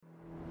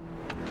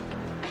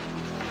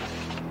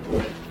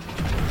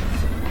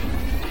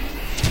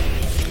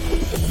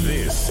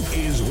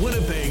is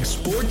Winnipeg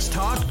Sports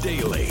Talk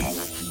Daily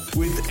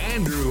with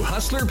Andrew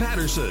Hustler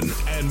Patterson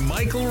and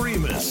Michael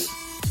Remus.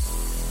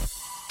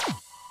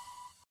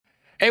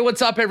 Hey,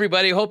 what's up,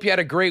 everybody? Hope you had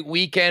a great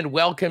weekend.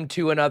 Welcome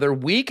to another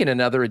week and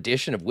another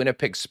edition of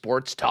Winnipeg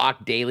Sports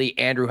Talk Daily.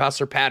 Andrew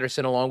Hustler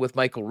Patterson along with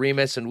Michael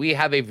Remus, and we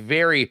have a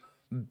very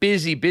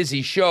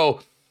busy show,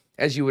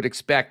 as you would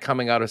expect,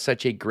 coming out of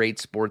such a great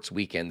sports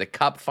weekend. The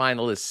Cup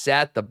final is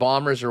set. The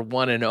Bombers are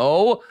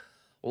 1-0.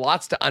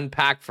 Lots to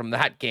unpack from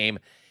that game.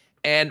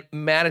 And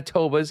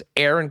Manitoba's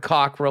Aaron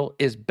Cockerill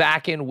is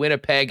back in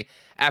Winnipeg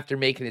after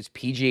making his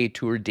PGA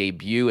Tour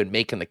debut and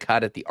making the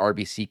cut at the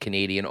RBC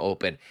Canadian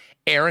Open.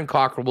 Aaron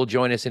Cockerill will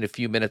join us in a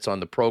few minutes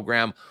on the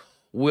program.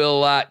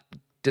 We'll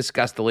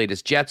discuss the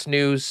latest Jets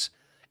news,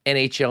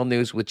 NHL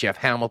news with Jeff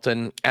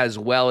Hamilton, as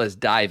well as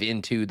dive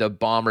into the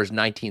Bombers'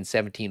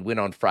 1917 win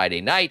on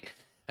Friday night.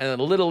 And then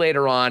a little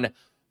later on,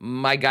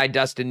 my guy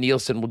Dustin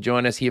Nielson will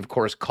join us. He, of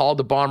course, called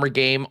the Bomber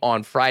game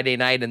on Friday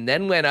night and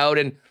then went out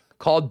and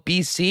called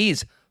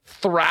BC's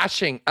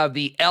thrashing of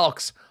the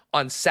Elks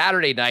on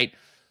Saturday night.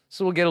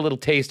 So we'll get a little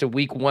taste of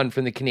week one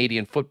from the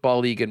Canadian Football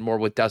League and more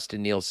with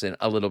Dustin Nielson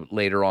a little bit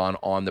later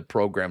on the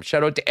program.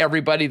 Shout out to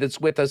everybody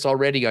that's with us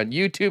already on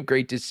YouTube.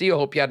 Great to see you.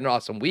 Hope you had an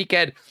awesome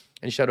weekend.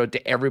 And shout out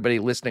to everybody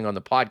listening on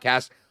the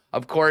podcast.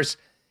 Of course,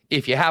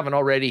 if you haven't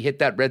already, hit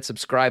that red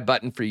subscribe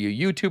button for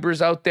you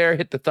YouTubers out there.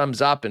 Hit the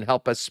thumbs up and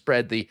help us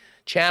spread the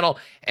channel.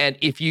 And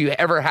if you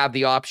ever have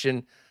the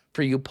option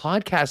for you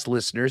podcast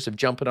listeners of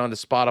jumping onto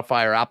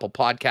Spotify or Apple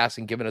Podcasts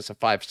and giving us a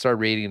 5-star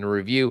rating and a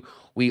review,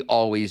 we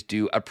always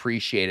do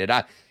appreciate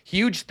it.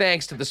 Huge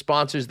thanks to the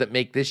sponsors that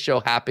make this show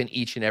happen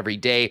each and every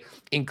day,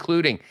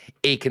 including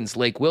Aikens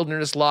Lake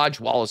Wilderness Lodge,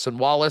 Wallace &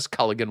 Wallace,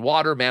 Culligan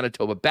Water,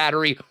 Manitoba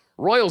Battery,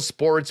 Royal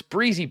Sports,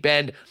 Breezy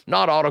Bend,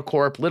 Not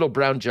Autocorp, Little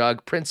Brown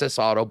Jug, Princess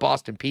Auto,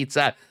 Boston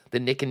Pizza, the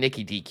Nick and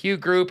Nicky DQ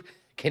Group,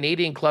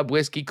 Canadian Club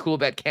Whiskey,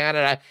 Coolbet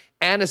Canada,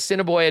 and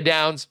Assiniboia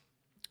Downs.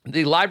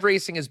 The live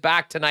racing is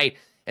back tonight,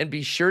 and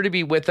be sure to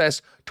be with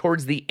us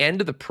towards the end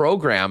of the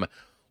program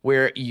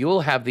where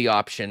you'll have the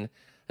option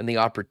and the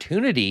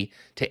opportunity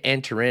to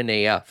enter in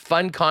a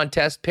fun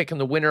contest picking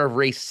the winner of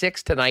race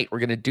 6 tonight. We're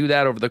going to do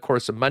that over the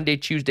course of Monday,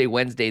 Tuesday,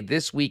 Wednesday,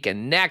 this week,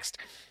 and next.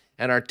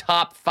 And our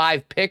top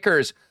 5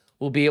 pickers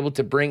will be able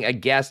to bring a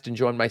guest and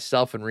join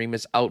myself and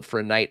Remus out for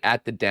a night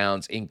at the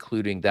Downs,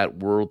 including that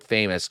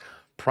world-famous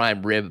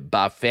prime rib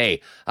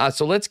buffet.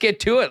 So let's get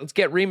to it. Let's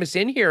get Remus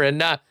in here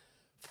and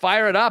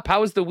fire it up.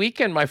 How was the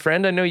weekend, my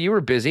friend? I know you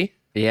were busy.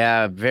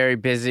 Yeah, very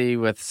busy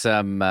with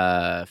some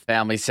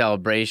family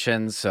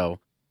celebrations. So,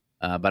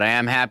 but I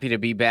am happy to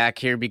be back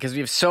here because we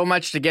have so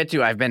much to get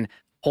to. I've been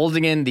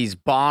holding in these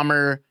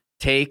Bomber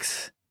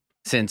takes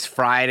since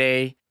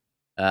Friday,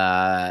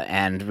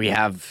 and we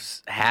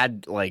have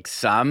had like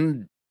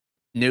some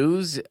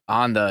news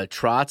on the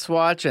Trotz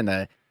Watch and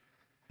the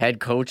head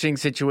coaching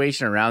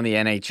situation around the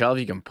NHL. If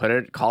you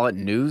can call it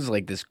news,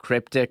 like this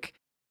cryptic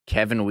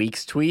Kevin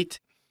Weeks tweet.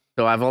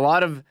 So I have a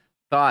lot of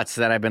thoughts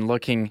that I've been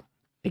looking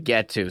to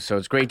get to. So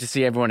it's great to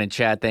see everyone in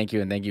chat. Thank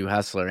you. And thank you,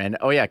 Hustler. And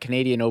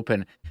Canadian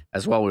Open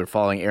as well. We were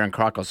following Aaron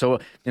Cockerill. So,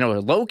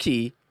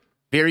 low-key,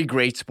 very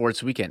great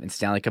sports weekend and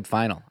Stanley Cup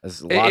final.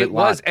 It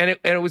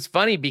was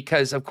funny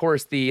because, of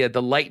course, the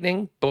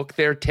Lightning booked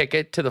their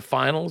ticket to the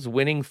finals,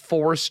 winning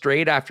 4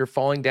 straight after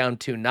falling down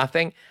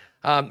 2-0.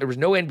 There was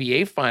no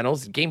NBA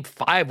finals. Game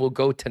 5 will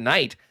go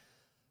tonight.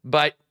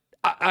 But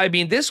I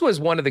mean, this was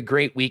one of the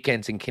great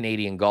weekends in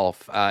Canadian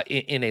golf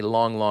in a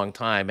long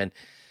time. And,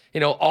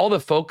 all the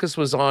focus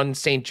was on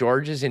St.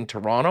 George's in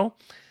Toronto.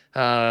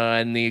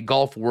 And the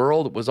golf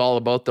world, it was all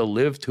about the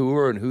LIV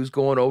Tour and who's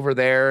going over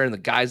there and the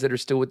guys that are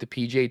still with the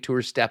PGA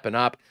Tour stepping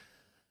up.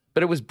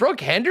 But it was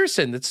Brooke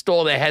Henderson that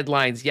stole the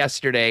headlines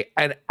yesterday.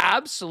 An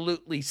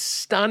absolutely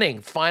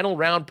stunning final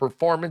round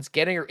performance,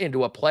 getting her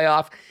into a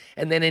playoff,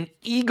 and then an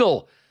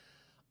eagle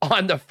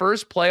on the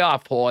first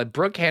playoff hole. And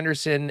Brooke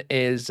Henderson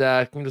is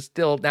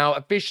still now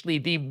officially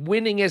the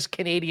winningest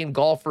Canadian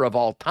golfer of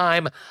all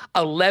time,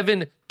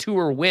 11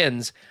 tour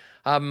wins.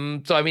 So,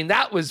 I mean,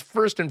 that was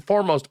first and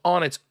foremost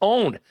on its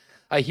own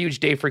a huge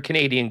day for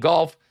Canadian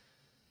golf.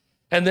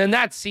 And then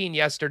that scene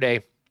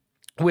yesterday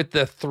with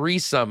the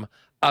threesome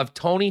of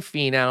Tony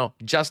Finau,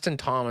 Justin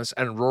Thomas,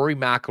 and Rory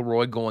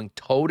McIlroy going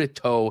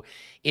toe-to-toe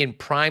in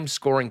prime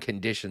scoring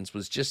conditions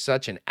was just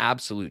such an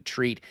absolute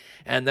treat.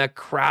 And the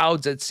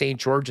crowds at St.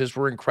 George's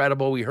were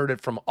incredible. We heard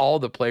it from all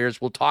the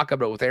players. We'll talk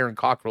about it with Aaron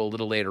Cockerill a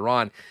little later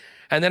on.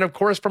 And then, of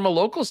course, from a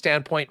local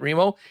standpoint,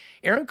 Remo,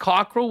 Aaron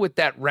Cockerill with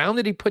that round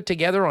that he put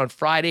together on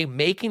Friday,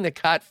 making the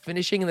cut,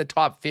 finishing in the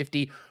top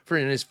 50 for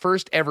his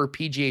first ever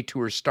PGA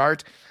Tour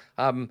start.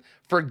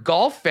 For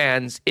golf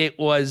fans, it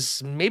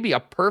was maybe a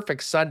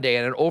perfect Sunday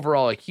and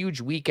overall a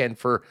huge weekend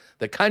for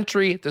the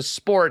country, the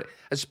sport,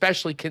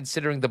 especially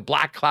considering the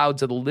black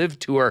clouds of the LIV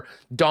Tour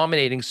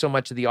dominating so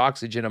much of the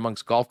oxygen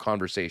amongst golf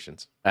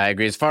conversations. I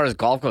agree. As far as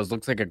golf goes,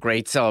 looks like a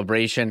great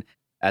celebration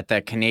at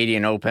the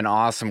Canadian Open.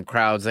 Awesome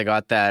crowds. They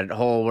got that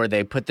hole where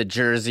they put the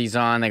jerseys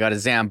on. They got a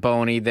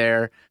Zamboni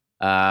there.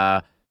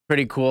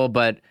 Pretty cool.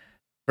 But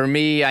For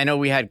me, I know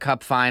we had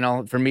Cup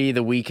final. For me,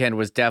 the weekend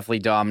was definitely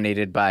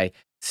dominated by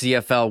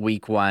CFL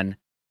Week 1.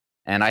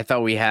 And I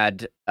thought we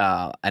had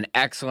an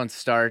excellent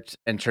start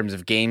in terms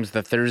of games.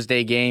 The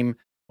Thursday game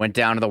went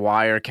down to the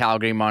wire,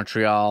 Calgary,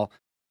 Montreal.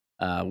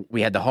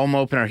 We had the home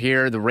opener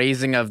here, the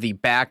raising of the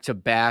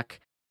back-to-back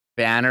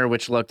banner,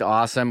 which looked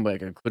awesome,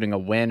 like including a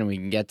win, and we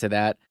can get to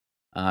that.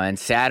 And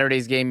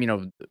Saturday's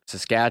game,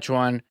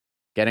 Saskatchewan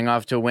getting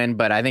off to a win.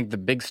 But I think the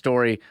big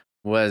story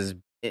was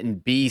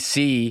in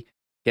BC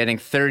getting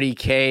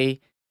 30K,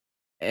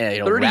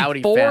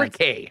 rowdy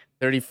fans,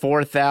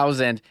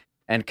 34,000,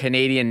 and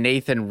Canadian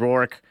Nathan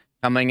Rourke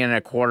coming in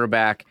at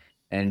quarterback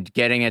and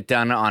getting it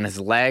done on his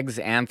legs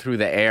and through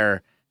the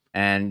air.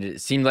 And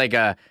it seemed like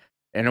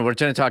and we're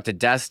going to talk to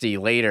Dusty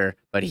later,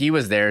 but he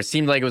was there. It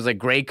seemed like it was a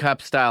Grey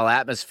Cup style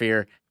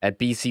atmosphere at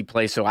BC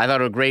Place. So I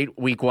thought it was a great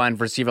week 1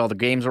 for CFL. The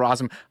games were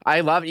awesome. I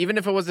love, even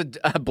if it was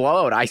a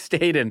blowout, I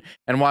stayed and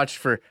watched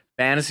for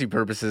fantasy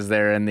purposes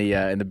there in the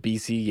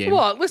BC game.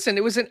 Well, listen,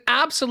 it was an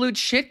absolute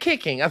shit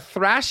kicking, a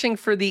thrashing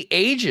for the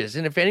ages.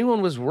 And if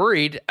anyone was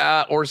worried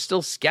or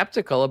still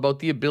skeptical about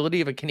the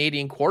ability of a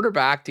Canadian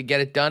quarterback to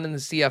get it done in the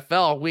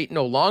CFL, wait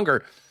no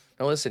longer.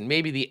 Now, listen,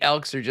 maybe the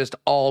Elks are just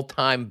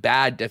all-time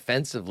bad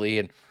defensively,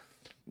 and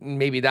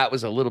maybe that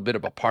was a little bit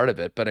of a part of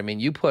it. But, I mean,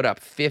 you put up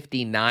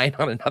 59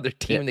 on another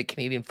team in the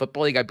Canadian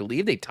Football League. I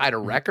believe they tied a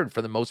record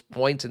for the most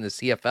points in the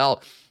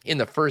CFL in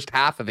the first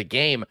half of a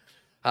game.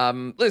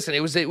 Listen,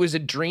 it was a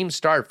dream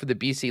start for the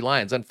BC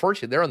Lions.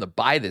 Unfortunately, they're on the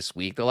bye this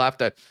week. They'll have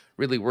to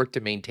really work to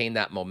maintain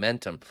that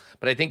momentum.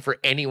 But I think for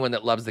anyone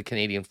that loves the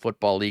Canadian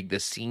Football League, the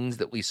scenes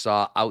that we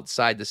saw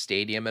outside the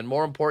stadium, and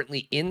more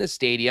importantly, in the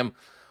stadium,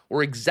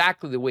 were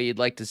exactly the way you'd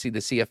like to see the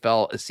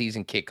CFL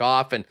season kick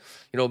off. And,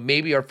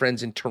 maybe our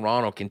friends in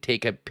Toronto can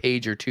take a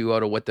page or two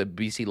out of what the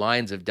BC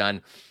Lions have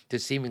done to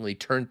seemingly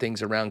turn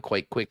things around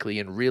quite quickly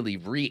and really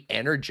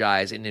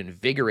re-energize and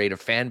invigorate a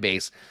fan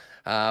base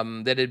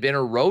that had been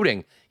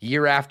eroding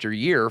year after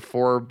year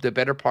for the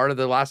better part of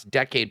the last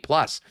decade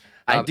plus.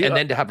 And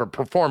then to have a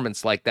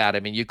performance like that,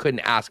 I mean, you couldn't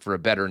ask for a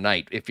better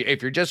night. If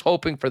you're just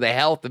hoping for the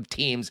health of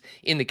teams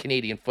in the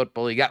Canadian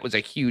Football League, that was a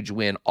huge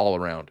win all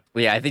around.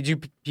 Well, yeah, I think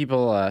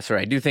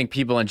I do think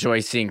people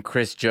enjoy seeing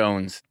Chris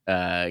Jones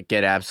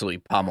get absolutely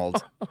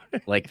pummeled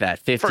like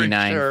that,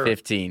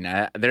 59-15.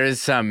 Sure. There is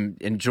some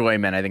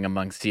enjoyment, I think,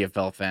 among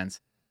CFL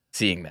fans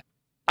seeing that.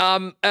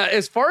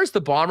 As far as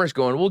the Bombers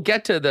going, we'll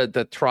get to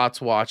the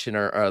Trots Watch and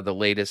the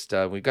latest.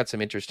 We've got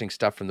some interesting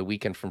stuff from the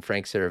weekend from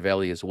Frank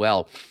Saravelli as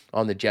well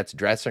on the Jets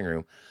dressing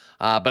room.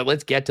 But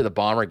let's get to the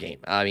Bomber game.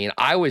 I mean,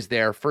 I was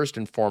there first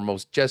and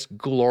foremost, just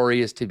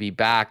glorious to be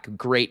back.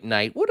 Great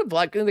night. Would have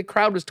liked, the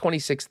crowd was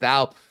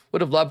 26,000.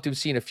 Would have loved to have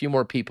seen a few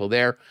more people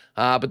there.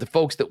 But the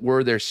folks that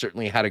were there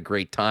certainly had a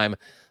great time.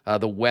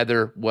 The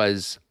weather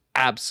was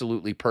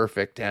absolutely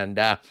perfect. And,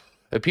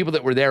 the people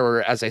that were there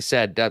were, as I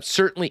said,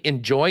 certainly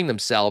enjoying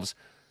themselves,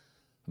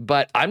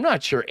 but I'm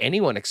not sure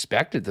anyone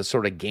expected the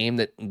sort of game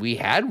that we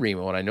had,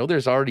 Remo. And I know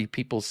there's already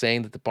people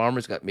saying that the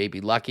Bombers got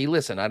maybe lucky.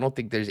 Listen, I don't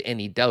think there's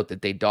any doubt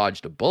that they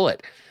dodged a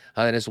bullet.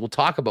 And as we'll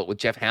talk about with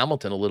Jeff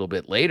Hamilton a little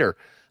bit later,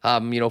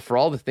 for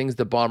all the things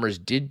the Bombers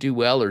did do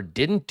well or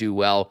didn't do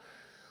well,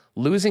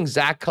 losing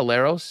Zach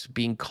Caleros,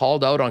 being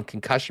called out on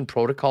concussion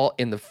protocol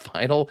in the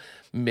final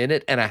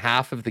minute and a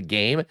half of the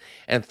game,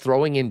 and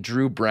throwing in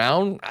Drew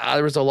Brown,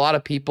 there was a lot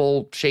of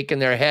people shaking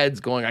their heads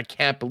going, I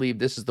can't believe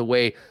this is the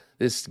way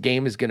this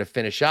game is going to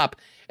finish up.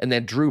 And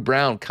then Drew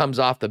Brown comes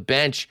off the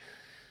bench,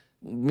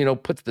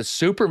 puts the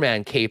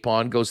Superman cape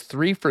on, goes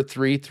 3 for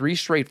 3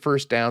 straight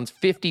first downs,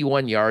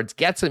 51 yards,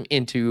 gets him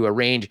into a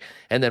range,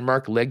 and then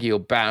Mark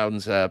Leggio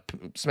bounds,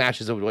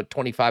 smashes a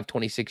 25,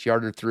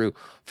 26-yarder through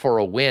for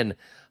a win.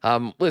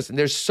 Listen,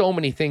 there's so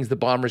many things the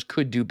Bombers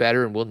could do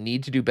better and will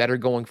need to do better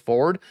going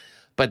forward.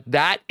 But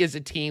that is a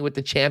team with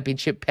the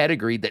championship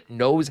pedigree that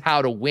knows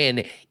how to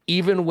win,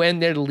 even when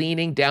they're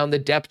leaning down the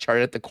depth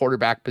chart at the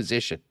quarterback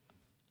position.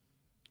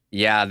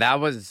 Yeah, that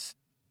was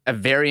a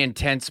very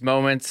intense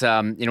moment.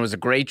 It was a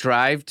great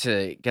drive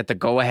to get the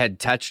go-ahead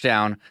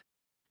touchdown,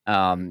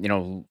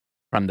 from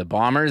the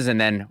Bombers.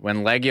 And then when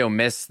Leggio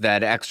missed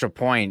that extra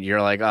point,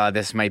 you're like, oh,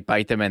 this might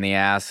bite them in the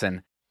ass.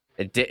 And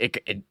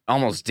it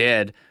almost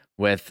did,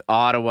 with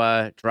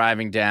Ottawa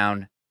driving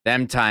down,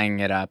 them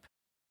tying it up.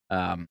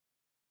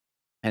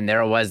 And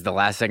there it was, the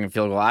last second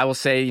field goal. I will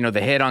say,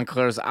 the hit on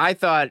Caleros, I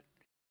thought,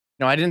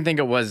 I didn't think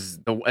it was,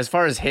 as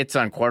far as hits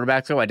on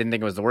quarterbacks go, I didn't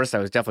think it was the worst. I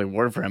was definitely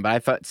worried for him, but I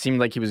thought it seemed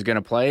like he was going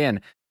to play, and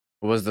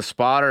it was the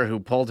spotter who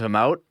pulled him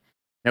out.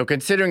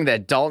 Considering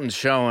that Dalton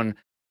Schoen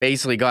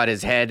basically got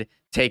his head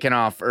taken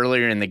off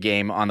earlier in the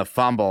game on the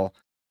fumble,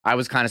 I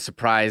was kind of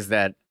surprised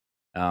that,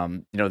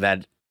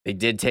 that they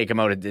did take him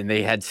out. And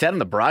they had said on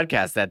the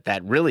broadcast that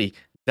really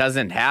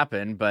doesn't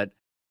happen, but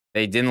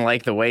they didn't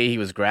like the way he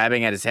was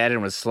grabbing at his head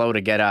and was slow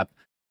to get up.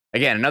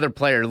 Again, another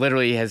player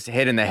literally has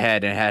hit in the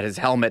head and had his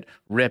helmet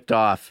ripped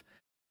off.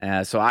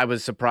 So I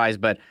was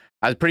surprised, but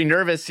I was pretty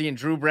nervous seeing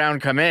Drew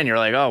Brown come in. You're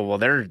like, oh, well,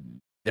 they're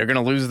going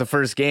to lose the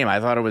first game. I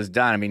thought it was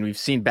done. I mean, we've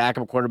seen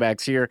backup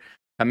quarterbacks here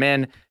come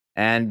in,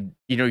 And,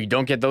 you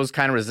don't get those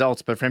kind of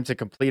results, but for him to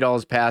complete all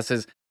his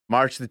passes,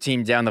 march the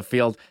team down the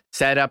field,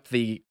 set up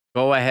the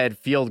go-ahead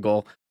field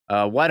goal.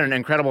 What an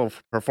incredible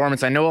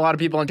performance. I know a lot of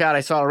people in chat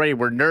I saw already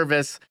were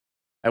nervous.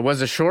 It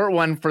was a short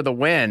one for the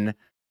win,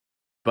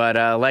 but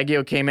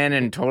Leggio came in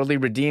and totally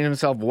redeemed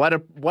himself. What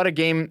a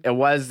game it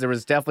was. There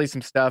was definitely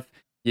some stuff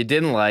you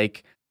didn't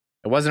like.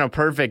 It wasn't a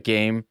perfect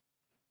game,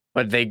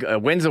 but a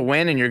win's a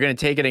win, and you're going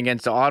to take it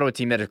against the Ottawa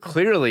team that is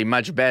clearly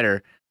much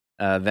better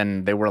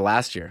than they were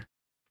last year.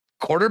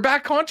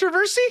 Quarterback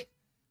controversy?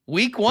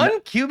 Week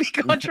 1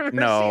 QB controversy?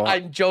 No.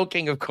 I'm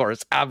joking, of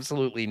course.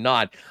 Absolutely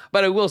not.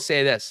 But I will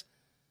say this.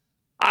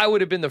 I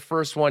would have been the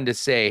first one to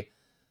say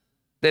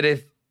that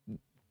if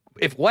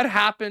what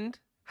happened,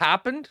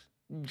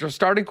 your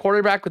starting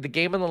quarterback with the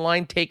game on the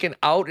line taken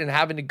out and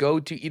having to go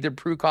to either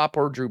Prukop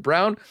or Drew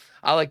Brown,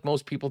 I, like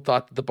most people,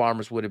 thought that the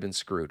Bombers would have been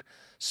screwed.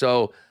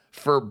 So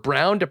for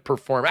Brown to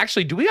perform,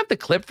 actually, do we have the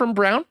clip from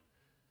Brown?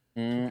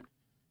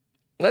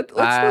 Let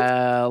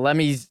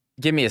me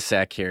give me a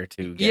sec here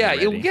to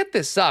get you'll get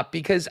this up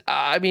because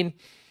I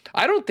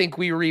don't think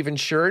we were even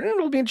sure, and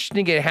it'll be interesting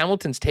to get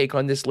Hamilton's take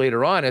on this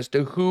later on as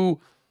to who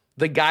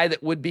the guy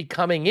that would be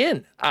coming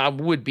in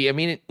would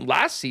be.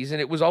 Last season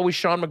it was always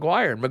Sean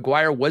McGuire, and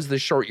McGuire was the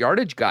short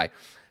yardage guy.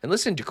 And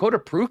listen, Dakota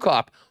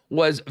Prukop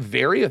was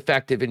very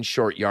effective in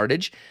short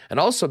yardage and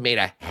also made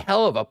a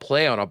hell of a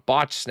play on a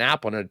botched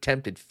snap on an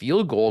attempted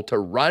field goal to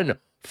run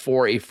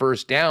for a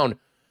first down.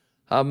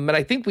 And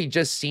I think we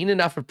just seen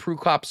enough of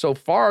Prukop so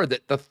far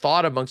that the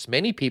thought amongst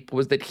many people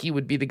was that he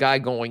would be the guy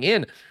going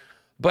in.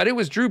 But it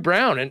was Drew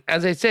Brown. And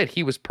as I said,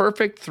 he was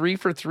perfect, 3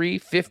 for 3,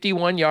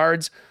 51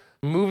 yards,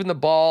 moving the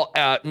ball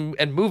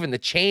and moving the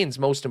chains,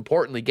 most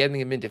importantly, getting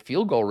him into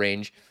field goal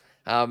range.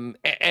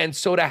 And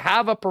so to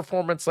have a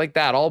performance like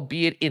that,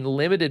 albeit in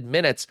limited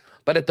minutes,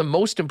 but at the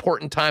most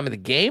important time of the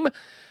game,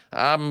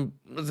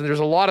 there's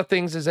a lot of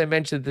things, as I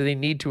mentioned, that they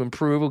need to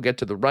improve. We'll get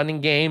to the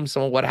running game,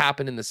 some of what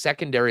happened in the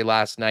secondary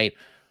last night.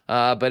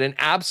 But an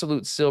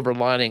absolute silver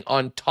lining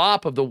on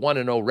top of the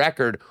 1-0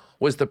 record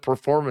was the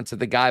performance of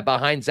the guy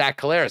behind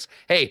Zach Collaros.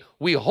 Hey,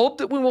 we hope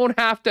that we won't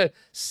have to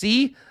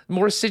see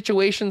more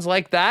situations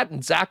like that,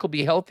 and Zach will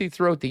be healthy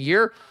throughout the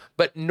year.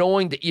 But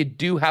knowing that you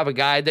do have a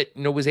guy that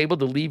was able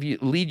to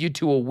lead you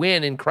to a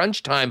win in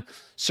crunch time,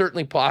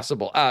 certainly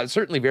possible.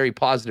 Certainly very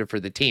positive for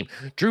the team.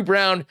 Drew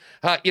Brown,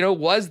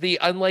 was the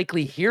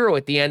unlikely hero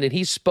at the end, and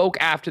he spoke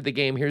after the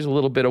game. Here's a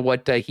little bit of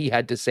what he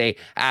had to say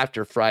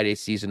after Friday's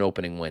season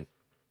opening win.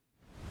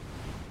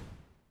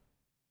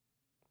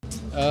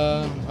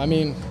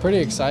 Pretty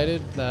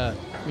excited that,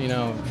 you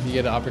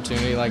get an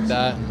opportunity like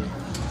that.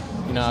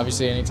 And,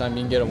 obviously anytime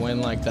you can get a win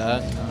like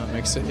that,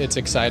 it's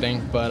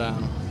exciting. But,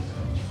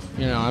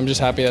 I'm just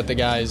happy that the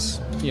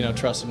guys,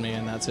 trusted me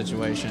in that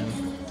situation.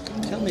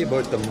 Tell me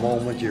about the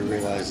moment you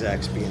realized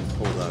Zach's being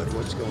pulled out.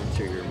 What's going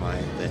through your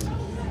mind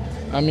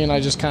then?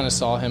 I just kind of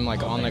saw him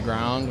on the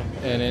ground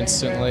and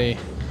instantly,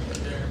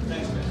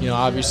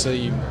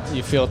 obviously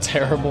you feel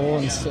terrible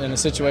in a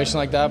situation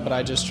like that, but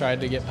I just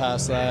tried to get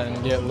past that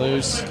and get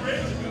loose,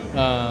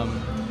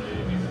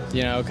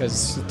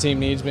 because the team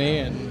needs me,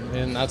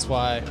 and that's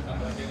why,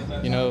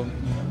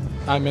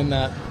 I'm in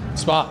that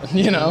spot,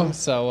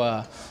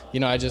 So,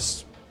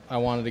 I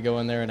wanted to go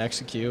in there and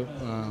execute,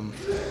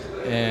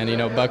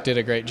 and Buck did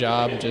a great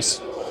job.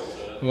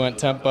 We went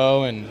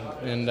tempo and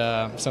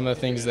some of the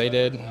things they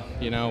did,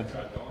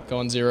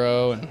 going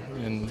zero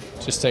and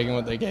just taking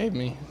what they gave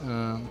me.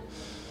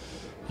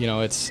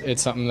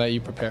 It's something that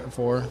you prepare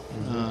for,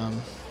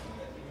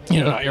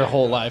 not your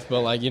whole life,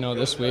 but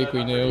this week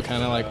we knew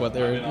kind of what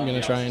they were going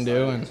to try and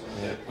do, and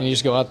you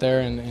just go out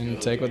there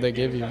and take what they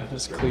give you,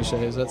 as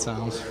cliche as that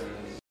sounds.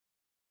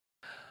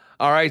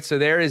 All right, so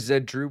there is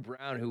Drew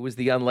Brown, who was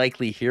the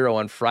unlikely hero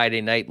on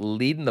Friday night,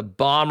 leading the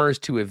Bombers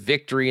to a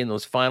victory in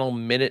those final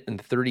minute and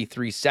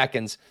 33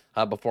 seconds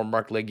before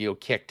Mark Leggio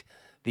kicked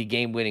the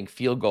game-winning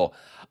field goal.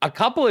 A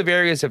couple of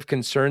areas of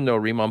concern, though,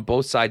 Reem, on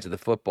both sides of the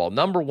football.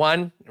 Number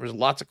one, there was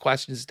lots of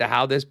questions as to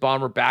how this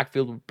Bomber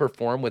backfield would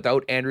perform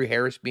without Andrew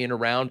Harris being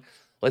around.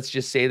 Let's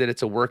just say that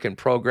it's a work in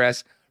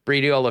progress.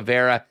 Brady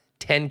Oliveira,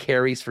 10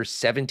 carries for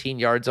 17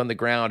 yards on the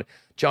ground.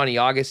 Johnny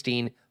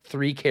Augustine,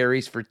 3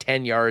 carries for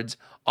 10 yards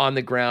on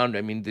the ground.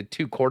 The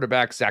two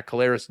quarterbacks, Zach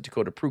Collaros and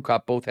Dakota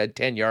Prukop, both had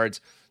 10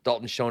 yards.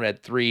 Dalton Schoen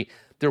had 3.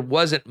 There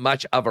wasn't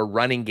much of a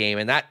running game,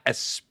 and that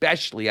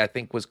especially, I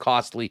think, was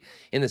costly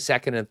in the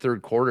second and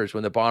third quarters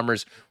when the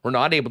Bombers were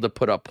not able to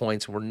put up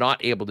points, were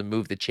not able to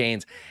move the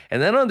chains. And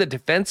then on the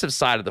defensive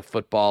side of the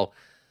football,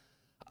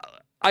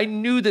 I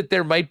knew that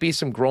there might be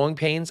some growing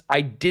pains.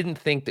 I didn't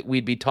think that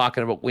we'd be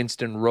talking about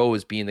Winston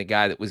Rose being the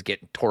guy that was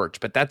getting torched,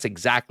 but that's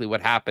exactly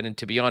what happened. And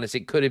to be honest,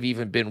 it could have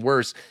even been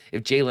worse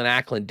if Jalen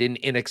Acklin didn't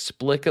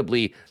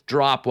inexplicably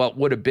drop what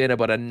would have been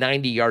about a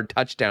 90-yard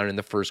touchdown in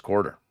the first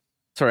quarter.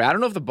 Sorry, I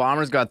don't know if the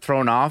Bombers got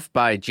thrown off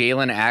by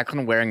Jalen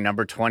Acklin wearing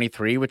number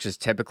 23, which is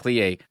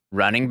typically a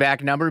running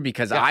back number,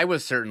 because I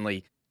was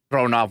certainly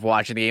thrown off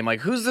watching the game.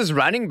 Who's this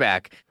running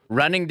back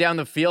running down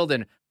the field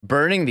and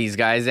burning these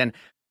guys? And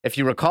if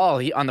you recall,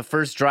 he on the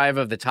first drive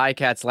of the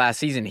Ticats last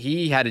season,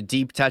 he had a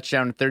deep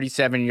touchdown,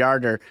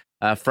 37-yarder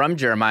from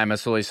Jeremiah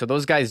Masoli. So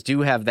those guys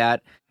do have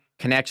that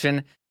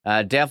connection.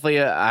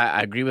 Definitely,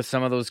 I agree with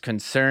some of those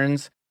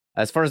concerns.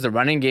 As far as the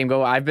running game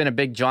go, I've been a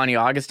big Johnny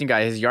Augustine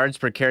guy. His yards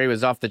per carry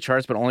was off the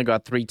charts, but only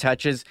got 3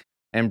 touches.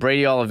 And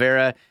Brady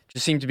Oliveira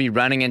just seemed to be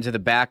running into the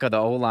back of the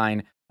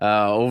O-line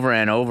over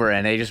and over,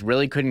 and they just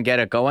really couldn't get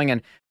it going.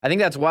 And I think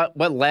that's what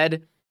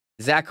led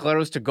Zach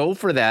Collaros to go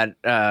for that,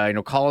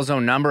 call his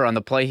own number on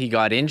the play he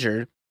got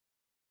injured,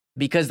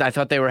 because I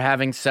thought they were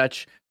having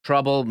such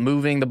trouble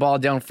moving the ball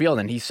downfield,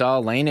 and he saw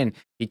a lane and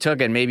he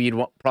took it. Maybe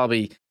you'd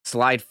probably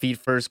slide feet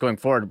first going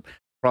forward.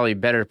 Probably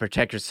better to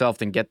protect yourself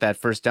than get that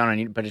first down on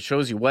you. But it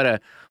shows you what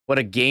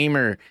a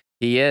gamer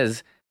he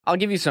is. I'll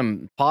give you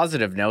some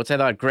positive notes. I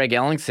thought Greg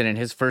Ellingson in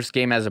his first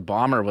game as a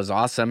Bomber was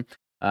awesome.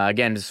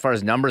 Again, as far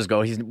as numbers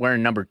go, he's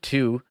wearing number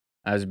 2.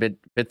 I was a bit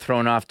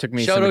thrown off. Took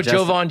me Shout out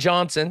Jovan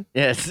Johnson.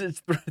 Yes,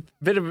 it's a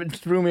bit of it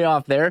threw me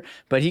off there,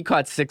 but he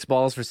caught 6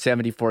 balls for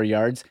 74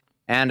 yards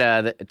and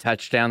a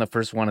touchdown, the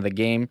first one of the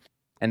game.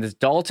 And this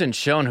Dalton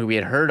Schoen, who we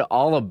had heard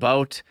all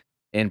about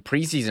in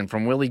preseason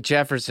from Willie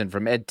Jefferson,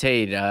 from Ed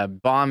Tate,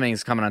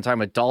 bombings coming on,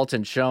 talking about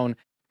Dalton Schoen.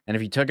 And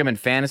if you took him in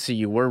fantasy,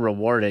 you were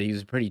rewarded. He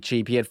was pretty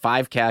cheap. He had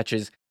 5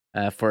 catches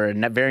for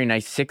a very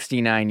nice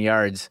 69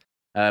 yards,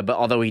 but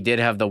although he did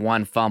have the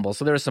 1 fumble.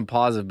 So there was some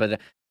positive, but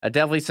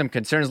definitely some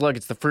concerns. Look,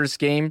 it's the first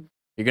game.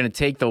 You're going to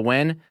take the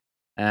win.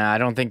 I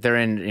don't think they're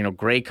in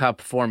Grey Cup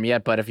form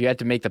yet, but if you had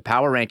to make the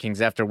power rankings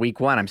after week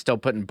 1, I'm still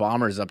putting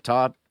Bombers up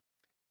top.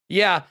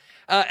 Yeah.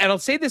 And I'll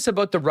say this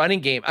about the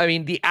running game. I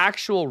mean, the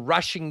actual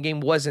rushing game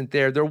wasn't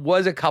there. There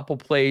was a couple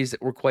plays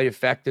that were quite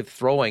effective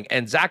throwing.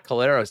 And Zach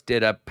Collaros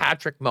did a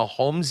Patrick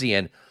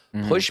Mahomesian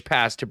push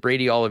pass to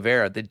Brady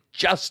Oliveira that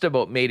just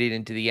about made it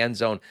into the end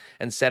zone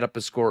and set up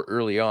a score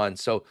early on.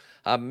 So,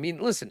 I mean,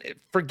 listen,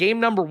 for game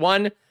number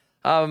 1,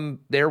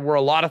 there were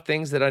a lot of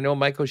things that I know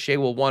Mike O'Shea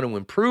will want to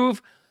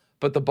improve.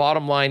 But the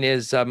bottom line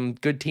is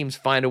good teams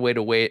find a way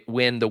to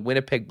win. The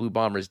Winnipeg Blue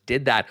Bombers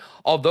did that.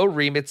 Although,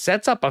 Reem, it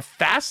sets up a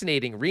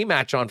fascinating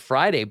rematch on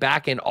Friday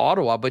back in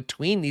Ottawa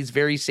between these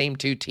very same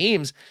 2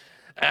 teams.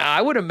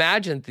 I would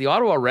imagine the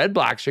Ottawa Red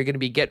Blacks are going to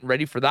be getting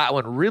ready for that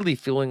one, really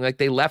feeling like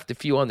they left a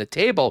few on the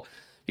table.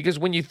 Because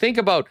when you think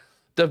about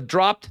the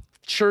dropped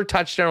sure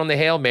touchdown on the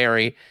Hail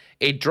Mary,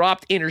 a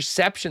dropped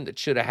interception that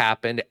should have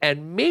happened,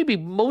 and maybe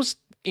most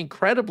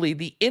incredibly,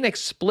 the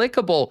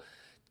inexplicable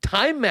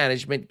time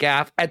management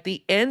gaffe at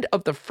the end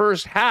of the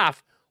first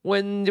half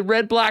when the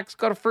Red Blacks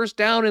got a first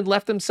down and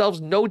left themselves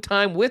no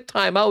time with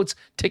timeouts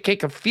to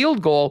kick a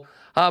field goal.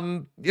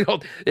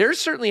 There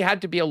certainly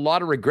had to be a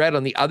lot of regret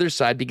on the other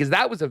side, because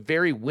that was a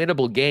very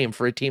winnable game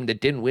for a team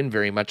that didn't win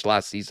very much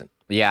last season.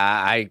 Yeah,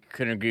 I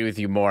couldn't agree with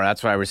you more.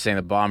 That's why we're saying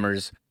the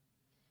Bombers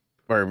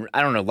were,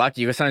 I don't know,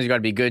 lucky. Sometimes you got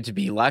to be good to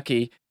be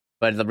lucky.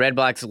 But the Red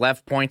Blacks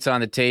left points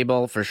on the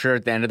table for sure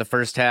at the end of the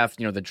first half.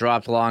 The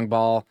dropped long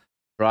ball,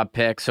 drop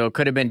pick. So it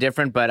could have been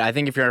different, but I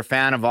think if you're a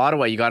fan of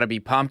Ottawa, you got to be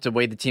pumped the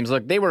way the teams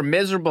look. They were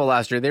miserable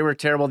last year. They were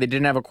terrible. They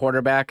didn't have a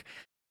quarterback.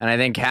 And I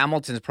think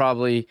Hamilton's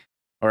probably,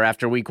 or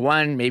after week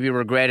 1, maybe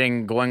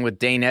regretting going with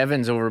Dane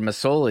Evans over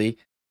Masoli.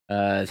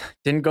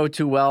 Didn't go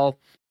too well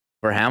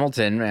for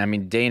Hamilton. I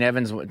mean, Dane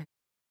Evans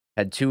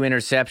had 2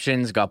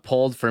 interceptions, got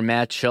pulled for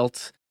Matt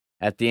Schultz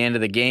at the end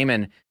of the game.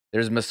 And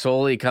there's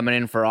Masoli coming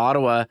in for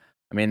Ottawa.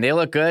 I mean, they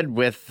look good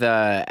with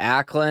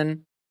Acklin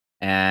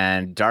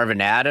and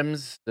Darvin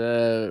Adams,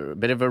 a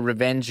bit of a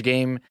revenge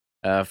game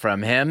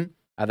from him.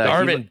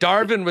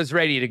 Darvin was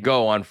ready to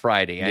go on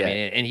Friday. I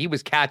mean, and he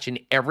was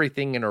catching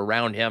everything in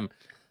around him.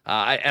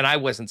 And I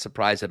wasn't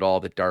surprised at all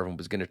that Darvin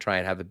was going to try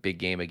and have a big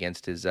game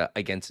against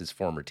his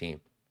former team.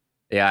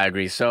 Yeah, I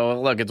agree.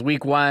 So look, it's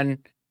week 1.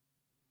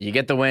 You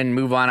get the win,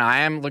 move on.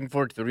 I am looking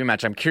forward to the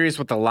rematch. I'm curious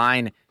what the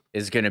line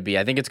is going to be.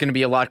 I think it's going to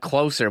be a lot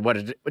closer.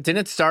 Didn't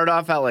it start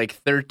off at like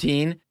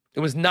 13? It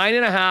was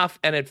 9.5,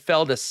 and it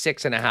fell to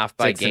 6.5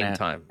 by game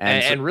time.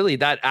 And really,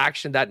 that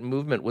action, that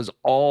movement was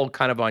all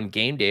kind of on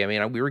game day. I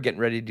mean, we were getting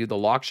ready to do the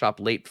lock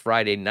shop late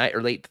Friday night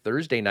or late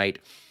Thursday night,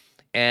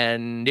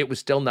 and it was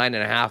still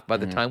 9.5 by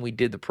the time we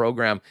did the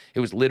program.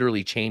 It was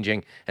literally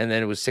changing, and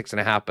then it was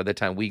 6.5 by the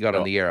time we got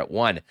on the air at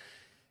 1.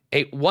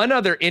 One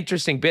other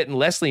interesting bit, and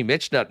Leslie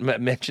Mitchnut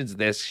mentions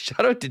this.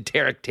 Shout out to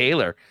Derek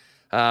Taylor,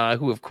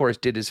 who, of course,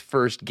 did his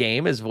first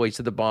game as voice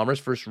of the Bombers,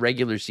 first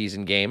regular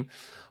season game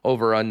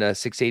over on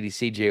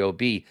 680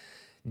 CJOB.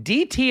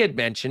 DT had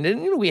mentioned,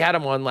 and we had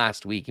him on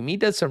last week, and he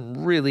does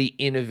some really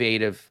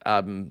innovative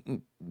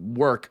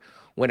work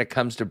when it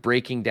comes to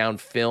breaking down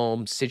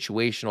film,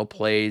 situational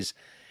plays.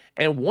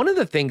 And one of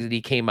the things that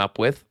he came up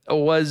with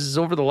was,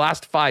 over the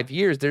last 5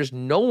 years, there's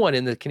no one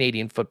in the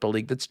Canadian Football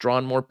League that's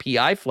drawn more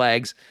PI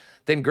flags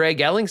than Greg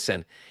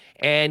Ellingson.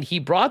 And he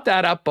brought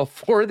that up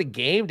before the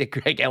game to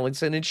Greg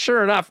Ellingson. And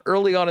sure enough,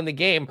 early on in the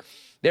game,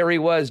 there he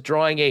was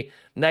drawing a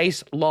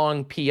nice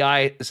long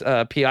PI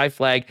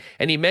flag.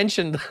 And he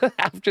mentioned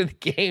after the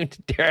game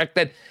to Derek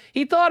that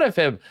he thought of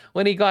him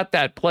when he got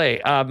that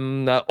play.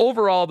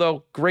 Overall,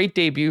 though, great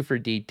debut for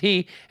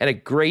DT and a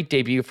great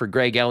debut for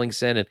Greg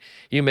Ellingson. And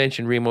you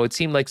mentioned, Remo, it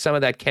seemed like some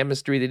of that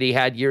chemistry that he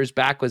had years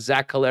back with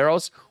Zach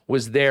Collaros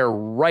was there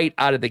right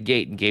out of the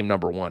gate in game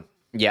number 1.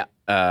 Yeah,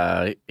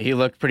 he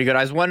looked pretty good.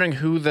 I was wondering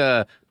who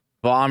the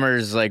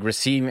Bombers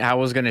receiving, how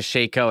it was going to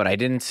shake out. I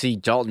didn't see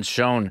Dalton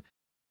Schoen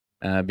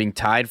being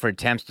tied for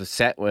attempts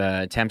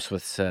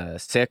with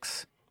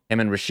 6. Him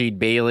and Rashid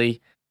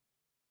Bailey.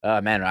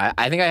 Man,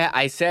 I think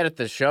I said at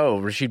the show,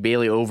 Rashid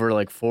Bailey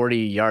over 40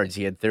 yards.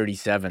 He had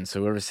 37.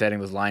 So whoever's setting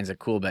those lines at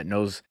Coolbet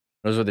knows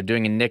what they're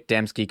doing, and Nick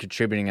Dembski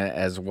contributing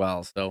as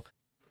well. So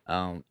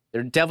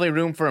there's definitely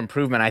room for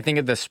improvement. I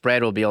think the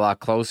spread will be a lot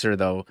closer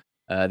though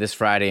this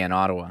Friday in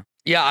Ottawa.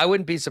 Yeah, I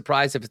wouldn't be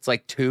surprised if it's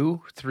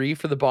 2-3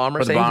 for the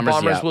Bombers. For the Bombers, I think the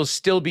Bombers yeah. will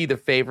still be the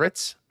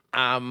favorites.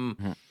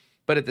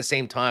 But at the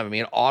same time, I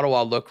mean,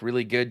 Ottawa looked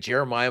really good.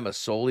 Jeremiah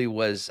Masoli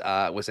was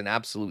an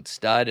absolute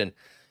stud, and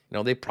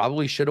they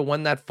probably should have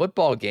won that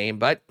football game.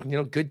 But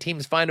good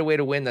teams find a way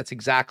to win. That's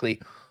exactly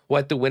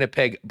what the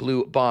Winnipeg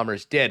Blue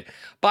Bombers did.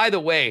 By the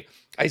way,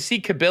 I see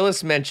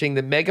Kabilis mentioning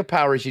the Mega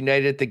Powers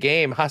United at the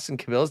game. Hassan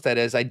Kabilis, that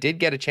is. I did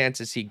get a chance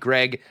to see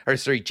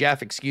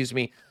Jeff, excuse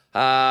me.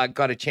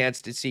 Got a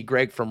chance to see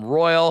Greg from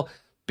Royal.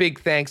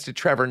 Big thanks to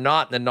Trevor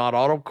Knott and the Knott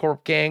Auto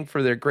Corp gang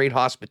for their great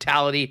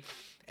hospitality,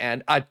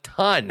 and a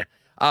ton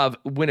of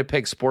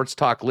Winnipeg Sports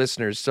Talk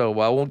listeners. So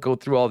I won't go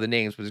through all the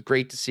names, but it's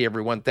great to see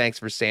everyone. Thanks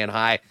for saying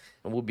hi.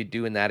 And we'll be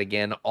doing that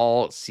again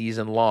all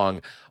season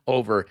long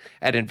over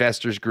at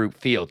Investors Group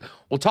Field.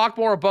 We'll talk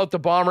more about the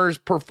Bombers'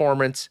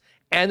 performance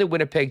and the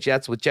Winnipeg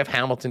Jets with Jeff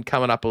Hamilton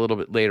coming up a little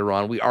bit later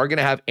on. We are going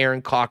to have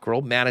Aaron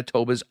Cockerill,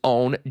 Manitoba's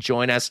own,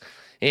 join us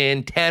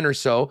in 10 or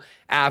so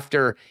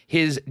after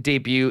his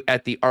debut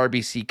at the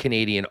RBC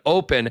Canadian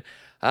Open.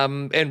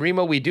 And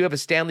Remo, we do have a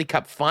Stanley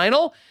Cup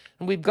final,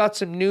 and we've got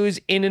some news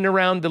in and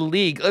around the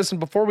league. Listen,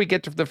 before we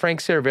get to the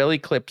Frank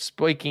Saravelli clip,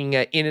 speaking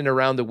in and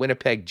around the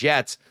Winnipeg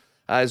Jets,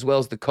 as well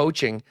as the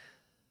coaching,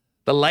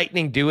 the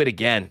Lightning do it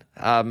again.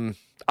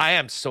 I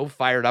am so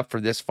fired up for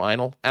this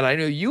final, and I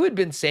know you had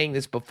been saying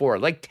this before,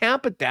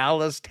 Tampa,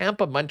 Dallas,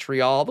 Tampa,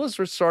 Montreal, those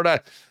were sort of,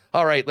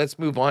 all right, let's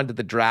move on to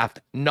the draft.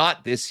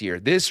 Not this year.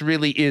 This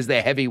really is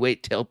the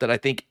heavyweight tilt that I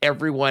think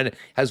everyone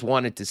has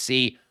wanted to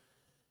see.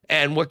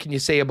 And what can you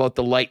say about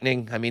the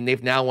Lightning? I mean,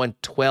 they've now won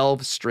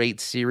 12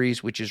 straight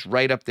series, which is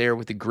right up there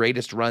with the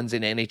greatest runs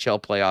in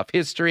NHL playoff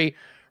history.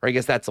 Or I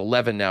guess that's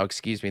 11 now,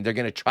 excuse me. They're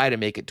going to try to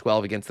make it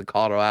 12 against the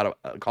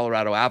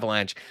Colorado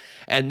Avalanche.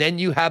 And then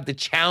you have the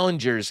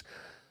challengers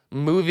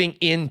moving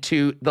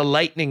into the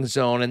Lightning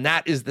zone, and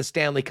that is the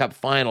Stanley Cup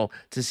final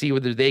to see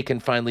whether they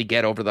can finally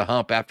get over the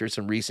hump after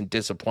some recent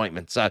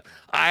disappointments. I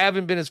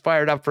haven't been as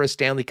fired up for a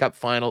Stanley Cup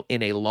final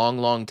in a long,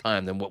 long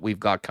time than what we've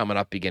got coming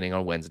up beginning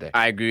on Wednesday.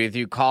 I agree with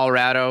you.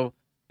 Colorado,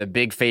 the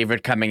big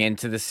favorite coming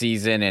into the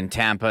season, and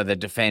Tampa, the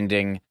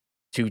defending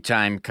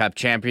 2-time Cup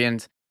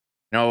champions.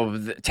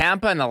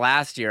 Tampa in the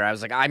last year, I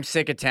was like, I'm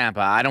sick of Tampa.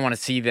 I don't want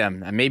to see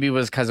them. And maybe it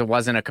was because it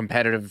wasn't a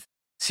competitive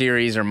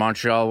series, or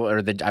Montreal,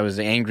 or I was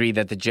angry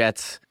that the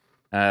Jets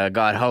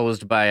got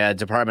hosed by a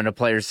Department of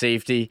Player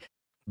Safety.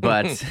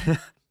 But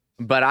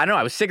but I know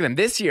I was sick of them.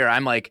 This year,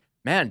 I'm like,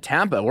 man,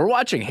 Tampa, we're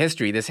watching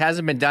history. This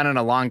hasn't been done in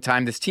a long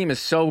time. This team is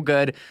so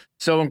good,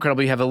 so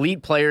incredible. You have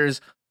elite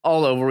players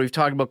all over. We've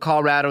talked about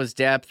Colorado's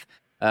depth.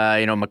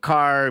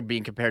 Makar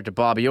being compared to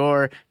Bobby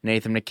Orr,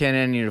 Nathan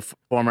McKinnon,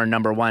 former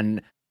number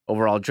 1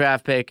 overall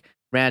draft pick,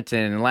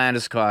 Ranton and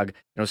Landeskog.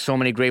 So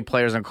many great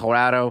players in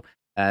Colorado.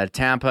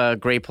 Tampa,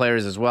 great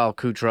players as well.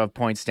 Kucherov,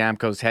 Point,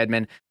 Stamkos,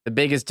 Hedman. The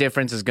biggest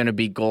difference is going to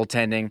be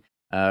goaltending.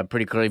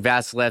 Pretty clearly,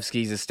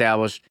 Vasilevsky's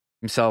established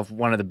himself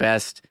one of the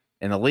best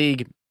in the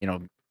league.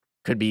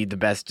 Could be the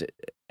best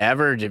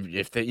ever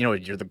if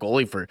you're the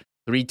goalie for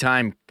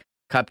 3-time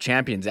Cup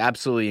champions.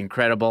 Absolutely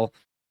incredible.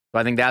 So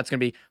I think that's going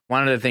to be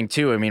one other thing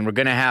too. I mean, we're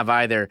going to have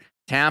either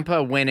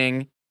Tampa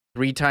winning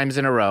 3 times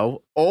in a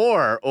row,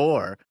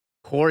 or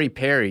Corey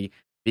Perry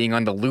being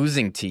on the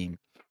losing team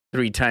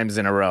 3 times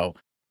in a row.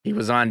 He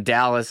was on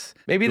Dallas.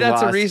 Maybe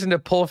that's lost. a reason to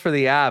pull for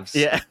the Avs.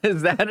 Yeah,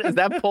 is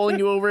that pulling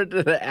you over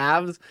to the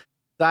Avs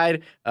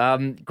side?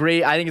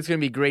 Great. I think it's going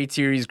to be great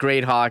series,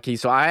 great hockey.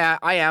 So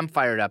I am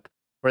fired up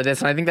for this,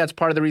 and I think that's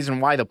part of the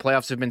reason why the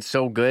playoffs have been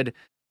so good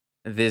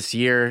this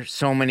year.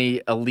 So many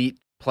elite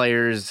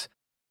players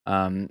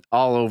all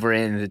over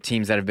in the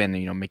teams that have been,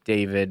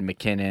 McDavid,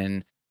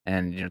 McKinnon,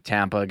 and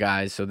Tampa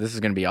guys. So this is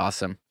going to be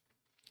awesome.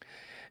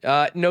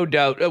 No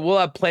doubt. We'll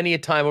have plenty of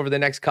time over the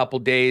next couple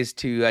days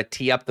to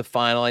tee up the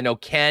final. I know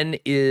Ken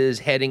is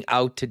heading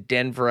out to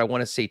Denver, I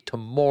want to say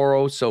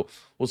tomorrow, so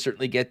we'll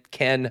certainly get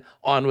Ken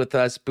on with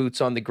us,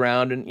 boots on the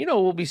ground, and,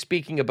 we'll be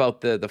speaking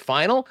about the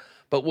final,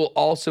 but we'll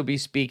also be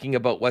speaking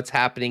about what's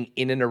happening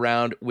in and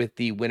around with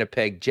the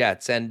Winnipeg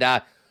Jets. And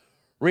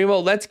Remo,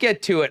 let's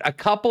get to it. A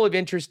couple of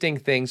interesting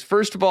things.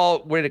 First of all,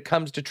 when it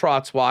comes to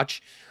Trotz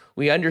Watch,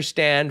 we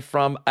understand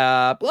from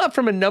a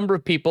number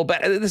of people,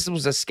 but this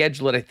was a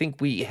schedule that I think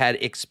we had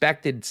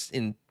expected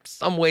in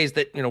some ways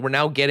that, we're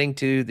now getting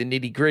to the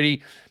nitty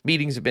gritty.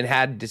 Meetings have been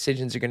had,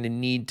 decisions are going to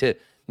need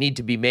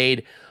to be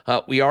made.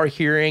 We are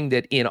hearing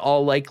that in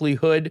all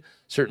likelihood,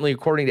 certainly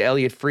according to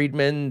Elliot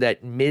Friedman,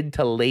 that mid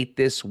to late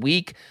this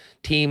week,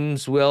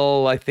 teams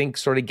will, I think,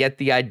 sort of get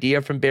the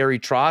idea from Barry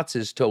Trotz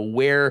as to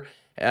where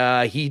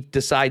he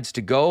decides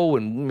to go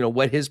and,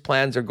 what his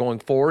plans are going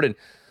forward. And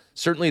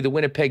certainly the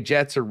Winnipeg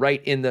Jets are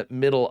right in the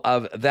middle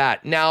of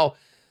that. Now,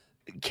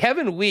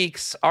 Kevin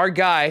Weeks, our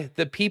guy,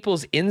 the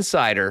People's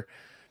Insider,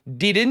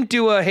 he didn't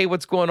do a, hey,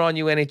 what's going on,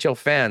 you NHL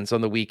fans,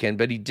 on the weekend,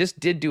 but he just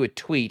did do a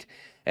tweet,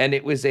 and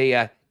it was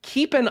a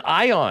keep an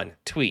eye on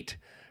tweet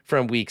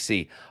from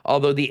Weeksy.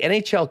 Although the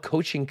NHL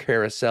coaching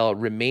carousel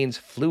remains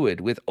fluid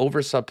with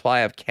oversupply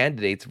of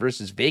candidates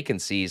versus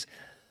vacancies,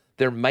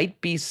 there might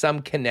be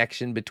some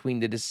connection between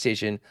the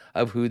decision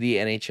of who the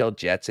NHL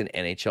Jets and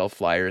NHL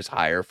Flyers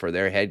hire for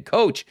their head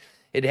coach.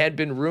 It had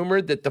been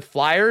rumored that the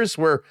Flyers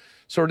were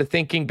sort of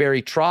thinking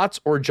Barry Trotz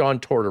or John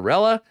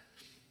Tortorella.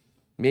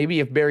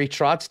 Maybe if Barry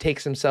Trotz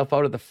takes himself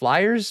out of the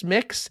Flyers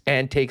mix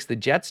and takes the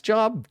Jets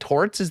job,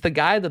 Torts is the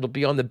guy that'll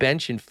be on the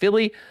bench in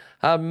Philly.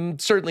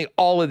 Certainly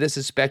all of this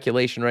is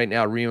speculation right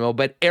now, Remo,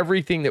 but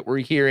everything that we're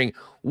hearing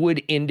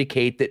would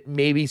indicate that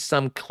maybe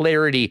some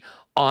clarity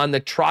on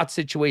the Trotz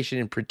situation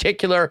in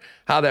particular,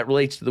 how that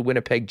relates to the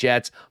Winnipeg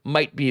Jets,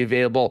 might be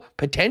available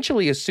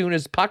potentially as soon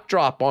as puck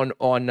drop on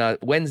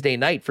Wednesday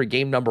night for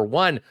game number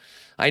 1.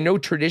 I know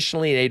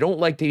traditionally they don't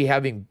like to be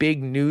having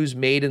big news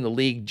made in the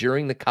league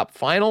during the Cup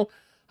final.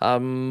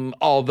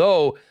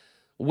 Although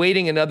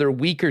waiting another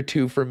week or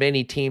two for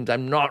many teams,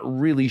 I'm not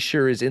really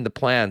sure is in the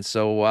plan.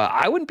 So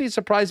I wouldn't be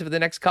surprised if the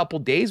next couple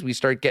days we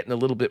start getting a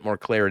little bit more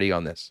clarity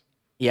on this.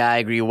 Yeah, I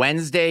agree.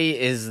 Wednesday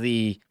is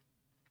the,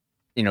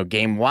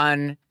 game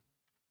 1.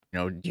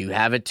 Do you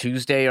have it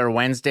Tuesday or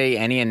Wednesday?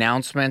 Any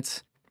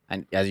announcements?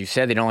 And as you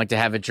said, they don't like to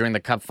have it during the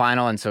Cup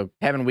final. And so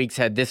Kevin Weeks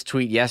had this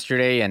tweet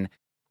yesterday, and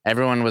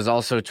everyone was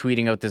also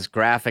tweeting out this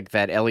graphic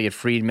that Elliot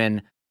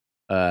Friedman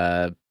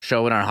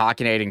showed on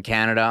Hockey Night in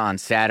Canada on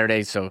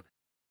Saturday. So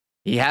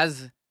he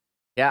has,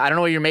 I don't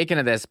know what you're making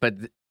of this, but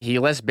he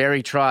lists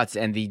Barry Trotz,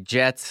 and the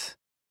Jets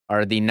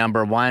are the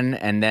number 1,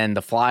 and then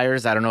the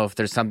Flyers. I don't know if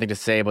there's something to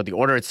say about the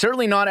order. It's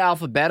certainly not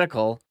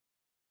alphabetical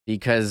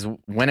because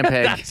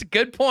Winnipeg That's a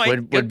good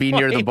point. would be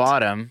near the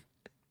bottom.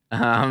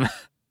 And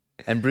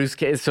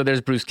so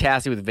there's Bruce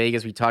Cassidy with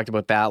Vegas. We talked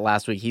about that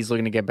last week. He's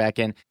looking to get back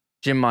in.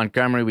 Jim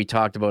Montgomery we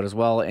talked about as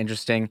well.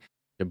 Interesting.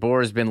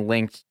 DeBoer has been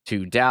linked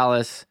to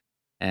Dallas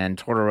and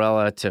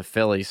Tortorella to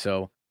Philly.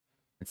 So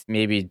it's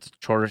maybe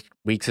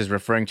Weeks is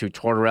referring to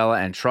Tortorella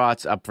and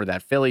Trotz up for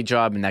that Philly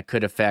job, and that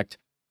could affect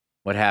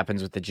what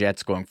happens with the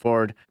Jets going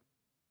forward.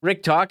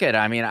 Rick Tocchet,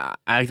 I mean,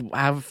 I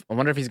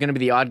wonder if he's going to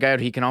be the odd guy out.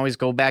 He can always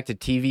go back to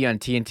TV on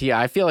TNT.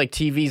 I feel like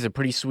TV is a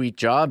pretty sweet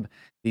job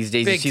these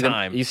days. Big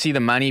time. You see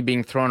the money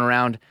being thrown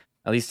around.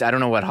 At least I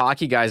don't know what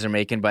hockey guys are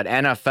making, but this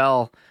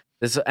NFL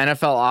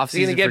offseason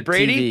going to get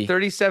Brady TV,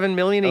 $37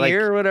 million a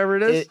year or whatever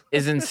it is. It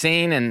is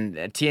insane, and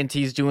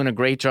TNT's doing a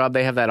great job.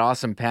 They have that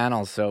awesome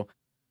panel. So,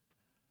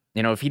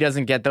 if he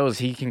doesn't get those,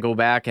 he can go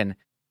back and,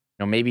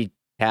 maybe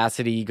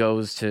Cassidy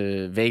goes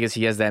to Vegas.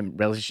 He has that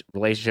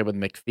relationship with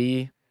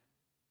McPhee.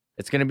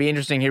 It's going to be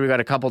interesting here. We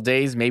got a couple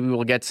days. Maybe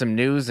we'll get some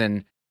news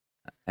and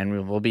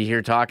we'll be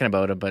here talking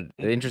about it. But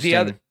interesting.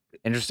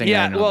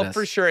 Yeah, well,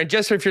 for sure. And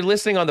just if you're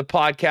listening on the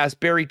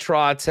podcast, Barry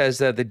Trotz has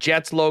the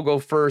Jets logo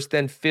first,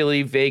 then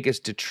Philly, Vegas,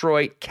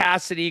 Detroit.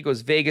 Cassidy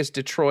goes Vegas,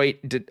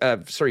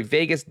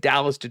 Vegas,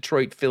 Dallas,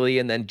 Detroit, Philly,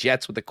 and then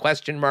Jets with a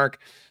question mark.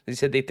 They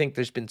said they think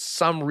there's been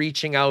some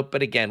reaching out,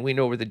 but again, we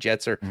know where the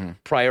Jets are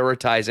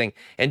prioritizing.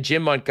 And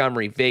Jim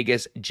Montgomery,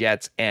 Vegas,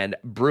 Jets, and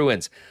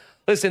Bruins.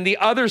 Listen, the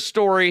other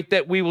story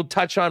that we will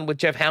touch on with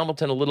Jeff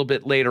Hamilton a little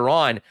bit later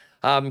on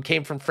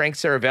came from Frank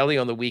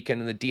Saravelli on the weekend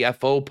in the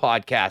DFO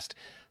podcast.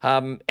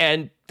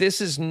 And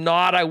this is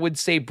not, I would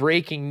say,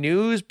 breaking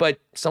news, but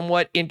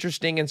somewhat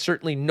interesting and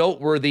certainly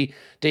noteworthy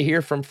to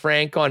hear from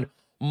Frank on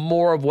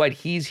more of what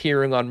he's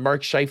hearing on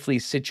Mark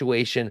Scheifele's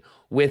situation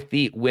with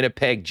the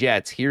Winnipeg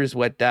Jets. Here's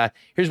what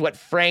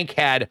Frank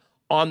had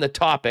on the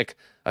topic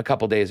a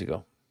couple days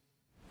ago.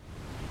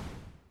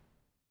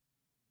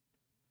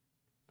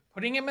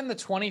 Putting him in the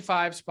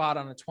 25 spot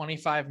on a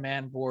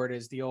 25-man board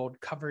is the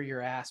old cover your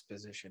ass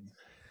position.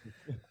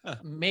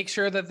 Make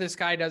sure that this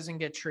guy doesn't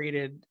get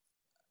traded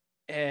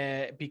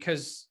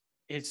because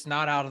it's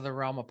not out of the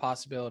realm of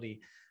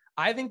possibility.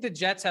 I think the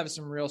Jets have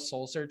some real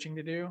soul searching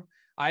to do.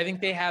 I think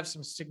they have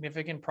some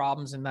significant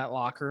problems in that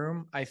locker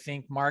room. I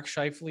think Mark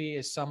Scheifele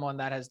is someone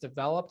that has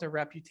developed a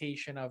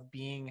reputation of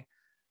being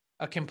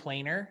a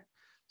complainer,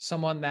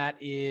 someone that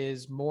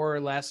is more or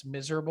less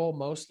miserable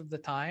most of the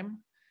time.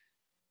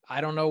 I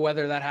don't know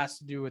whether that has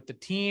to do with the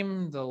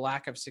team, the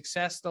lack of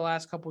success the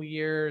last couple of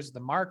years, the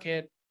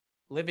market,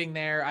 living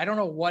there. I don't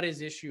know what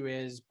his issue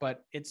is,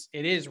 but it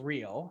is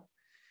real.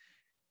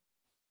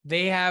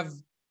 They have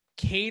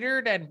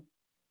catered and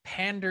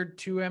pandered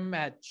to him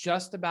at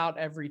just about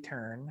every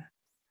turn.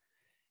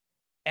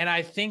 And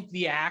I think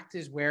the act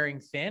is wearing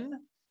thin.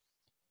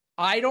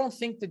 I don't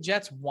think the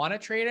Jets want to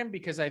trade him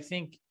because I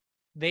think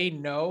they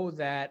know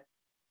that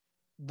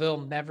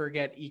they'll never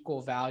get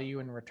equal value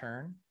in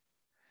return.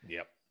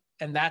 Yep.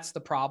 And that's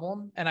the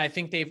problem. And I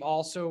think they've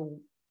also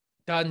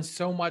done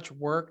so much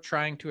work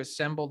trying to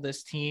assemble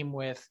this team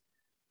with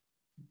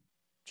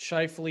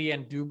Scheifele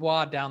and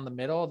Dubois down the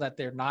middle that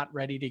they're not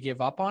ready to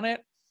give up on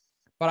it.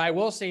 But I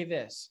will say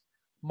this,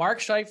 Mark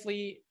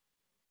Scheifele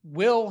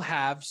will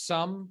have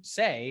some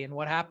say in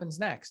what happens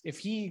next. If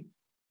he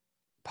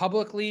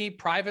publicly,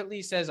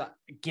 privately says,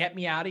 get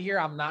me out of here,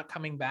 I'm not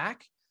coming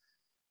back,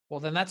 well,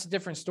 then that's a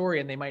different story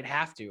and they might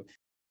have to.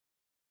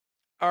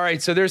 All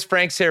right, so there's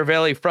Frank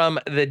Saravelli from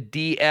the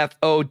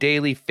DFO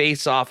Daily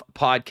Face-Off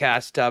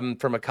podcast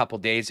from a couple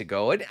days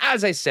ago. And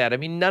as I said, I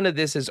mean, none of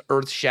this is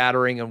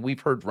earth-shattering, and we've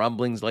heard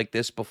rumblings like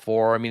this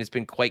before. I mean, it's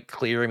been quite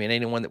clear. I mean,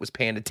 anyone that was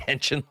paying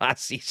attention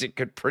last season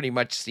could pretty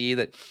much see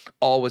that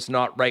all was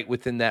not right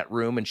within that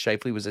room, and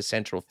Scheifele was a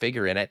central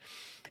figure in it.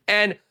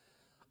 And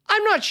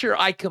I'm not sure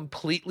I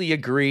completely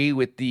agree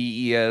with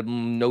the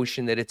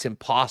notion that it's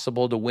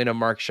impossible to win a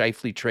Mark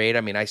Scheifele trade.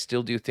 I mean, I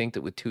still do think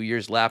that with 2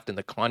 years left and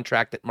the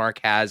contract that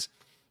Mark has,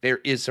 there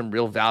is some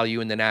real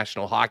value in the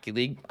National Hockey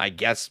League. I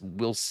guess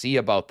we'll see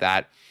about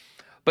that.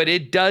 But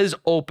it does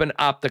open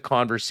up the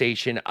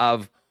conversation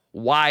of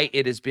why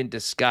it has been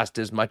discussed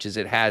as much as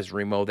it has,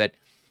 Remo, that,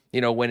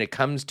 you know, when it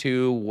comes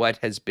to what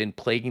has been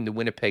plaguing the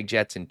Winnipeg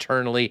Jets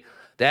internally,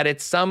 that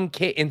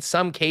in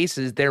some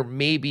cases, there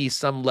may be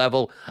some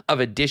level of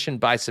addition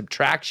by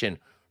subtraction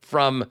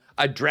from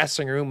a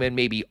dressing room and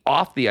maybe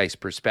off the ice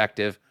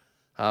perspective.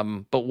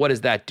 But what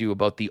does that do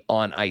about the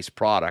on ice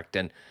product?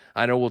 And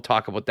I know we'll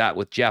talk about that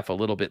with Jeff a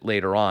little bit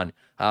later on.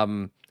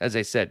 As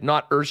I said,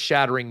 not earth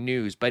shattering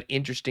news, but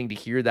interesting to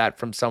hear that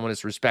from someone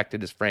as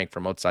respected as Frank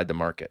from outside the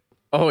market.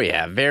 Oh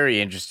yeah.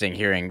 Very interesting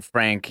hearing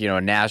Frank, you know,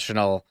 a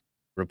national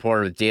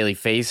reporter with Daily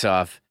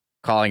Face-Off,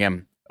 calling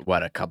him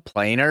a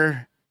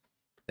complainer,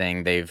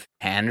 saying they've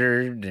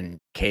pandered and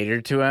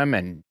catered to him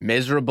and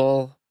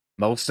miserable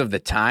most of the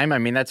time. I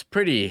mean, that's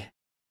pretty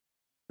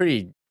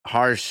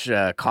harsh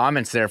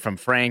comments there from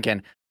Frank.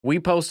 And we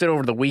posted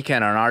over the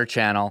weekend on our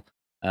channel.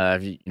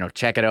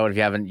 Check it out if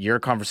you haven't. Your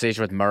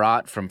conversation with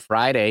Marat from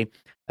Friday,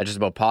 just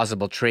about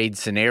possible trade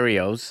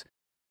scenarios.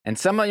 And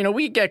some,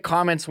 we get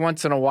comments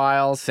once in a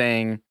while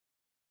saying,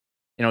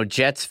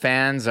 Jets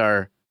fans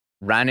are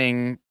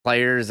running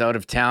players out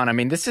of town. I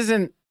mean,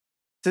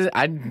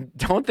 I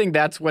don't think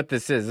that's what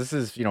this is. This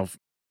is,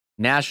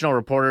 national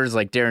reporters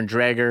like Darren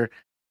Dreger,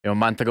 a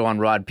month ago on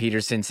Rod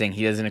Peterson saying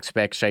he doesn't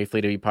expect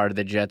Scheifele to be part of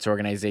the Jets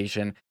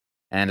organization.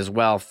 And as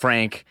well,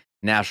 Frank,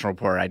 national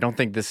reporter. I don't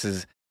think this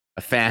is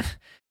a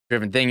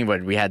fan-driven thing,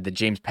 but we had the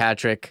James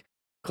Patrick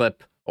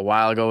clip a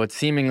while ago. It's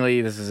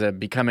seemingly this is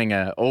becoming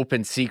an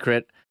open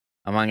secret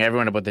among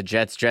everyone about the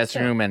Jets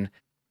dressing room. And,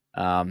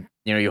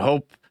 you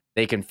hope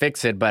they can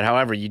fix it. But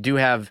however, you do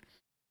have,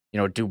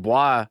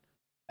 Dubois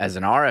as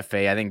an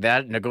RFA. I think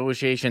that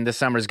negotiation this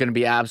summer is going to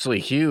be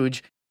absolutely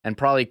huge and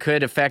probably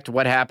could affect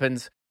what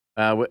happens,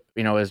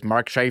 as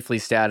Mark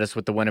Scheifele's status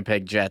with the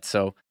Winnipeg Jets.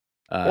 So,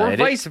 or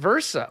vice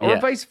versa.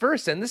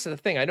 And this is the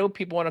thing. I know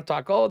people want to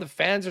talk, the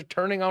fans are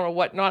turning on or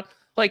whatnot.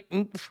 Like,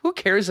 who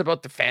cares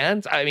about the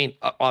fans? I mean,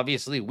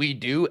 obviously we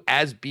do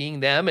as being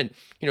them. And,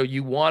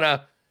 you want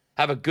to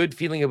have a good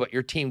feeling about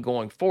your team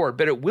going forward,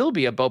 but it will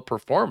be about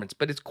performance.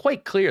 But it's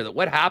quite clear that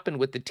what happened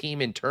with the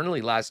team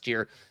internally last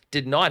year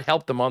did not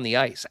help them on the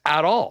ice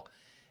at all.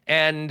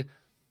 And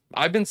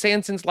I've been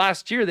saying since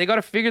last year, they got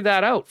to figure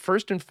that out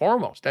first and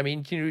foremost. I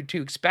mean,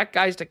 to expect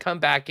guys to come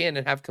back in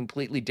and have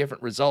completely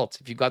different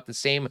results if you got the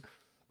same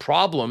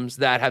problems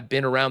that have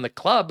been around the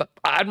club,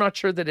 I'm not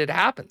sure that it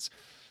happens.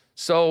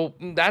 So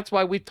that's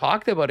why we've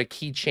talked about a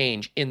key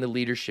change in the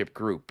leadership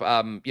group,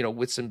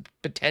 with some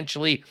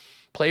potentially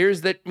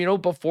players that,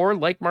 before,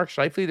 like Mark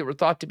Scheifele, that were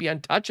thought to be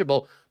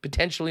untouchable,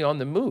 potentially on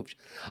the move.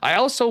 I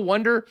also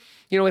wonder,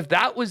 if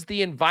that was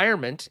the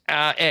environment,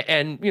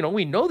 and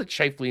we know that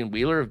Scheifele and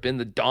Wheeler have been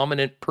the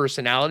dominant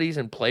personalities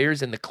and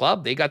players in the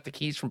club. They got the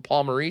keys from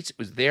Paul Maurice. It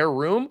was their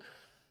room.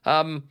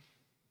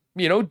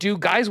 Do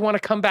guys want to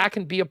come back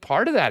and be a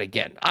part of that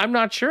again? I'm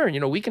not sure.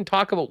 We can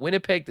talk about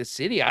Winnipeg, the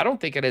city. I don't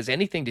think it has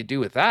anything to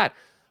do with that.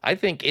 I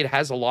think it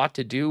has a lot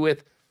to do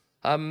with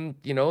the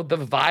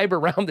vibe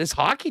around this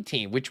hockey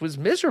team, which was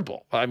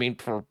miserable. I mean,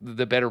 for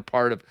the better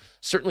part of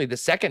certainly the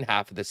second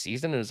half of the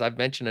season. And as I've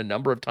mentioned a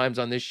number of times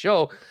on this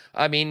show,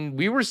 I mean,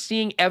 we were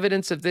seeing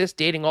evidence of this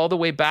dating all the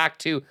way back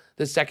to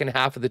the second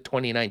half of the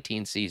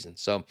 2019 season.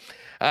 So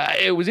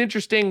it was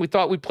interesting. We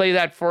thought we'd play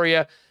that for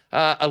you.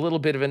 A little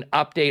bit of an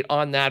update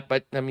on that,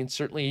 but I mean,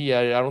 certainly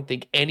I don't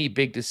think any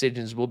big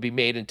decisions will be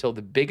made until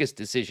the biggest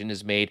decision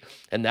is made,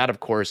 and that, of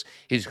course,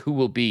 is who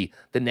will be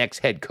the next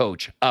head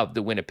coach of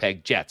the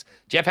Winnipeg Jets.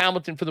 Jeff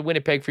Hamilton for the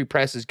Winnipeg Free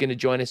Press is going to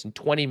join us in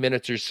 20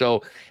 minutes or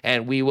so,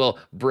 and we will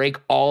break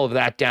all of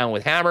that down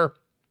with Hammer,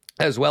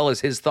 as well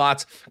as his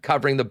thoughts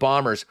covering the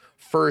Bombers'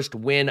 first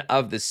win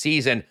of the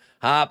season.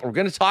 We're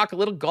going to talk a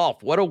little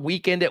golf. What a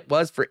weekend it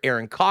was for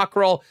Aaron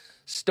Cockerill.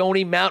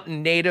 Stony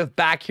Mountain native,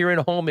 back here at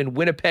home in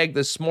Winnipeg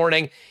this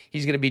morning.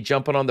 He's going to be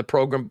jumping on the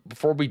program.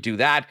 Before we do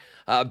that,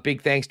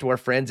 big thanks to our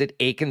friends at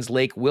Aikens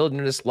Lake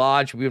Wilderness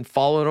Lodge. We've been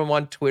following them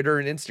on Twitter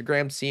and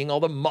Instagram, seeing all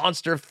the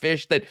monster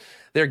fish that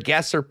their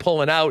guests are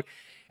pulling out.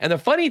 And the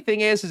funny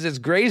thing is as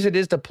great as it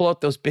is to pull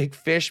out those big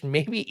fish,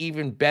 maybe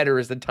even better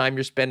is the time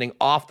you're spending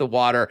off the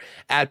water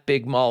at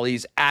Big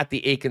Molly's at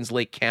the Aikens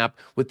Lake Camp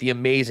with the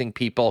amazing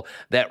people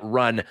that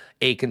run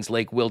Aikens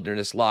Lake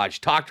Wilderness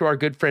Lodge. Talk to our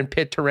good friend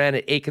Pitt Turan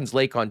at Aikens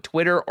Lake on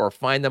Twitter or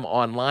find them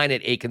online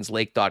at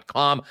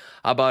aikenslake.com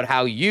about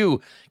how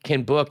you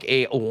can book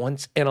a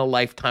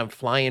once-in-a-lifetime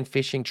fly-in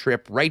fishing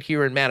trip right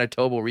here in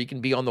Manitoba where you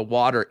can be on the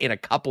water in a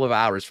couple of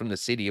hours from the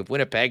city of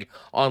Winnipeg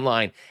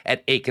online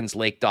at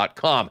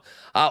aikenslake.com.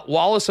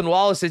 Wallace &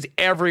 Wallace is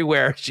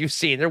everywhere, as you've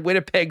seen. They're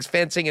Winnipeg's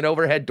fencing and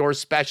overhead door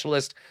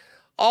specialist.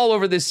 All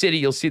over the city,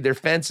 you'll see their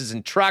fences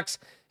and trucks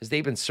as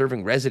they've been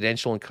serving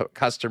residential and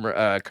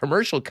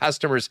commercial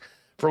customers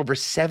for over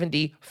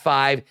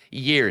 75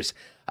 years.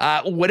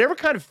 Whatever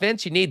kind of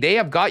fence you need, they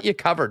have got you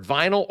covered.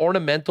 Vinyl,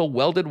 ornamental,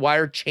 welded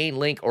wire, chain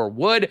link, or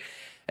wood.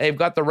 They've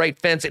got the right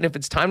fence. And if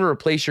it's time to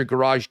replace your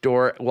garage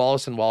door,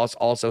 Wallace & Wallace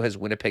also has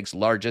Winnipeg's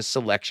largest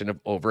selection of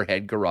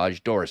overhead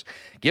garage doors.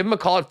 Give them a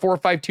call at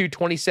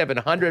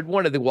 452-2700.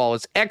 One of the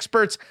Wallace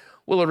experts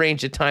will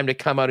arrange a time to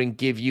come out and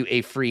give you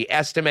a free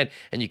estimate.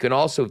 And you can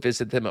also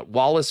visit them at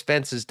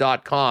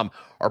wallacefences.com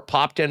or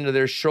pop into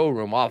their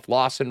showroom off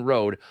Lawson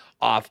Road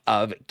off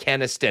of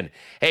Kenniston.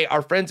 Hey,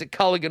 our friends at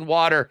Culligan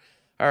Water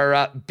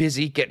are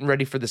busy getting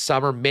ready for the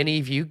summer. Many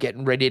of you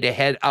getting ready to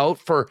head out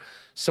for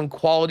some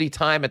quality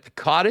time at the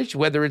cottage,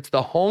 whether it's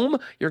the home,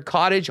 your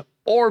cottage,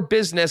 or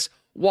business.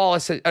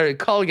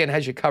 Culligan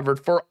has you covered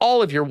for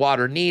all of your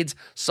water needs: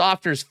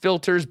 softeners,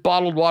 filters,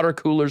 bottled water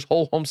coolers,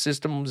 whole home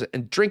systems,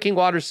 and drinking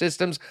water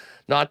systems,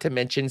 not to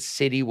mention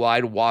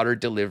citywide water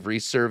delivery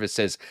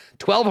services.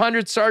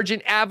 1200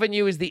 Sargent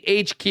Avenue is the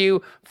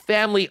HQ,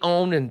 family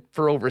owned and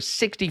for over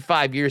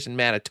 65 years in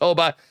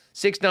Manitoba.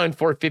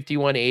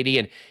 694-5180,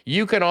 and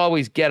you can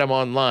always get them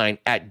online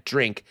at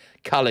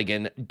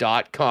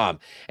drinkculligan.com.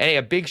 And hey,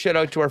 a big shout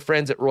out to our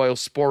friends at Royal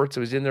Sports.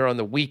 I was in there on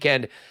the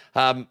weekend.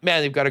 Man,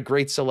 they've got a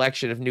great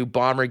selection of new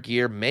Bomber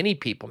gear. Many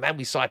people, man,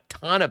 we saw a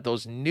ton of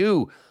those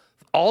new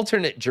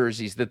alternate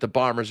jerseys that the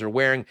Bombers are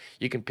wearing.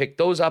 You can pick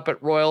those up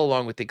at Royal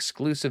along with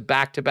exclusive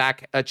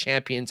back-to-back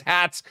champions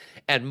hats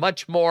and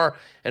much more.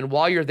 And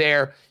while you're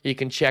there, you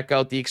can check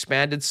out the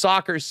expanded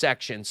soccer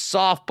section,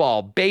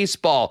 softball,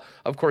 baseball,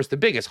 of course, the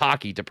biggest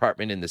hockey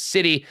department in the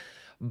city,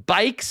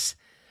 bikes,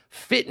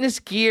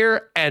 fitness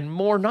gear, and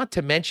more, not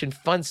to mention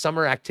fun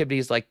summer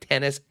activities like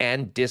tennis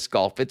and disc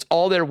golf. It's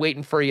all there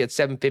waiting for you at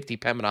 750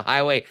 Pembina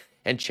Highway.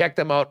 And check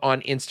them out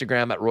on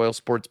Instagram at Royal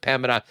Sports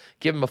Pembina.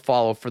 Give them a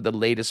follow for the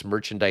latest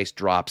merchandise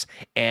drops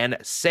and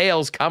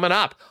sales coming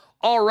up.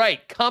 All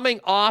right, coming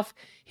off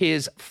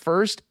his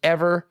first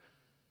ever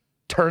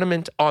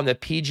tournament on the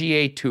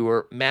PGA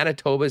Tour,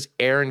 Manitoba's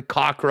Aaron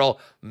Cockerill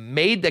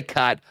made the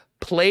cut,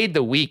 played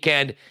the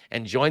weekend,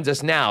 and joins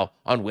us now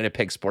on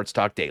Winnipeg Sports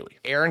Talk Daily.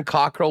 Aaron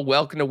Cockerill,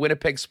 welcome to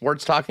Winnipeg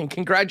Sports Talk, and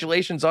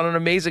congratulations on an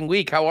amazing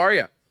week. How are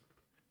you?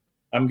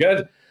 I'm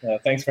good.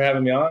 Thanks for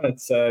having me on.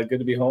 It's good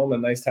to be home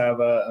and nice to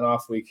have an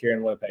off week here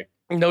in Winnipeg.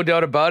 No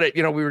doubt about it.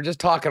 You know, we were just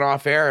talking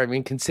off air. I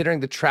mean, considering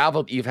the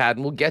travel that you've had,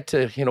 and we'll get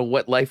to,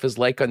 what life is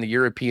like on the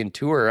European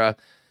tour.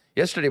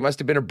 Yesterday must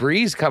have been a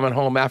breeze coming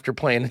home after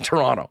playing in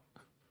Toronto.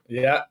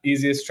 Yeah,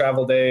 easiest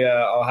travel day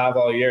I'll have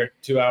all year.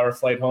 2-hour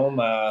flight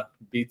home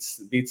beats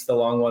the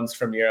long ones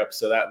from Europe.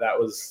 So that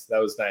was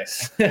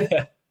nice.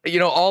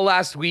 All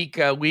last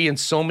week, we and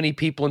so many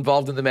people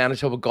involved in the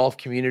Manitoba golf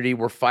community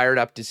were fired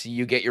up to see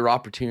you get your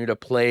opportunity to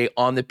play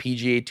on the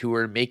PGA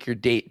Tour, make your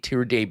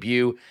tour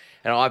debut.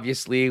 And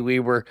obviously,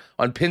 we were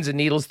on pins and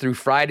needles through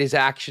Friday's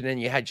action,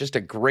 and you had just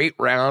a great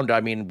round.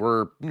 I mean,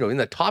 we're in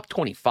the top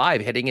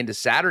 25 heading into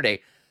Saturday.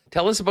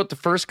 Tell us about the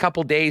first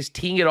couple days,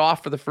 teeing it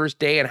off for the first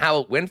day, and how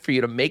it went for you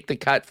to make the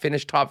cut,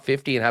 finish top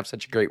 50, and have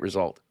such a great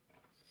result.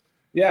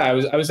 Yeah, I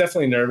was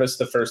definitely nervous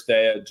the first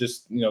day.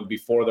 Just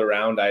before the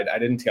round, I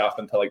didn't tee off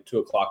until like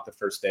 2:00 the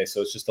first day,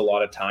 so it's just a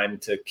lot of time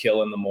to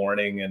kill in the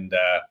morning. And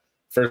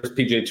first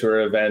PGA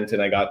Tour event,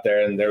 and I got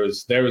there, and there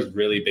was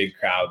really big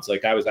crowds.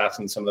 Like I was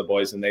asking some of the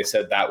boys, and they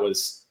said that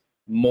was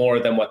more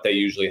than what they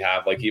usually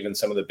have. Like even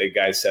some of the big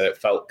guys said it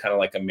felt kind of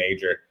like a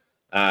major.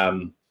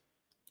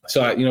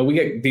 So we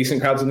get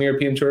decent crowds in the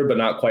European Tour, but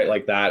not quite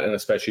like that, and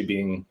especially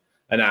being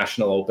a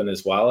national open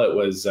as well, it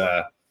was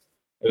a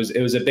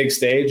big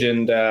stage.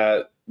 And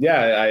I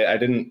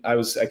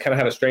kind of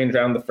had a strange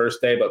round the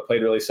first day, but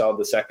played really solid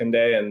the second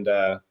day, and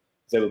was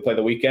able to play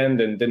the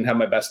weekend, and didn't have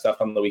my best stuff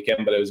on the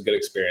weekend, but it was a good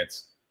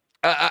experience.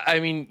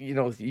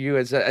 You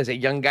as a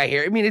young guy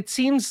here, I mean, it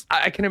seems,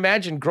 I can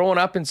imagine growing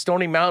up in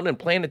Stony Mountain and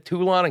playing at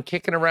Toulon and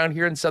kicking around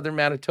here in Southern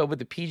Manitoba,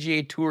 the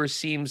PGA Tour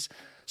seems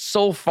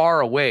so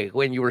far away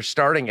when you were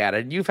starting at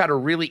it. You've had a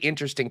really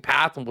interesting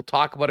path, and we'll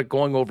talk about it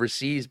going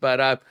overseas,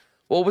 but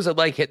what was it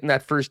like hitting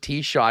that first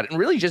tee shot and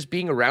really just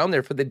being around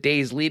there for the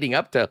days leading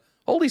up to,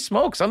 holy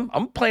smokes, I'm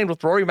playing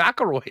with Rory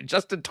McIlroy,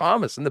 Justin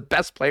Thomas, and the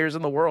best players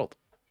in the world?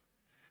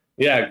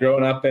 Yeah,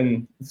 growing up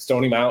in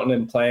Stony Mountain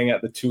and playing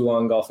at the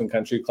Toulon Golf and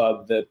Country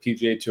Club, the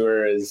PGA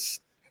Tour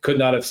could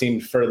not have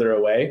seemed further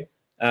away.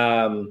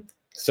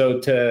 So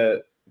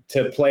to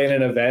play in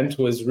an event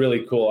was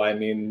really cool. I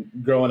mean,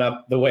 growing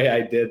up the way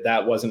I did,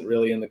 that wasn't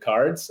really in the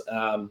cards.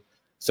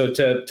 So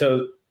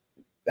to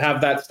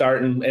have that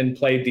start and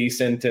play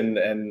decent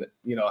and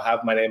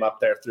have my name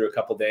up there through a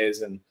couple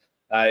days, and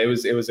it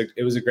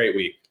was a great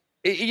week.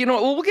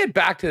 We'll get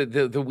back to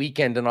the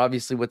weekend and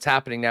obviously what's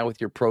happening now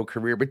with your pro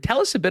career, but tell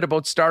us a bit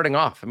about starting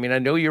off. I mean, I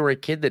know you were a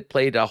kid that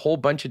played a whole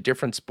bunch of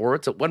different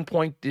sports. At one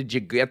point, did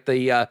you get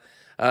the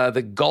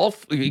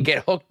golf, you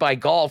get hooked by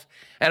golf?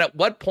 And at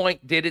what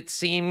point did it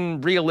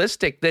seem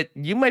realistic that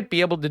you might be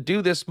able to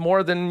do this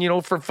more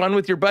than, for fun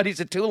with your buddies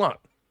at Toulon?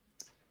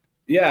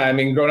 Yeah, I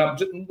mean, growing up,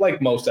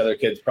 like most other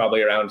kids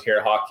probably around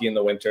here, hockey in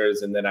the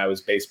winters, and then I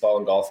was baseball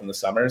and golf in the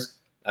summers.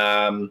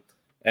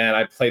 And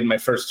I played my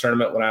first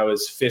tournament when I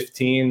was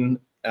 15,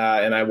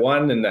 and I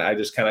won, and I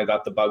just kind of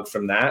got the bug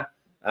from that.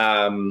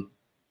 And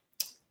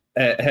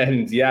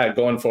yeah,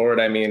 going forward,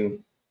 I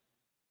mean,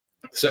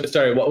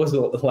 sorry, what was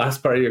the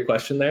last part of your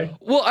question there?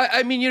 Well,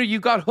 I mean, you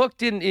got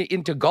hooked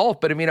into golf,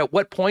 but I mean, at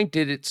what point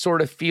did it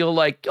sort of feel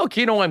like,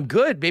 okay, I'm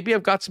good. Maybe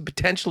I've got some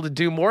potential to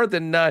do more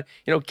than,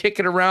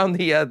 kicking around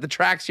the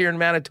tracks here in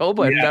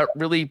Manitoba and not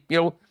really,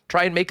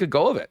 try and make a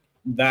go of it.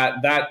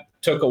 That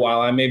took a while.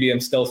 I'm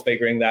still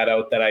figuring that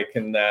out, that I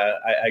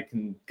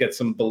can get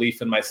some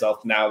belief in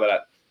myself now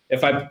that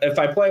if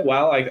I play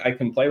well, I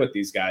can play with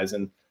these guys.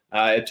 And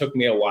it took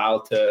me a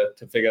while to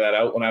figure that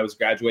out. When I was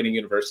graduating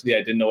university, I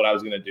didn't know what I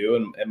was going to do.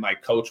 And my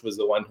coach was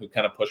the one who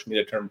kind of pushed me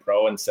to turn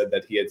pro and said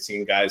that he had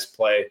seen guys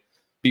play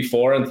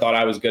before and thought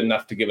I was good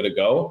enough to give it a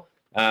go.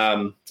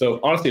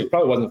 So honestly, if it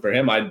probably wasn't for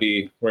him, I'd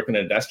be working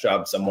a desk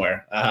job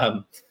somewhere.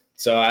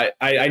 So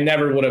I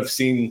never would have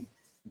seen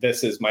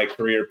this as my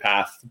career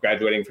path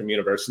graduating from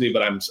university,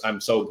 but I'm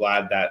so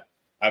glad that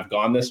I've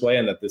gone this way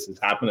and that this has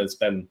happened. It's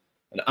been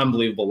an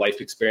unbelievable life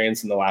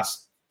experience, and the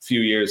last few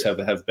years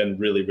have been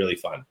really, really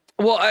fun.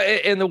 Well,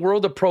 in the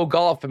world of pro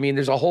golf, I mean,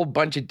 there's a whole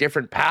bunch of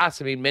different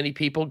paths. I mean, many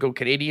people go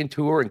Canadian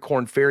Tour and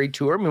Corn Ferry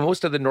Tour. I mean,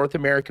 most of the North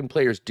American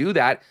players do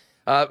that.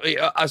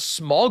 A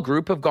small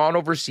group have gone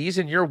overseas,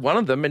 and you're one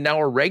of them, and now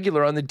are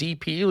regular on the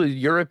DP, the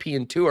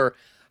European Tour.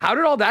 How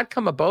did all that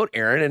come about,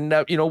 Aaron?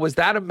 And, was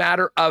that a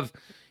matter of,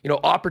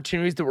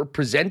 opportunities that were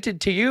presented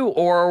to you,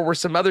 or were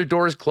some other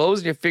doors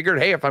closed and you figured,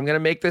 hey, if I'm going to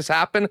make this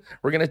happen,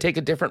 we're going to take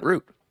a different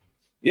route?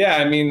 Yeah,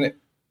 I mean,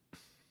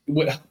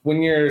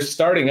 when you're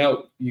starting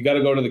out, you got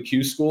to go to the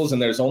Q schools,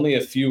 and there's only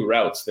a few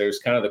routes. There's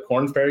kind of the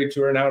Corn Ferry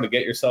Tour now to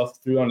get yourself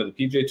through onto the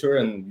PGA Tour,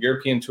 and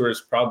European Tour is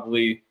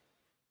probably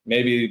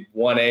maybe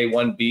 1A,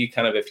 1B,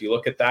 kind of if you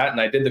look at that. And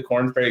I did the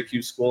Corn Ferry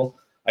Q school.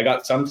 I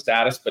got some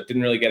status, but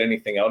didn't really get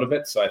anything out of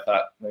it. So I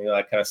thought,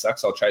 that kind of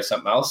sucks. I'll try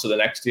something else. So the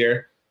next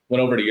year,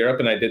 went over to Europe,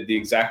 and I did the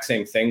exact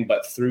same thing,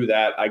 but through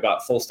that, I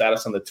got full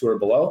status on the tour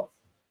below.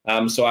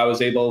 So I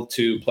was able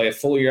to play a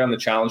full year on the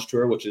Challenge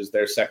Tour, which is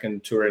their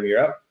second tour in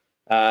Europe.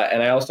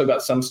 And I also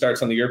got some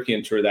starts on the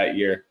European Tour that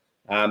year.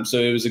 So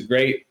it was a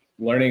great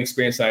learning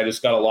experience, and I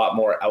just got a lot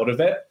more out of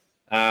it.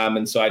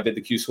 And so I did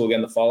the Q school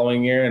again the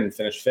following year and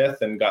finished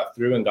fifth and got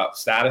through and got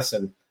status.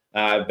 And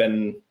I've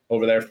been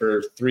over there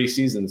for 3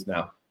 seasons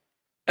now.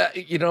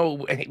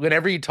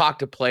 Whenever you talk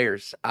to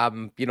players,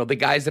 the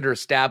guys that are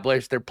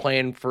established, they're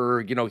playing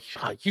for,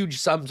 huge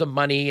sums of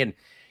money, and,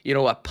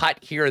 a putt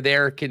here or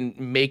there can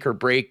make or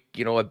break,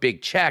 a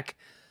big check.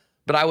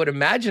 But I would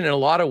imagine in a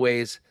lot of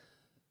ways,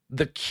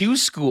 the Q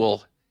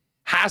school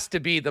has to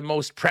be the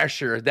most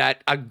pressure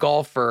that a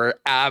golfer,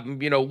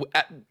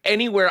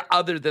 anywhere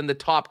other than the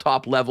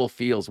top level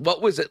feels.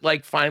 What was it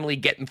like finally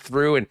getting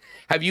through? And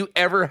have you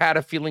ever had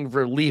a feeling of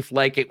relief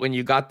like it when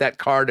you got that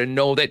card and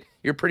know that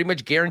you're pretty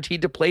much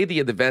guaranteed to play the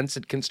events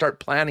and can start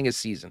planning a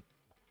season?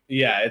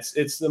 Yeah,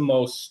 it's the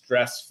most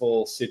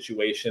stressful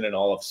situation in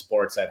all of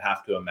sports, I'd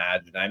have to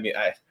imagine. I mean,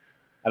 I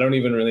don't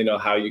even really know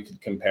how you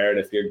could compare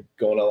it if you're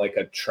going to like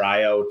a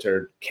tryout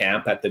or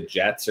camp at the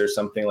Jets or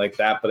something like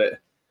that. But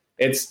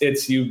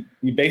it's you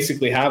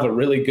basically have a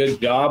really good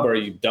job or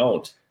you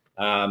don't.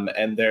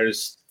 And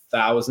there's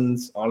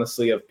thousands,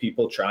 honestly, of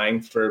people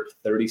trying for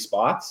 30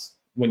 spots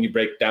when you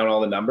break down all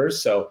the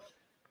numbers. So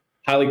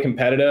highly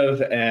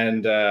competitive.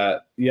 And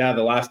the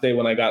last day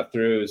when I got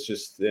through is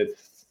just,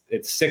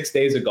 it's 6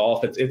 days of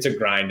golf. It's a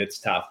grind. It's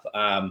tough.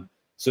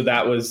 So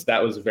that was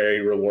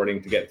very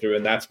rewarding to get through.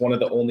 And that's one of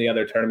the only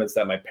other tournaments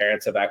that my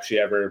parents have actually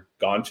ever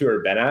gone to or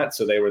been at.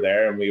 So they were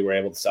there and we were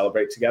able to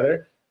celebrate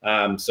together.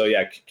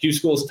 Q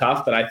school is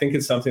tough, but I think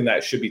it's something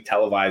that should be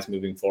televised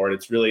moving forward.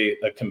 It's really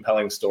a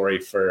compelling story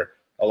for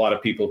a lot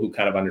of people who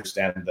kind of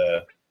understand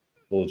the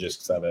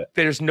logistics of it.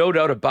 There's no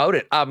doubt about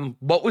it.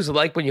 What was it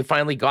like when you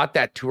finally got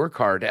that tour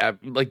card?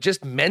 Like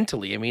just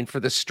mentally, I mean, for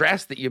the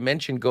stress that you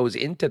mentioned goes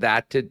into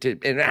that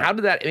and how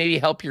did that maybe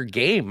help your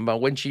game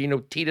once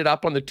you, teed it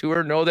up on the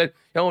tour, know that,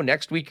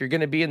 next week you're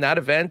going to be in that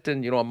event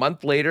and, a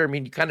month later, I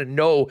mean, you kind of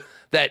know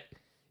that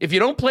if you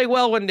don't play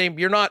well one day,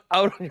 you're not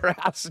out on your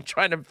ass and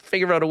trying to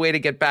figure out a way to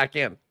get back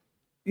in.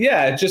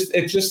 Yeah,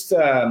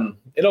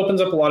 it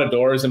opens up a lot of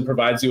doors and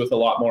provides you with a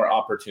lot more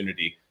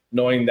opportunity,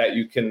 knowing that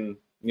you can,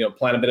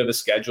 plan a bit of a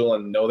schedule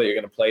and know that you're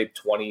going to play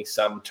 20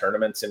 some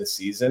tournaments in a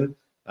season,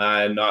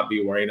 and not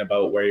be worrying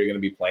about where you're going to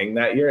be playing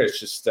that year. It's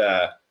just,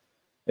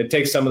 it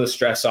takes some of the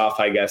stress off,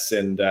 I guess.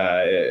 And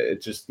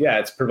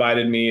it's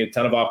provided me a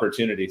ton of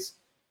opportunities.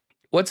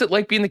 What's it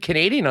like being the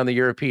Canadian on the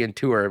European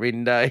tour? I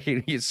mean,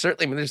 you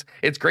certainly,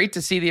 it's great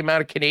to see the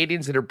amount of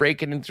Canadians that are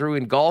breaking in through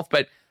in golf,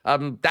 but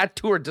that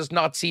tour does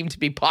not seem to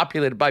be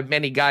populated by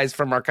many guys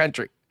from our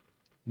country.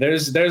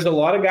 There's a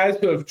lot of guys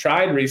who have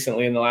tried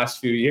recently in the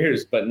last few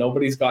years, but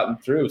nobody's gotten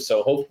through.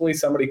 So hopefully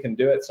somebody can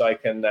do it so I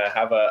can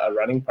have a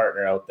running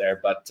partner out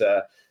there. But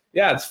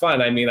it's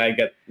fun. I mean, I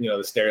get, the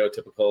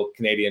stereotypical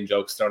Canadian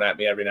jokes thrown at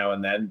me every now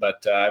and then,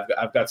 but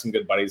I've got some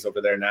good buddies over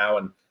there now.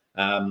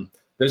 And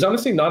there's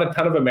honestly not a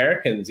ton of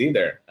Americans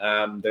either.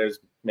 There's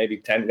maybe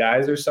 10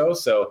 guys or so.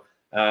 So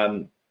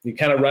you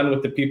kind of run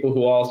with the people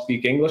who all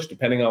speak English,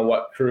 depending on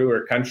what crew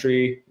or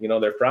country,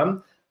 they're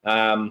from.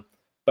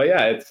 But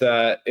yeah,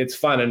 it's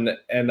fun.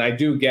 And I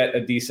do get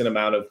a decent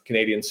amount of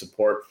Canadian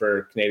support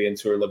for Canadians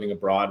who are living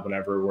abroad.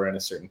 Whenever we're in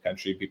a certain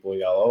country, people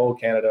yell, "Oh,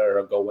 Canada,"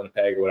 or "Go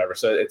Winnipeg," or whatever.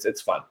 So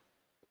it's fun.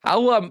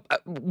 How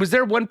was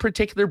there one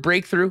particular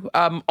breakthrough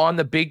on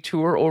the big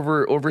tour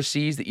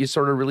overseas that you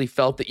sort of really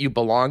felt that you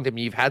belonged? I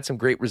mean, you've had some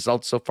great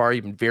results so far.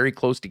 You've been very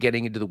close to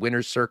getting into the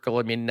winner's circle.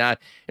 I mean, at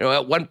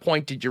one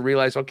point did you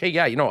realize, okay,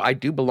 yeah, I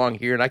do belong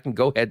here and I can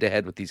go head to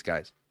head with these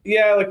guys?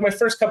 Yeah, like my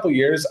first couple of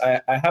years,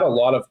 I had a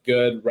lot of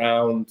good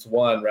rounds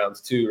 1, rounds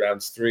 2,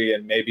 rounds 3,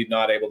 and maybe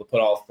not able to put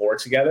all 4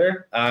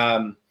 together.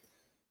 And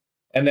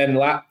then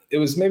it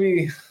was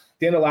maybe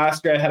the end of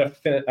last year,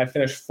 I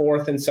finished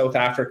 4th in South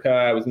Africa.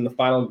 I was in the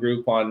final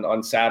group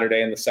on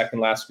Saturday and the second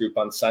last group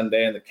on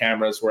Sunday, and the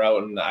cameras were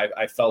out, and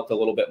I felt a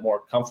little bit more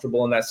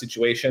comfortable in that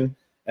situation.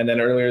 And then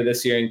earlier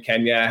this year in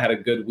Kenya, I had a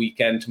good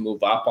weekend to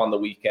move up on the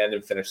weekend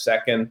and finish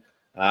 2nd.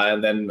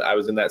 And then I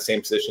was in that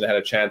same position. I had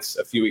a chance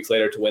a few weeks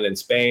later to win in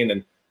Spain.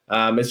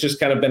 And it's just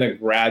kind of been a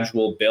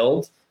gradual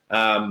build.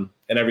 And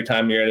every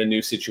time you're in a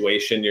new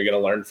situation, you're going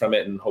to learn from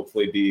it and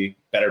hopefully be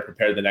better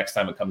prepared the next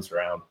time it comes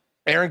around.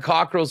 Aaron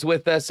Cockerill's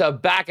with us,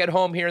 back at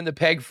home here in the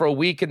Peg for a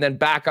week and then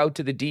back out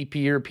to the DP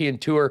European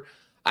Tour.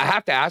 I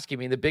have to ask you,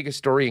 the biggest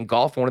story in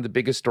golf, one of the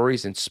biggest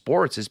stories in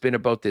sports has been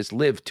about this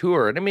Live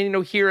Tour.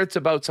 And here it's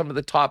about some of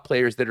the top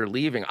players that are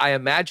leaving. I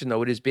imagine,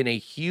 though, it has been a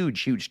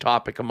huge, huge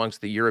topic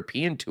amongst the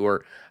European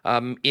Tour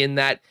in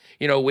that,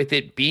 with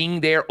it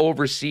being there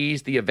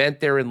overseas, the event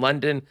there in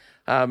London,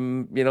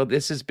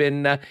 this has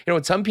been,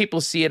 and some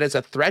people see it as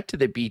a threat to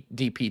the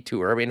DP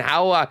Tour. I mean,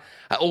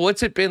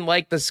 what's it been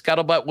like, the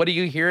scuttlebutt? What are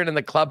you hearing in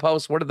the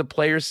clubhouse? What are the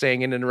players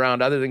saying in and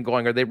around, other than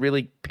going, are they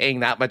really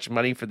paying that much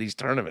money for these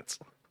tournaments?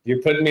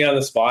 You're putting me on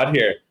the spot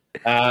here.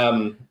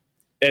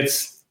 It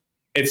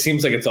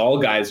seems like it's all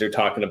guys are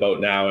talking about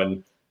now.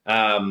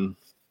 And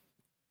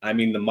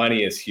the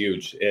money is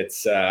huge.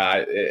 It's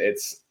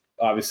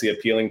obviously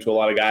appealing to a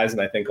lot of guys.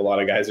 And I think a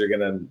lot of guys are going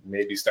to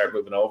maybe start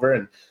moving over.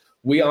 And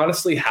we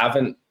honestly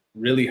haven't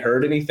really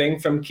heard anything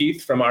from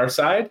Keith from our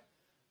side.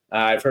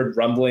 I've heard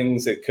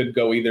rumblings. It could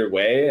go either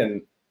way.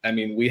 And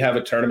we have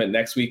a tournament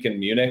next week in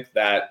Munich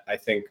that I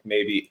think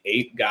maybe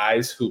 8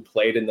 guys who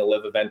played in the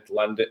Live event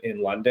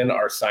in London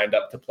are signed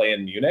up to play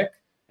in Munich,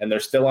 and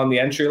they're still on the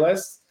entry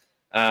list,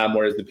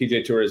 whereas the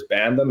PGA Tour has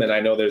banned them. And I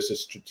know there's a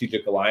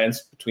strategic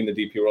alliance between the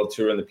DP World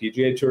Tour and the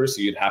PGA Tour, so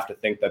you'd have to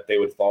think that they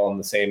would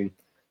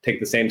take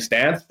the same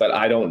stance, but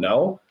I don't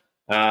know.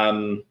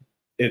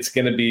 It's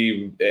going to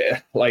be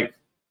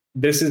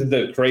this is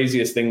the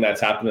craziest thing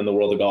that's happened in the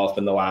world of golf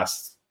in the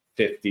last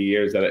 50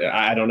 years.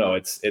 I don't know.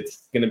 It's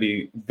going to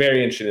be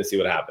very interesting to see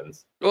what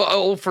happens.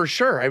 Well, for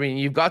sure.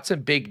 You've got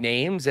some big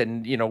names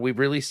and, we've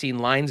really seen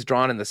lines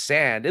drawn in the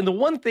sand. And the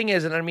one thing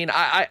is, and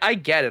I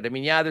get it.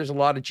 There's a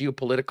lot of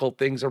geopolitical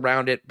things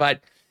around it,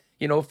 but,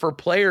 for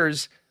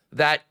players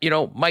that,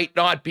 might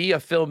not be a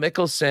Phil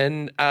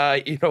Mickelson,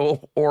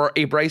 or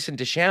a Bryson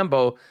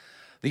DeChambeau,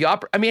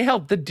 hell,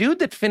 the dude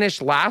that finished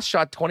last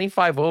shot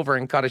 25 over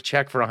and got a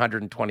check for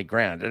 120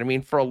 grand.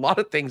 And for a lot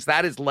of things,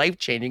 that is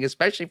life-changing,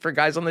 especially for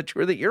guys on the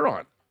tour that you're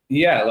on.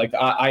 Yeah,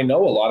 I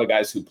know a lot of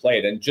guys who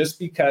played, and just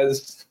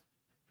because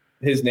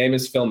his name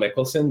is Phil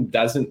Mickelson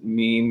doesn't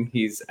mean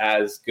he's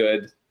as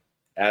good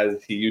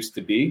as he used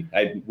to be.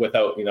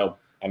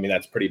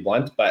 That's pretty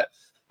blunt, but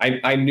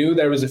I knew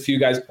there was a few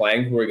guys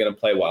playing who were going to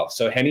play well.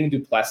 So Henning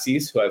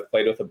Duplessis, who I've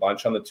played with a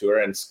bunch on the tour,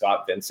 and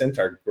Scott Vincent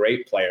are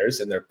great players,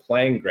 and they're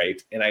playing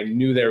great, and I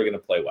knew they were going to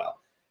play well.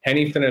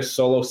 Henning finished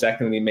solo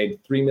second, and he made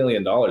 $3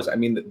 million.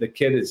 The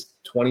kid is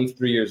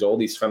 23 years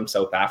old. He's from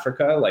South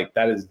Africa.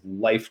 That is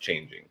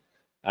life-changing.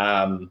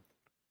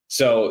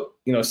 So,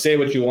 say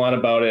what you want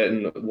about it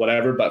and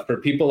whatever, but for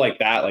people like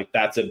that,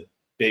 that's a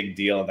big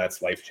deal, and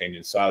that's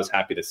life-changing. So I was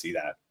happy to see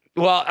that.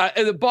 Well,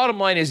 the bottom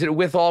line is that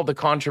with all the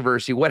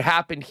controversy, what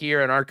happened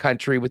here in our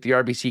country with the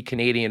RBC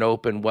Canadian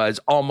Open was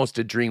almost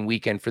a dream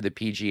weekend for the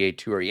PGA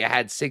Tour. You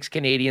had 6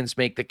 Canadians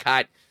make the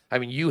cut. I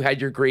mean, you had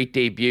your great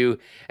debut,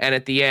 and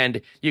at the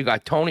end, you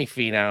got Tony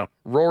Finau,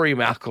 Rory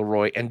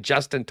McIlroy, and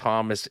Justin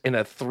Thomas in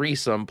a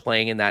threesome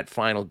playing in that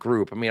final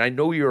group. I mean, I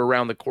know you were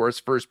around the course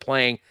first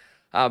playing.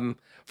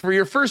 For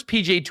your first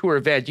PGA Tour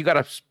event, you got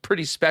a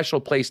pretty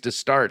special place to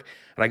start.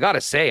 And I got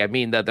to say, I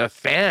mean, the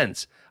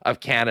fans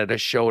of Canada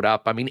showed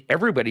up. I mean,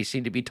 everybody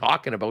seemed to be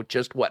talking about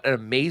just what an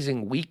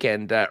amazing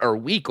weekend or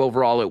week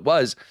overall it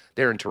was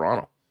there in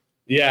Toronto.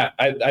 Yeah,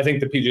 I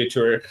think the PGA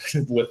Tour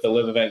with the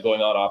live event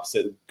going on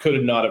opposite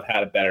could not have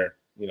had a better,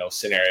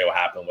 scenario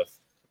happen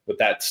with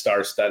that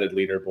star-studded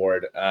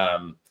leaderboard.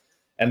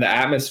 And the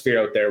atmosphere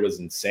out there was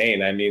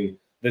insane. I mean,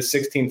 the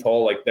 16th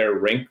hole, like their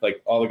rink, like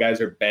all the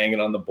guys are banging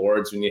on the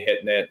boards when you're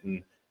hitting it,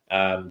 and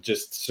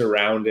just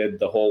surrounded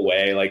the whole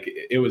way. Like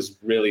it was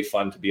really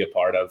fun to be a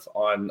part of.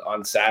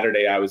 On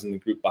Saturday, I was in the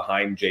group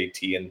behind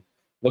JT and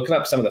looking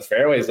up some of the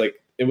fairways.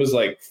 Like it was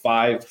like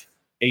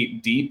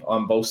 5-8 deep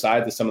on both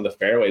sides of some of the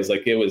fairways.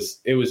 Like it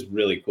was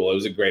really cool. It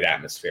was a great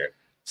atmosphere.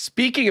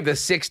 Speaking of the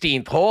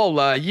 16th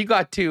hole, you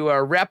got to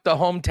rep the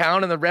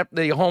hometown and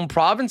the home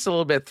province a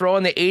little bit,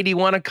 throwing the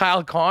 81 of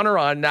Kyle Connor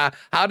on.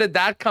 How did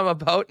that come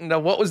about, and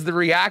what was the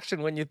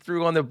reaction when you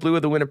threw on the blue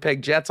of the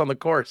Winnipeg Jets on the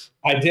course?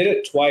 I did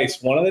it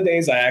twice. One of the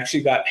days I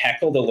actually got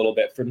heckled a little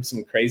bit from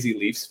some crazy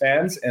Leafs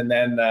fans, and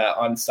then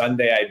on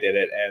Sunday I did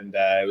it, and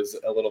it was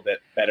a little bit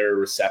better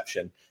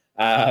reception.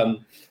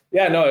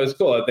 Yeah, no, it was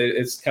cool.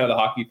 It's kind of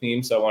the hockey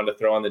theme, so I wanted to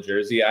throw on the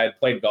jersey. I had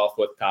played golf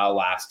with Kyle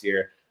last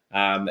year.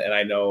 And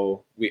I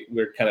know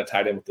we're kind of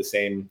tied in with the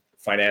same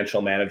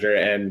financial manager,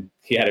 and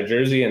he had a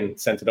jersey and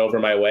sent it over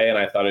my way. And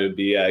I thought it would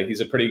be,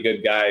 he's a pretty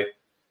good guy,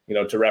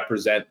 to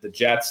represent the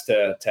Jets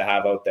to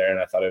have out there. And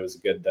I thought it was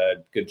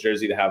a good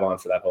jersey to have on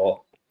for that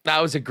hole. That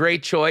was a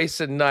great choice.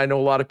 And I know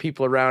a lot of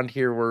people around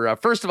here were,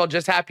 first of all,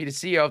 just happy to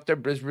see you out there,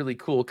 but it's really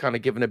cool kind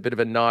of giving a bit of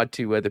a nod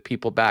to the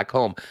people back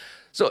home.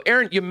 So,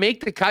 Aaron, you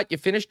make the cut, you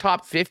finish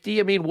top 50.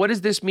 I mean, what does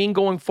this mean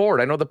going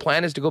forward? I know the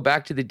plan is to go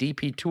back to the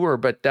DP Tour,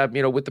 but,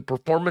 with the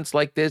performance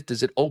like this,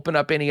 does it open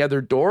up any other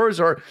doors,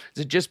 or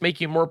does it just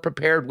make you more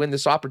prepared when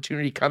this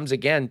opportunity comes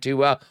again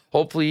to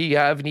hopefully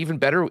have an even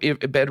better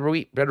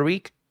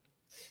week?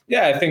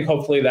 Yeah, I think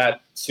hopefully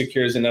that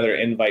secures another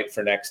invite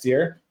for next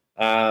year.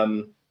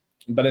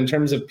 But in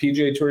terms of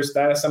PGA Tour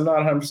status, I'm not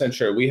 100%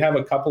 sure. We have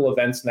a couple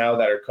events now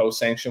that are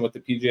co-sanctioned with the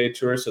PGA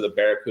Tour, so the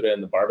Barracuda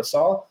and the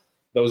Barbasol.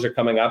 Those are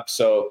coming up,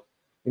 so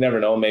you never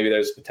know. Maybe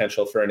there's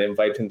potential for an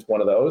invite into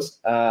one of those.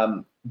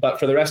 But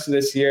for the rest of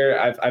this year,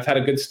 I've had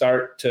a good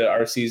start to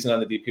our season on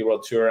the DP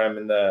World Tour.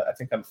 I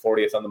think I'm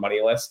 40th on the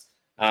money list.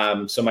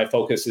 So my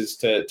focus is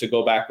to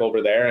go back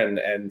over there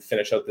and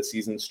finish out the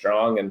season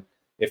strong. And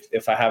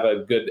if I have a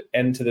good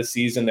end to the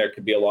season, there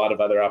could be a lot of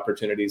other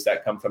opportunities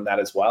that come from that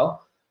as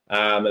well.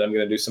 And I'm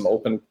going to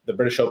do the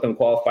British Open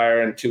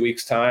qualifier in 2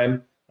 weeks'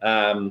 time.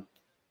 So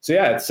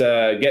yeah, it's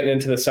getting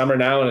into the summer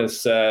now, and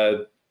it's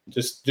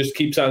just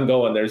keeps on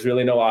going. There's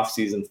really no off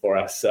season for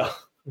us. So,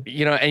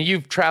 and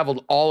you've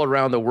traveled all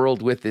around the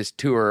world with this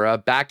tour.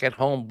 Back at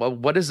home,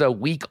 what does a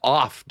week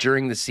off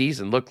during the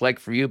season look like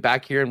for you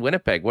back here in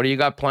Winnipeg? What do you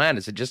got planned?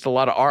 Is it just a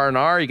lot of R&R?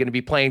 Are you going to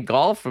be playing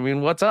golf? I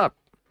mean, what's up?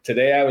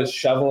 Today I was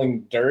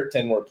shoveling dirt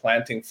and we're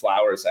planting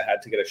flowers. I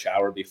had to get a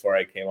shower before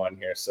I came on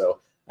here. So,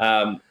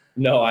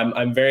 no,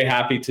 I'm very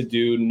happy to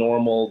do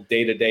normal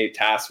day-to-day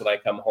tasks when I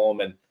come home.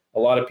 And a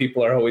lot of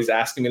people are always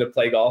asking me to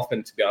play golf.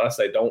 And to be honest,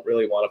 I don't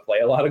really want to play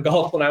a lot of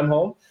golf when I'm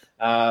home.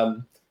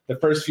 The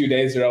first few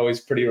days are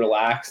always pretty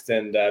relaxed.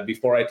 And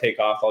before I take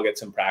off, I'll get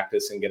some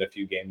practice and get a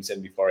few games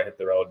in before I hit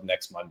the road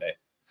next Monday.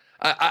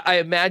 I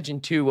imagine,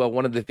 too,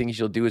 one of the things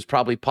you'll do is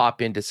probably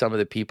pop into some of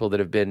the people that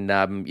have been,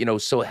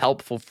 so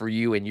helpful for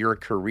you in your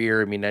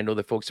career. I mean, I know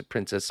the folks at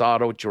Princess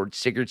Auto, George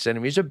Sigurdsson. I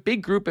mean, there's a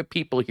big group of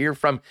people here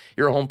from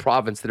your home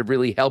province that have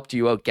really helped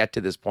you out get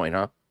to this point,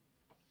 huh?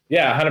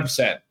 Yeah,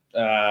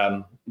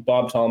 100%.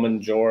 Bob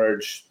Tallman,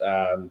 George,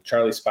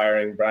 Charlie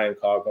Spiring, Brian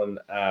Coughlin.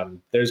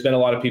 There's been a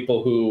lot of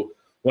people who,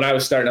 when I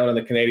was starting out on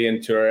the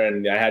Canadian tour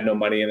and I had no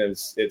money and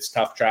it's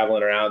tough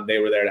traveling around, they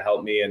were there to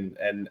help me.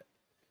 And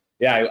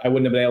yeah, I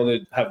wouldn't have been able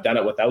to have done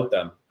it without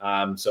them.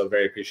 So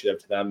very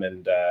appreciative to them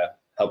and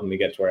helping me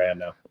get to where I am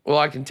now. Well,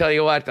 I can tell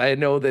you what, I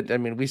know that,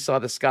 we saw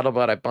the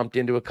scuttlebutt. I bumped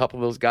into a couple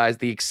of those guys,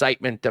 the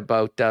excitement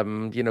about,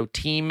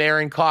 Team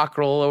Aaron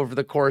Cockerill over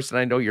the course. And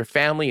I know your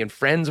family and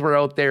friends were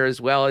out there as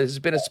well. It's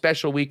been a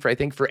special week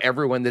for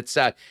everyone that's,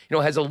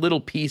 has a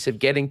little piece of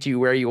getting to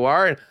where you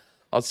are. And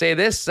I'll say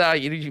this,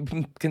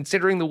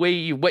 considering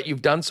what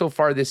you've done so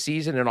far this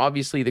season and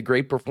obviously the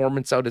great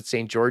performance out at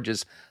St.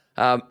 George's,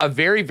 a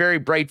very, very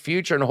bright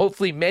future and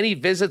hopefully many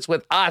visits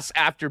with us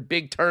after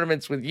big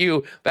tournaments with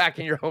you back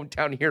in your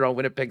hometown here on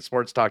Winnipeg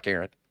Sports Talk,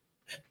 Aaron.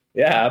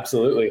 Yeah,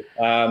 absolutely.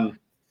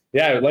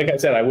 Yeah, like I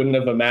said, I wouldn't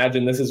have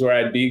imagined this is where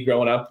I'd be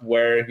growing up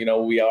where,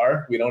 we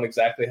are. We don't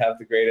exactly have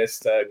the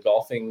greatest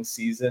golfing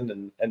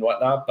season and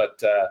whatnot, but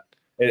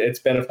it's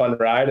been a fun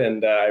ride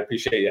and I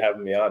appreciate you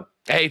having me on.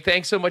 Hey,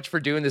 thanks so much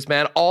for doing this,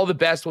 man. All the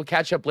best. We'll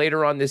catch up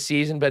later on this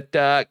season,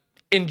 but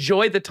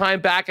enjoy the time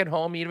back at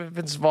home, even if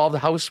it's involved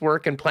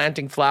housework and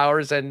planting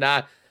flowers, and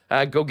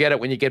go get it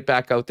when you get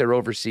back out there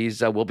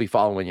overseas. We'll be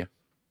following you.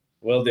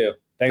 Will do.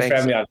 Thanks for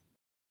having me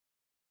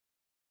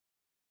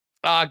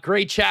on.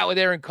 Great chat with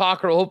Aaron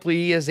Cockerill. Hopefully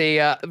he has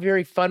a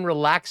very fun,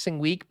 relaxing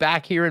week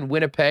back here in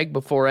Winnipeg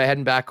before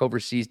heading back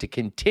overseas to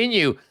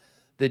continue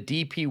the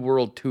DP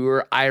World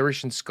Tour.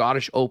 Irish and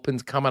Scottish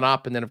Opens coming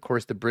up, and then, of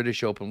course, the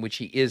British Open, which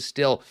he is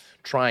still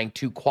trying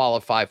to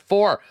qualify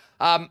for.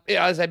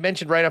 As I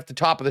mentioned right off the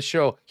top of the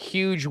show,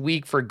 huge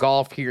week for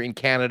golf here in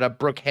Canada.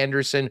 Brooke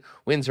Henderson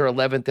wins her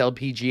 11th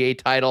LPGA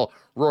title.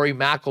 Rory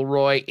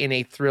McIlroy, in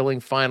a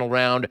thrilling final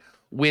round,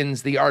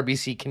 wins the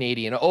RBC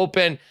Canadian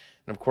Open.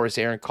 And, of course,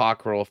 Aaron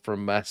Cockerill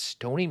from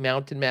Stony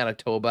Mountain,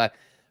 Manitoba,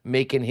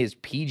 making his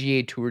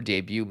PGA Tour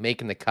debut,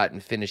 making the cut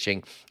and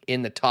finishing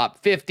in the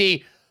top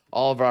 50.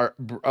 All of our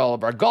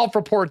golf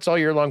reports all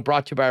year long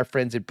brought to you by our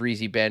friends at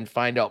Breezy Bend.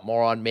 Find out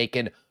more on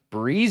making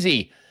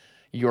Breezy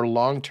your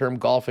long-term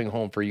golfing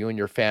home for you and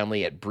your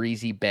family at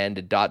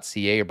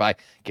breezybend.ca, or by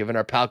giving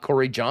our pal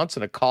Corey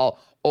Johnson a call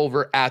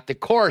over at the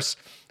course.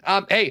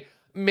 Hey,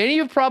 many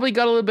of you probably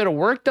got a little bit of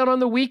work done on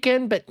the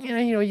weekend, but you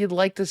know you'd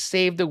like to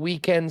save the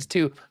weekends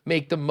to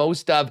make the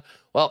most of.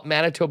 Well,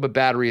 Manitoba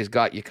Battery has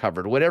got you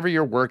covered. Whatever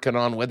you're working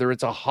on, whether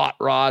it's a hot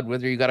rod,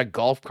 whether you got a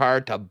golf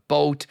cart, a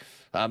boat,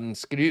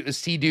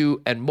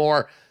 Sea-Doo, and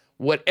more,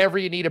 whatever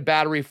you need a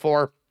battery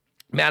for,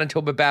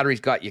 Manitoba Battery's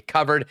got you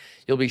covered.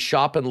 You'll be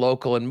shopping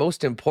local, and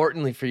most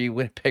importantly for you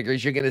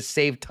Winnipeggers, you're going to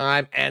save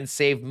time and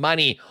save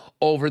money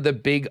over the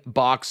big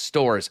box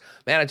stores.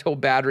 Manitoba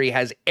Battery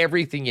has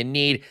everything you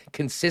need,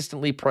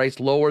 consistently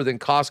priced lower than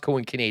Costco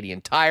and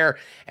Canadian Tire,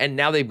 and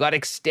now they've got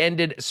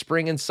extended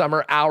spring and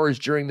summer hours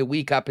during the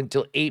week up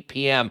until 8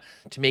 p.m.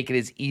 to make it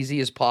as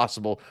easy as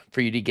possible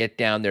for you to get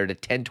down there to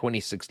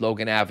 1026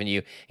 Logan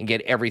Avenue and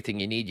get everything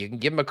you need. You can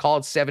give them a call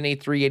at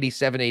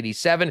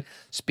 783-8787.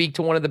 Speak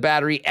to one of the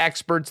battery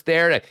experts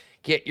there to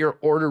get your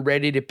order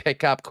ready to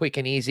pick up quick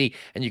and easy.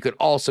 And you could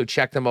also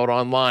check them out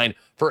online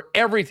for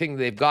everything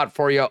they've got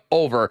for you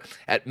over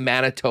at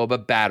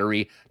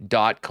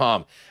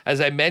manitobabattery.com.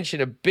 As I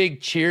mentioned, a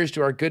big cheers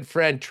to our good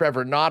friend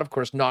Trevor Knott, of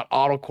course, Knott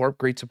Auto Corp,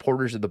 great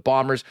supporters of the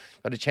Bombers.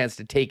 Got a chance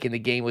to take in the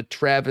game with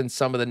Trev and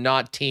some of the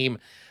Knott team.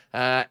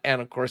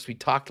 And of course, we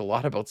talked a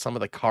lot about some of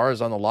the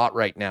cars on the lot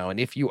right now. And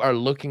if you are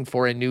looking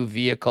for a new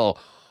vehicle,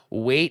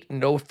 wait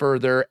no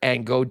further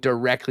and go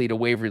directly to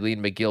Waverly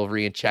and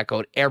McGillivray and check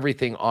out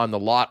everything on the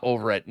lot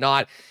over at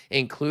Knott,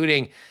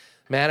 including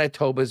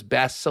Manitoba's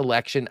best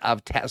selection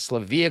of Tesla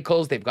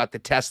vehicles. They've got the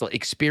Tesla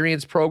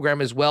Experience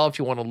program as well if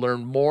you want to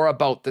learn more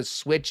about the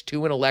switch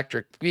to an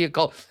electric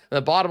vehicle. And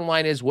the bottom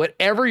line is,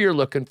 whatever you're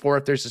looking for,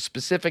 if there's a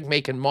specific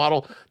make and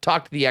model,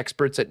 talk to the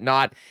experts at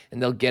Knott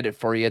and they'll get it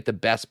for you at the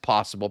best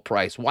possible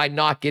price. Why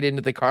not get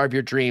into the car of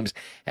your dreams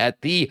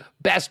at the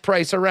best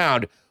price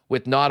around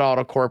with Knott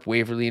Auto Corp,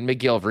 Waverly and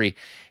McGillivray,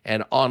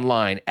 and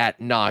online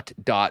at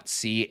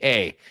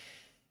knott.ca.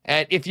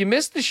 And if you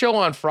missed the show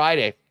on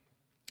Friday,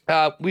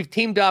 we've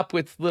teamed up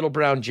with Little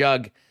Brown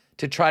Jug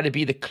to try to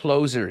be the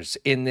closers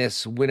in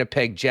this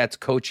Winnipeg Jets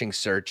coaching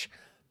search.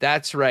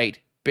 That's right,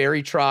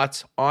 Barry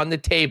Trotz on the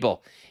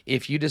table.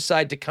 If you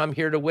decide to come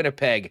here to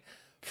Winnipeg,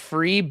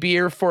 free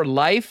beer for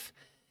life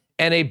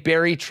and a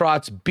Barry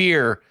Trotz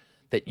beer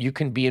that you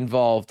can be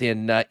involved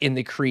in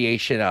the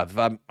creation of.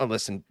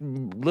 Listen,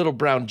 Little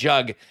Brown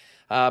Jug,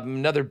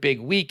 another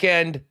big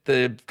weekend.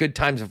 The Good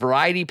Times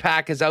Variety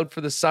Pack is out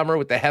for the summer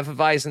with the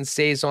Hefeweizen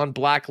Saison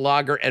Black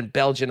Lager and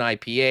Belgian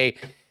IPA.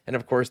 And,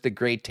 of course, the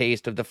great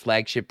taste of the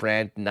flagship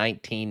brand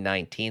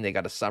 1919. They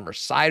got a summer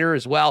cider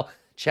as well.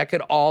 Check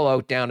it all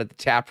out down at the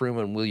tap room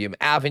on William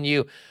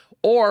Avenue.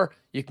 Or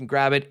you can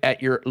grab it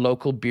at your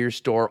local beer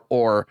store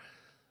or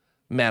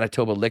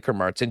Manitoba Liquor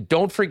Marts. And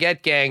don't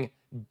forget, gang,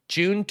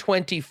 June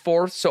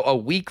 24th, so a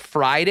week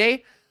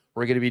Friday,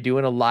 we're going to be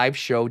doing a live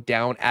show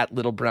down at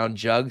Little Brown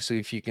Jug. So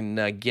if you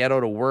can get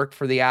out of work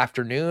for the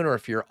afternoon, or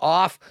if you're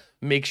off,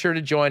 make sure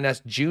to join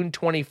us June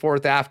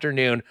 24th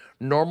afternoon,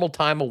 normal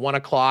time of 1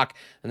 o'clock,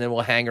 and then we'll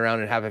hang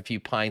around and have a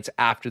few pints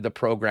after the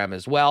program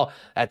as well.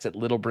 That's at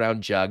Little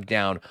Brown Jug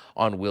down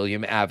on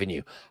William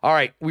Avenue. All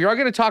right, we are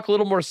going to talk a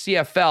little more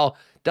CFL.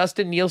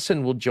 Dustin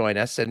Nielson will join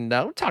us, and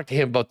we'll talk to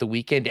him about the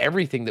weekend,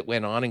 everything that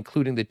went on,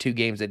 including the two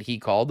games that he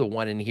called, the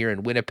one in here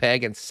in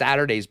Winnipeg and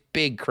Saturday's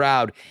big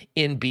crowd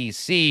in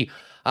BC.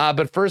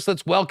 But first,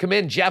 let's welcome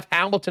in Jeff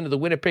Hamilton of the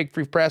Winnipeg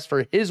Free Press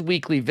for his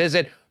weekly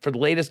visit for the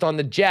latest on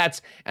the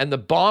Jets and the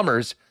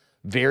Bombers'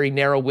 very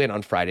narrow win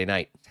on Friday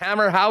night.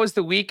 Hammer, how was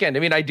the weekend?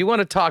 I mean, I do want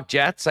to talk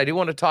Jets. I do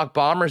want to talk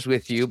Bombers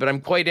with you, but I'm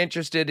quite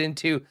interested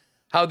into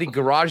how the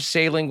garage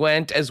sailing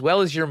went, as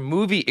well as your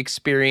movie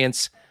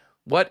experience.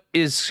 What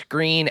is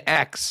Screen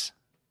X?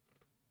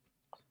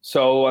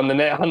 So on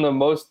the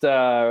most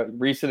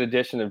recent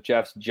edition of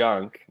Jeff's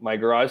Junk, my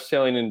garage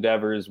sailing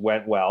endeavors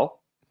went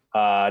well.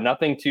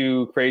 Nothing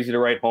too crazy to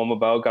write home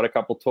about. Got a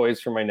couple toys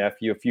for my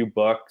nephew, a few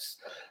books,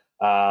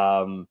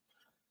 couple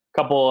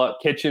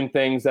kitchen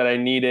things that I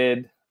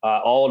needed,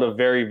 all at a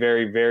very,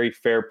 very, very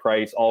fair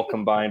price, all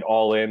combined,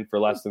 all in for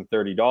less than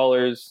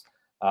 $30.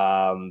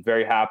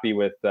 Very happy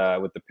with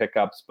the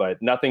pickups,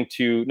 but nothing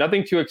too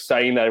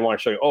exciting that I want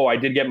to show you. Oh, I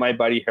did get my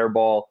buddy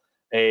Hairball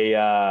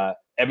a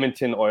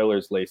Edmonton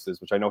Oilers laces,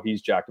 which I know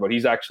he's jacked about. He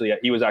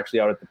was actually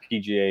out at the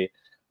PGA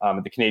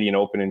at the Canadian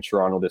Open in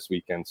Toronto this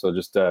weekend. So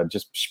just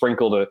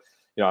sprinkled a,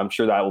 I'm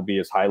sure that will be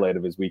his highlight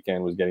of his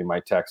weekend, was getting my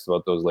text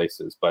about those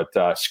laces. But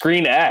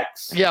Screen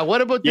X. Yeah,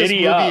 what about this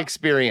movie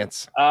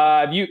experience?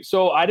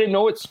 So I didn't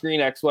know what Screen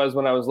X was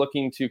when I was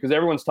looking to, because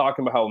everyone's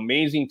talking about how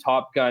amazing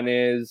Top Gun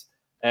is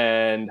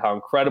and how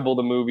incredible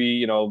the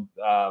movie,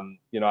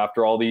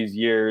 after all these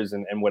years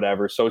and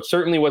whatever. So it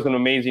certainly was an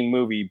amazing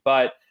movie,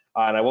 but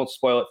and I won't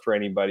spoil it for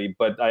anybody,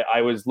 but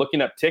I was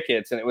looking up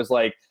tickets, and it was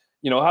like,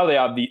 how they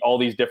have all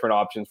these different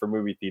options for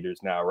movie theaters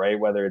now, right?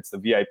 Whether it's the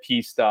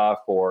VIP stuff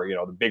or,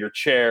 the bigger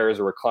chairs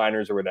or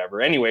recliners or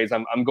whatever. Anyways,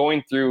 I'm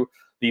going through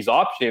these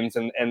options,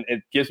 and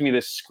it gives me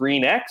this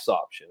Screen X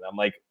option. I'm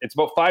like, it's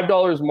about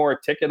 $5 more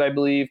a ticket, I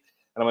believe.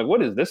 And I'm like,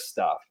 what is this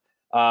stuff?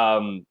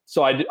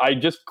 So I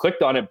just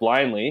clicked on it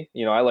blindly.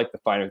 I like the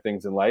finer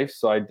things in life.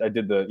 So I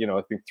did the,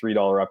 I think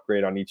 $3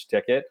 upgrade on each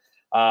ticket.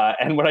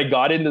 And when I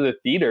got into the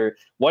theater,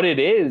 what it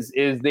is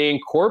they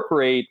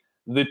incorporate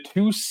the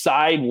two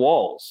side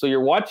walls. So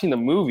you're watching the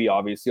movie,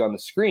 obviously, on the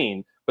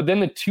screen, but then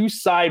the two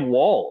side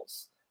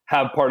walls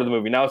have part of the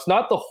movie. Now, it's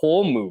not the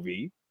whole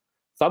movie.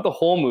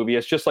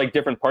 It's just like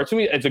different parts of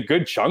it. It's a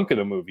good chunk of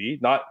the movie,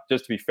 not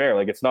just to be fair.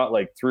 Like, it's not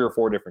like 3 or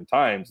 4 different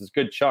times. It's a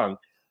good chunk.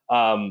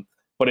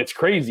 But it's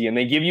crazy. And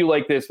they give you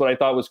like this, what I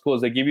thought was cool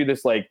is they give you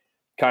this like,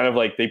 kind of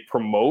like they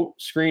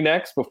promote Screen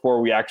X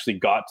before we actually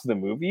got to the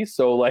movie.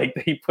 So like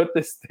they put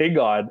this thing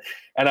on,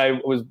 and I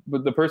was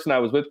with the person I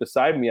was with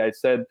beside me.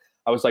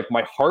 I was like,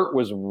 my heart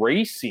was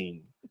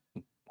racing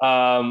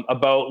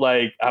about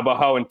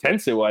how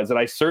intense it was. And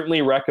I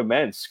certainly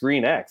recommend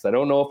Screen X. I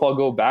don't know if I'll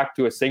go back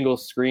to a single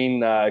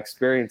screen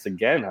experience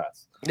again,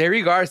 Huss. There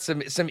you are,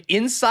 some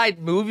inside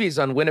movies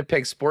on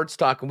Winnipeg Sports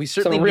Talk, and we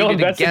certainly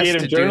needed a guest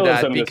to do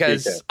that,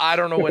 because I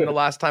don't know when the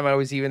last time I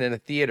was even in a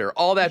theater.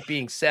 All that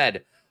being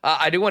said,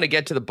 I do want to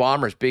get to the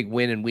Bombers' big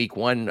win in Week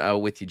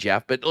 1 with you,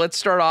 Jeff, but let's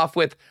start off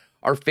with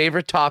our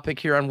favorite topic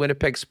here on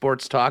Winnipeg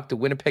Sports Talk, the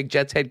Winnipeg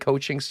Jets head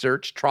coaching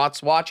search,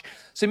 Trotz Watch.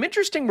 Some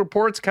interesting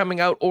reports coming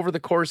out over the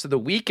course of the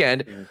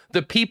weekend.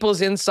 The People's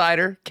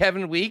Insider,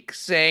 Kevin Week,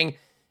 saying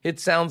it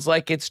sounds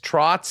like it's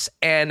Trotz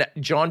and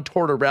John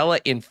Tortorella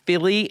in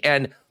Philly,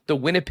 and the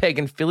Winnipeg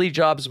and Philly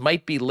jobs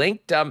might be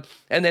linked. And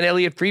then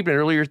Elliot Friedman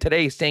earlier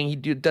today saying he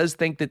does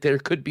think that there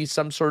could be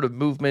some sort of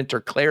movement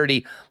or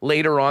clarity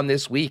later on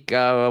this week.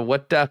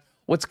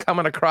 What's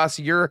coming across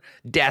your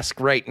desk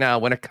right now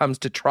when it comes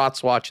to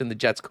Trotz Watch and the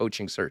Jets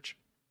coaching search?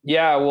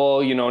 Yeah,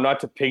 well, not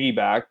to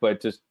piggyback,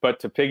 but to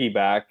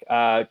piggyback,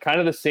 kind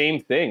of the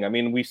same thing. I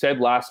mean, we said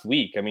last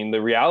week. I mean,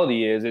 the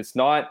reality is it's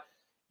not.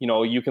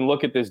 You can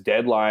look at this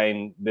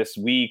deadline this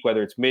week,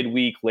 whether it's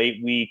midweek,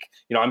 late week.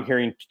 I'm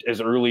hearing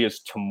as early as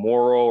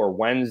tomorrow or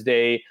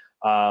Wednesday.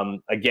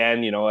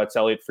 Again, that's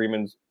Elliot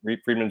Friedman's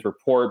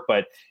report,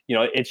 but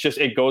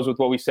it goes with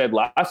what we said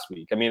last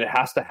week. I mean, it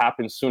has to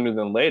happen sooner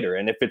than later.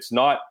 And if it's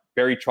not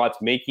Barry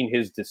Trotz making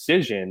his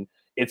decision,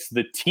 it's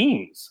the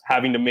teams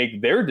having to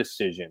make their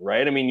decision,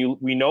 right? I mean,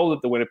 we know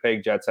that the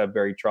Winnipeg Jets have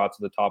Barry Trotz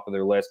at the top of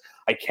their list.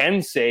 I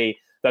can say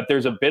that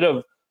there's a bit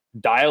of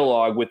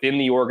dialogue within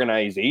the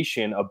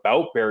organization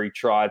about Barry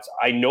Trotz.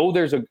 I know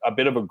there's a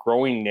bit of a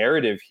growing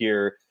narrative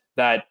here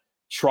that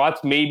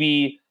Trotz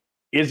maybe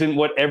isn't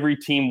what every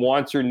team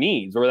wants or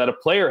needs, or that a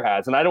player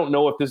has. And I don't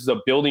know if this is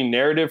a building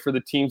narrative for the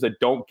teams that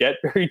don't get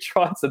Barry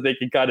Trotz, that they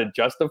can kind of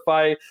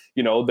justify,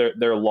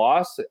 their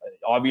loss.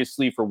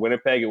 Obviously for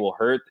Winnipeg, it will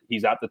hurt.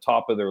 He's at the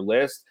top of their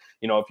list.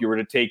 If you were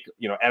to take,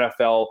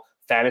 NFL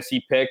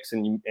fantasy picks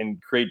and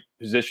create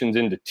positions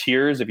into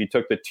tiers, if you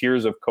took the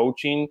tiers of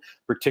coaching,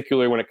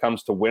 particularly when it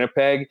comes to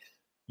Winnipeg,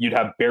 you'd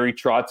have Barry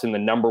Trotz in the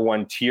number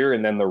 1 tier,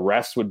 and then the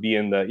rest would be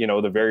in the,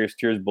 the various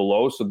tiers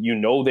below. So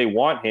they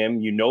want him.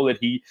 That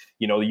he,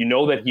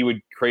 that he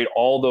would create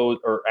all those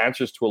or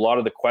answers to a lot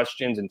of the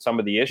questions and some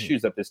of the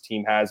issues that this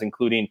team has,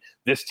 including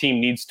this team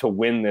needs to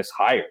win this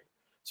hire.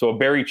 So a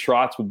Barry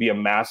Trotz would be a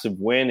massive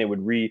win. It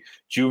would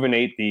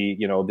rejuvenate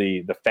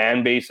the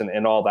fan base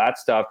and all that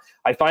stuff.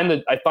 I find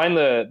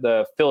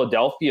the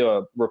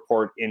Philadelphia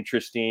report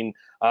interesting.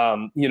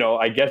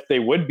 I guess they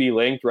would be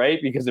linked, right?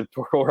 Because if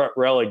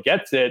Tortorella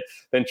gets it,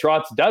 then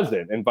Trotz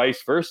doesn't, and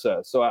vice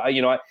versa. So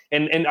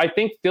and I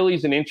think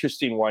Philly's an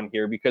interesting one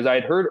here, because I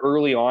had heard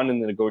early on in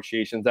the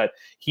negotiations that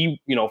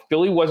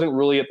Philly wasn't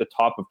really at the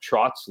top of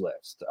Trotz's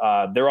list.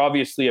 They're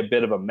obviously a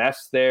bit of a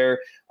mess there.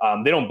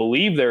 They don't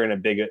believe they're in a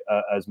big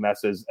as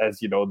mess as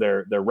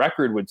their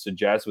record would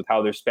suggest with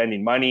how they're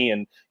spending money,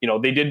 and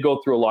they did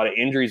go through a lot of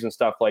injuries and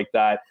stuff like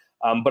that.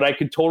 But I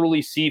could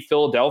totally see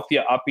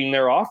Philadelphia upping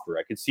their offer.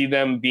 I could see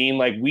them being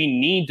like, we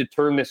need to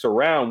turn this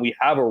around. We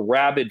have a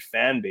rabid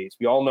fan base.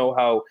 We all know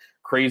how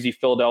crazy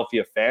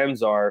Philadelphia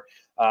fans are.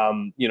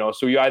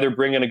 So you either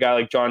bring in a guy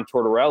like John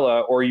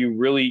Tortorella, or you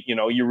really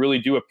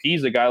do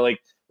appease a guy like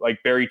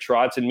Barry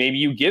Trotz, and maybe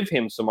you give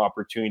him some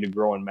opportunity to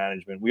grow in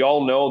management. We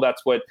all know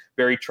that's what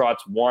Barry Trotz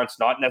wants,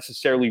 not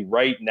necessarily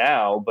right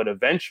now, but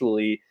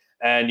eventually.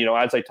 And,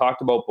 as I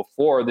talked about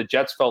before, the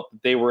Jets felt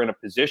that they were in a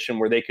position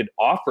where they could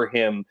offer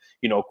him,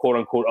 quote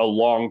unquote, a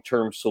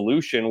long-term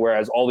solution,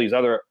 whereas all these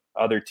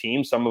other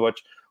teams, some of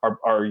which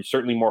are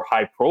certainly more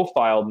high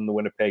profile than the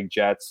Winnipeg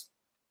Jets,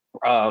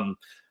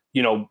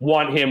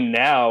 want him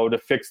now to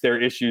fix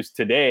their issues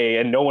today.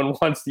 And no one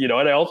wants, and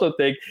I also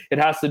think it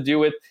has to do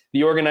with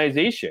the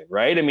organization,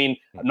 right? I mean,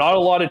 not a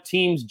lot of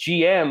teams,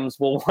 GMs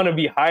will want to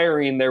be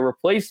hiring their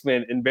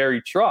replacement in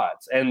Barry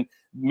Trotz. And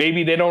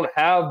maybe they don't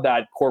have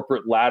that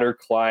corporate ladder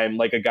climb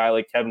like a guy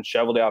like Kevin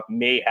Cheveldayoff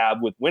may have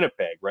with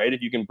Winnipeg, right?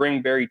 If you can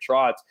bring Barry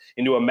Trotz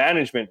into a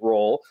management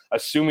role,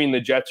 assuming the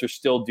Jets are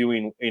still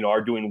doing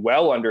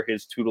well under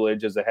his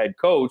tutelage as a head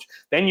coach,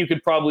 then you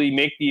could probably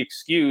make the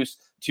excuse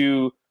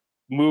to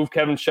move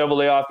Kevin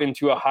Cheveldayoff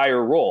into a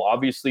higher role.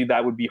 Obviously,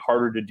 that would be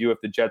harder to do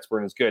if the Jets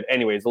weren't as good.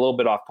 Anyways, a little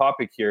bit off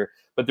topic here,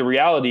 but the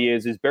reality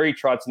is Barry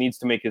Trotz needs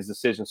to make his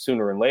decision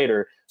sooner than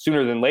later,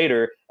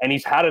 and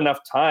he's had enough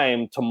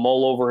time to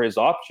mull over his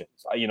options.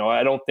 I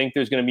don't think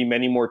there's going to be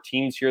many more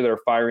teams here that are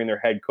firing their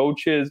head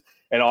coaches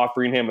and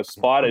offering him a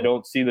spot. I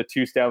don't see the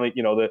two Stanley,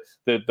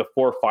 the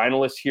four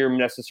finalists here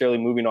necessarily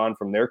moving on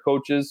from their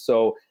coaches.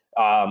 So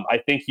I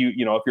think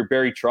if you're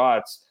Barry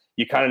Trotz,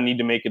 you kind of need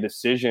to make a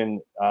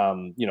decision.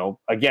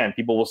 Again,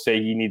 people will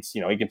say he needs,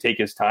 he can take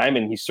his time,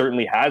 and he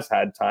certainly has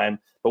had time.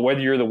 But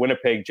whether you're the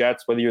Winnipeg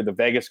Jets, whether you're the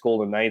Vegas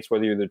Golden Knights,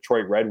 whether you're the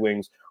Detroit Red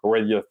Wings, or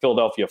whether you're the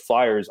Philadelphia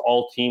Flyers,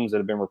 all teams that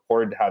have been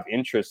reported to have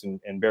interest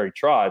in Barry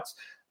Trotz,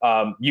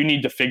 you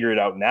need to figure it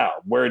out now.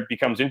 Where it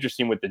becomes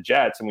interesting with the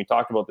Jets, and we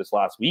talked about this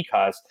last week,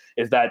 Huss,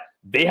 is that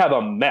they have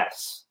a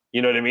mess.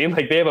 You know what I mean?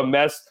 Like, they have a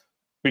mess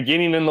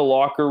beginning in the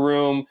locker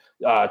room,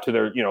 to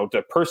their,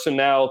 to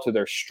personnel, to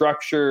their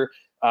structure.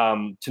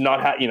 To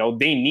not have,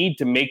 they need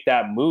to make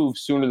that move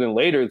sooner than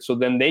later, so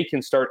then they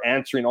can start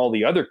answering all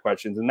the other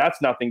questions. And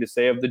that's nothing to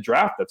say of the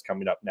draft that's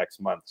coming up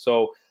next month.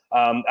 So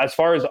as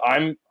far as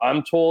I'm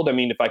told, I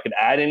mean, if I could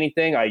add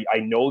anything, I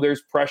know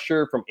there's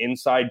pressure from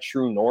inside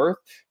True North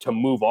to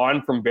move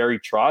on from Barry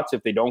Trotz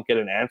if they don't get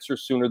an answer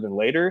sooner than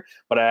later.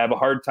 But I have a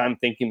hard time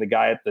thinking the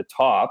guy at the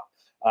top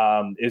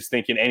is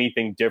thinking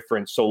anything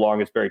different so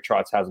long as Barry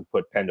Trotz hasn't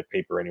put pen to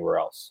paper anywhere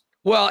else.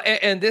 Well,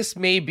 and this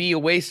may be a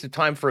waste of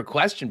time for a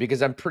question,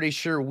 because I'm pretty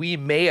sure we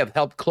may have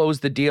helped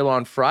close the deal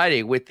on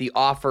Friday with the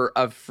offer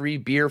of free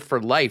beer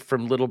for life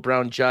from Little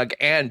Brown Jug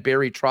and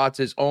Barry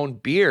Trotz's own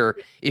beer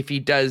if he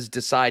does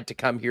decide to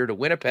come here to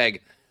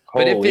Winnipeg.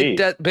 But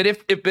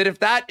if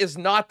that is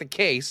not the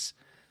case,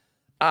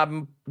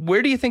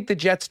 where do you think the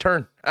Jets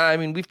turn? I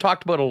mean, we've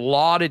talked about a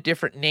lot of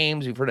different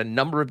names. We've heard a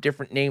number of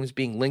different names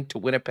being linked to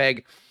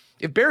Winnipeg.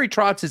 If Barry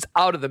Trotz is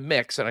out of the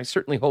mix, and I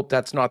certainly hope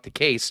that's not the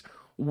case,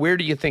 where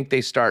do you think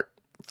they start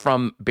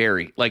from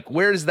Barry? Like,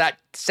 where does that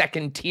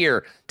second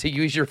tier, to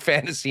use your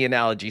fantasy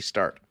analogy,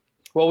 start?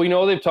 Well, we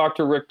know they've talked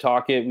to Rick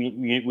Tocchet.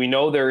 We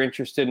know they're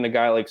interested in a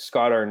guy like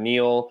Scott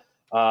Arniel.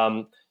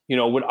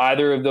 Would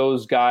either of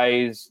those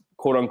guys,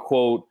 quote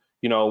unquote,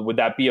 would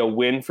that be a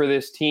win for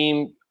this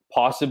team?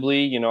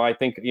 Possibly. I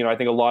think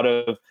a lot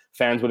of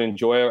fans would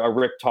enjoy a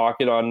Rick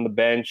Tocchet on the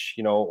bench,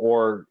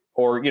 or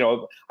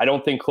I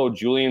don't think Claude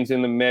Julien's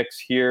in the mix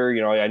here.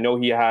 I know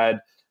he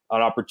had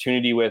an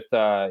opportunity with,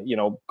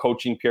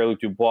 coaching Pierre-Luc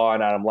Dubois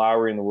and Adam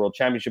Lowry in the World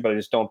Championship, but I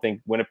just don't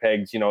think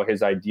Winnipeg's,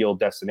 his ideal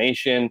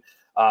destination.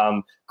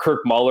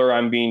 Kirk Muller,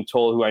 I'm being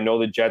told, who I know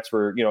the Jets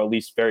were,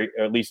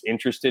 at least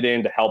interested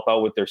in to help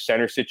out with their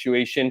center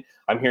situation.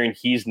 I'm hearing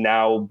he's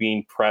now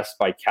being pressed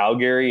by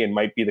Calgary and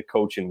might be the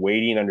coach in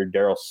waiting under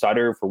Daryl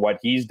Sutter for what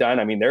he's done.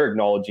 I mean, they're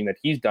acknowledging that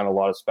he's done a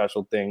lot of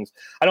special things.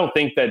 I don't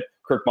think that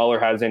Kirk Muller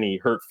has any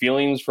hurt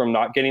feelings from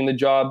not getting the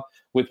job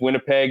with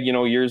Winnipeg,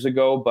 years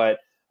ago, but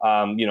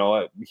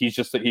he's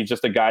just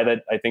a guy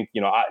that I think,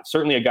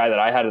 certainly a guy that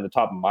I had at the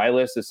top of my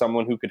list is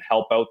someone who could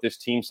help out this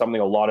team,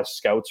 something a lot of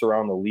scouts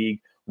around the league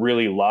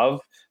really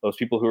love, those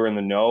people who are in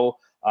the know.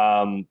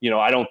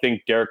 I don't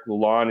think Derek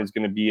Lalonde is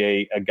going to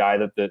be a guy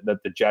that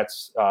the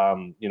Jets, are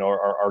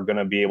going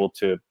to be able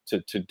to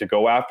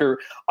go after.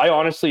 I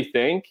honestly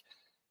think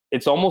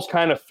it's almost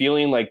kind of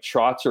feeling like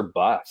Trotz or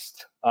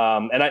bust.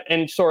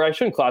 Sorry, I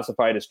shouldn't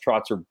classify it as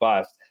Trotz or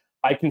bust.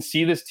 I can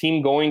see this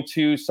team going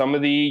to some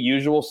of the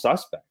usual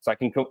suspects.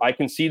 I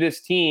can see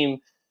this team,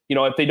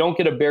 if they don't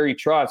get a Barry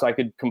Trotz, I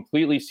could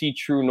completely see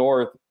True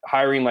North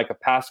hiring like a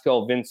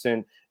Pascal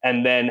Vincent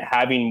and then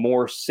having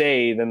more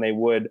say than they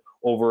would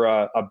over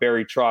a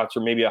Barry Trotz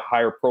or maybe a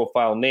higher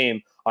profile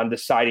name on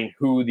deciding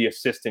who the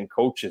assistant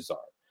coaches are.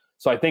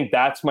 So I think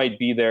that's might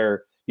be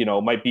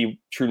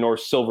True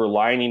North's silver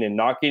lining in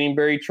not getting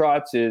Barry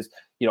Trotz is,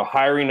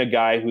 hiring a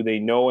guy who they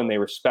know and they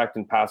respect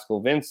in Pascal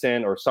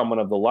Vincent or someone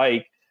of the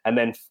like,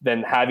 and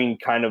then having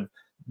kind of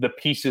the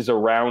pieces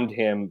around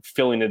him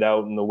filling it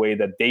out in the way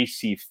that they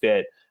see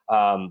fit.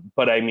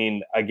 But I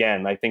mean,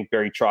 again, I think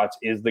Barry Trotz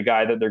is the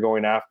guy that they're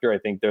going after. I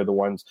think they're the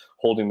ones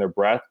holding their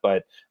breath.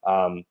 But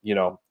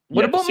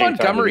what about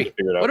Montgomery?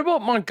 What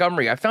about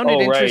Montgomery? I found it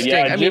interesting.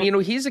 Right. Yeah, I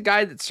mean, he's a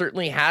guy that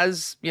certainly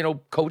has,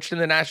 coached in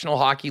the National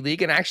Hockey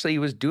League, and actually he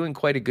was doing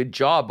quite a good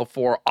job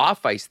before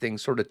off-ice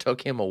things sort of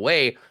took him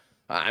away.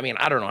 I mean,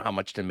 I don't know how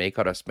much to make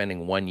out of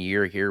spending 1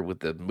 year here with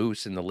the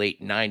Moose in the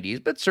late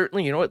 90s, but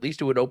certainly, at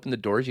least it would open the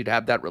doors. You'd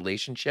have that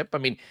relationship. I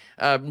mean,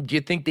 do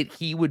you think that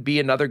he would be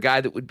another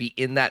guy that would be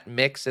in that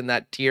mix, in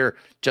that tier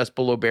just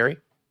below Barry?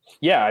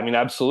 Yeah, I mean,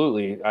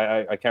 absolutely.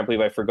 I can't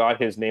believe I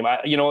forgot his name.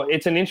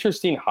 It's an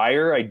interesting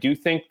hire. I do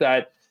think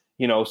that,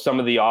 some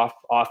of the off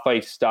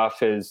ice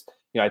stuff is,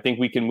 I think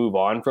we can move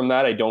on from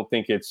that. I don't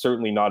think it's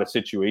certainly not a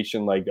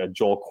situation like a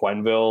Joel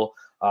Quenneville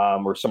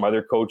or some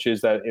other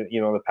coaches that,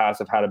 in the past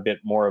have had a bit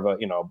more of a,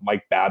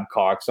 Mike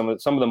Babcock, some of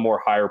the more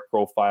higher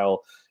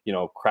profile,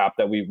 crap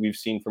that we've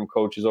seen from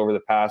coaches over the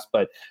past.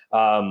 But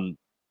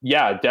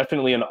yeah,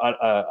 definitely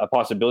a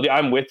possibility.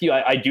 I'm with you.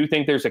 I do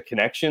think there's a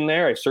connection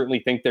there. I certainly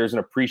think there's an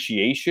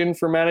appreciation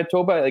for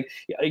Manitoba. Like,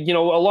 a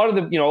lot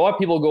of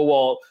people go,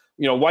 well,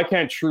 why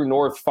can't True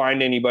North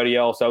find anybody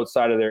else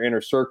outside of their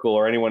inner circle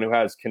or anyone who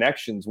has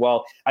connections?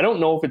 Well, I don't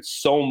know if it's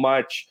so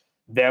much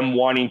them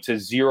wanting to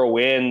zero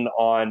in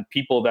on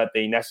people that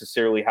they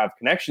necessarily have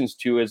connections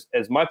to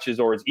as much as,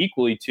 or as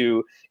equally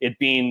to it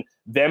being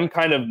them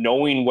kind of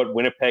knowing what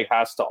Winnipeg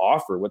has to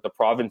offer, what the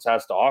province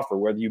has to offer,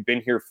 whether you've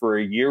been here for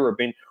a year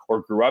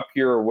or grew up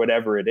here or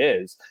whatever it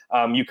is.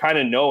 You kind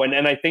of know.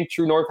 And I think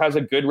True North has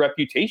a good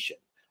reputation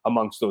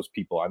amongst those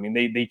people. I mean,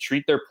 they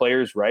treat their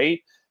players right.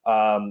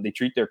 They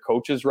treat their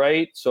coaches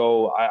right.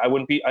 So I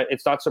wouldn't be,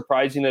 it's not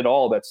surprising at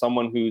all that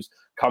someone who's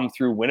come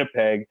through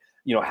Winnipeg,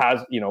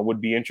 would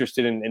be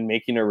interested in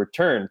making a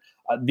return.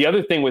 The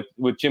other thing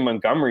with Jim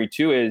Montgomery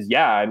too is,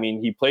 I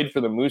mean, he played for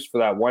the Moose for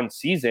that one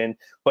season,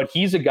 but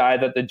he's a guy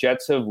that the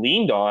Jets have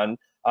leaned on,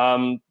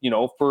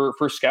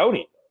 for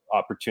scouting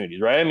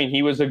opportunities, right? I mean,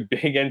 he was a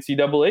big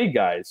NCAA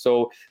guy.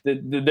 So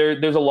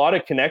there's a lot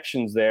of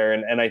connections there.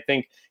 And I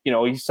think,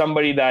 he's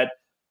somebody that,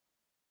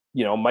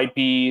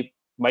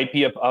 might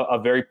be a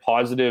very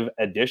positive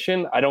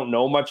addition. I don't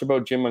know much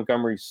about Jim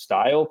Montgomery's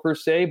style per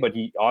se, but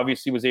he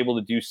obviously was able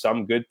to do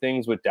some good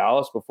things with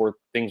Dallas before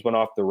things went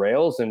off the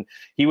rails. And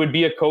he would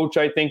be a coach,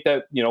 I think,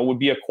 that, would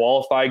be a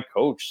qualified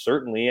coach,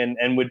 certainly,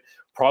 and would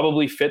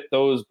probably fit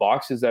those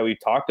boxes that we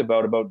talked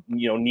about,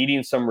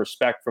 needing some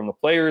respect from the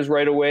players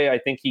right away. I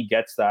think he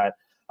gets that,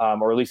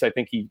 or at least I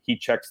think he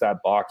checks that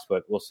box,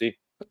 but we'll see.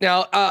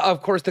 Now,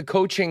 of course, the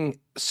coaching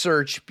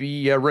search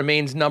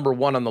remains number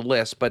one on the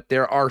list, but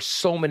there are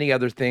so many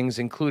other things,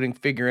 including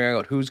figuring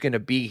out who's going to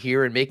be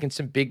here and making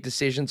some big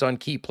decisions on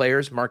key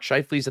players. Mark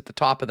Scheifele's at the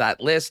top of that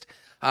list.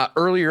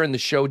 Earlier in the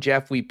show,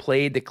 Jeff, we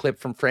played the clip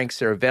from Frank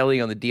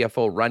Saravelli on the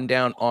DFO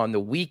Rundown on the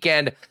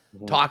weekend,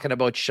 talking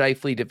about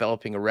Scheifele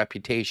developing a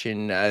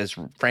reputation, as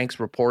Frank's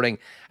reporting,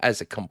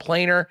 as a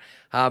complainer,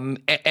 and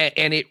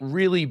it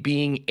really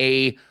being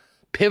a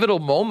pivotal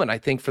moment, I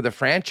think, for the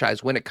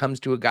franchise when it comes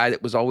to a guy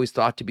that was always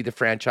thought to be the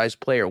franchise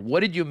player. What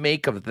did you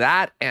make of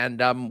that,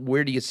 and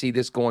where do you see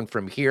this going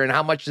from here, and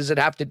how much does it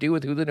have to do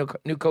with who the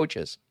new coach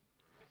is?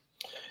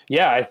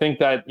 Yeah, I think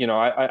that,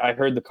 I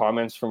heard the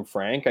comments from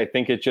Frank. I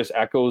think it just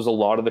echoes a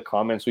lot of the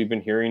comments we've been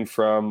hearing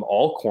from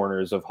all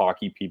corners of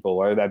hockey people,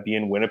 whether that be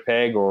in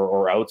Winnipeg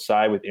or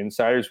outside with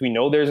insiders. We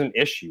know there's an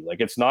issue. Like,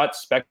 it's not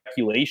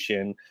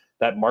speculation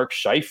that Mark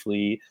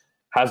Scheifele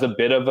has a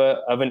bit of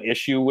an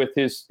issue with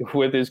his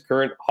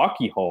current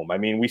hockey home. I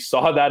mean, we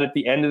saw that at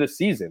the end of the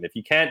season. If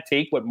you can't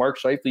take what Mark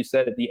Scheifele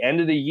said at the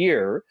end of the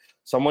year,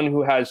 someone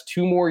who has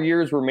 2 more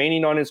years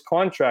remaining on his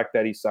contract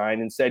that he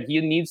signed and said he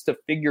needs to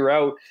figure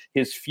out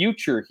his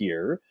future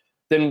here,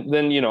 then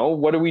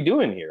what are we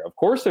doing here? Of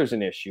course there's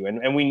an issue.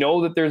 And we know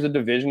that there's a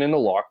division in the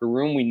locker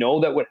room. We know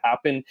that what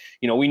happened,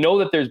 we know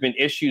that there's been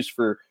issues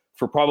for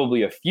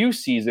probably a few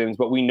seasons,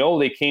 but we know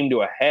they came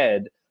to a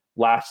head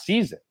last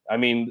season. I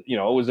mean,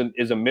 it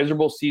was a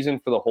miserable season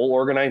for the whole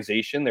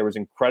organization. There was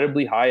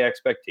incredibly high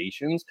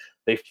expectations.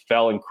 They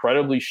fell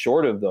incredibly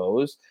short of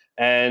those.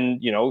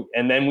 And,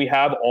 and then we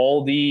have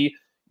all the,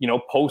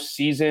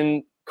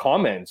 postseason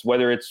comments,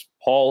 whether it's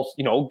Paul,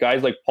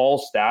 guys like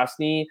Paul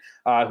Stastny,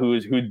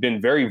 who'd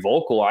been very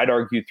vocal, I'd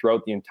argue,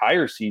 throughout the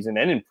entire season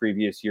and in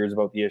previous years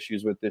about the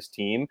issues with this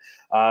team.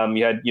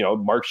 You had,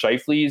 Mark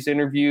Scheifele's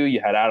interview. You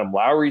had Adam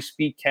Lowry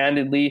speak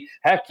candidly.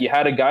 Heck, you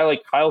had a guy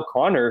like Kyle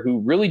Connor who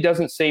really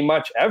doesn't say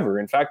much ever.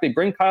 In fact, they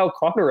bring Kyle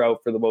Connor out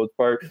for the most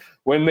part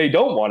when they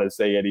don't want to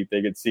say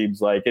anything, it seems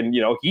like. And,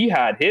 he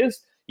had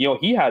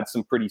he had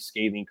some pretty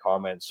scathing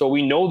comments. So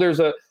we know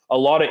there's a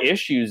lot of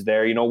issues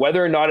there,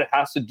 whether or not it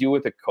has to do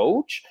with a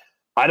coach.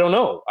 I don't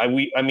know.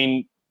 I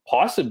mean,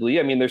 possibly.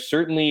 I mean, there's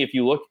certainly, if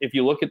you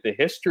look at the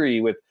history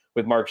with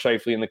Mark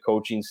Scheifele and the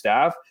coaching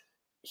staff,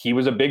 he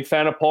was a big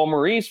fan of Paul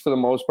Maurice for the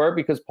most part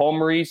because Paul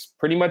Maurice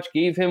pretty much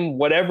gave him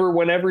whatever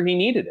whenever he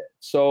needed it.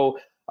 So,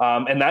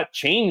 and that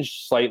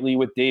changed slightly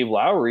with Dave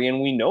Lowry,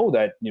 and we know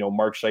that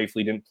Mark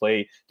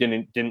Scheifele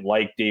didn't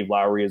like Dave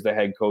Lowry as the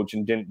head coach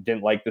and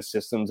didn't like the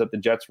systems that the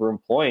Jets were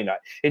employing.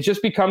 It's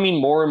just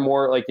becoming more and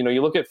more like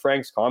you look at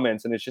Frank's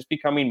comments, and it's just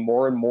becoming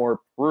more and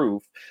more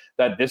proof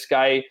that this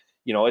guy,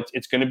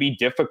 it's going to be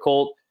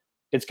difficult.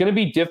 It's going to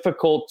be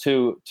difficult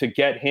to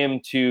get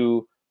him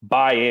to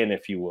buy in,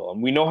 if you will.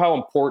 And we know how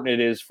important it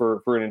is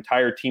for an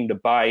entire team to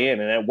buy in,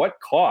 and at what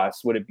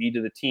cost would it be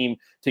to the team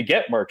to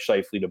get Mark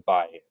Scheifele to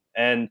buy in?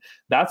 And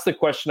that's the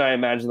question I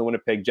imagine the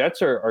Winnipeg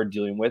Jets are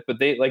dealing with. But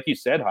they, like you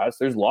said, Huss,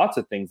 there's lots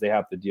of things they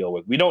have to deal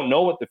with. We don't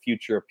know what the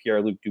future of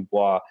Pierre-Luc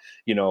Dubois,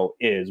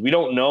 is. We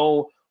don't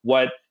know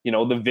what,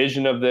 the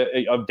vision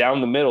of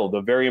down the middle,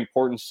 the very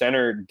important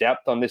center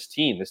depth on this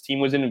team. This team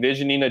was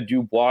envisioning a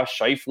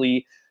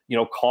Dubois-Scheifele,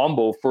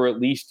 combo for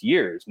at least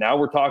years. Now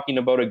we're talking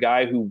about a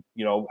guy who,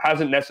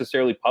 hasn't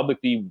necessarily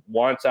publicly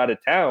wants out of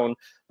town,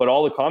 but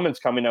all the comments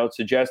coming out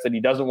suggest that he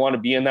doesn't want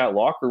to be in that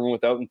locker room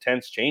without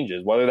intense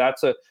changes, whether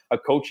that's a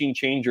coaching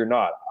change or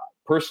not.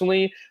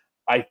 Personally,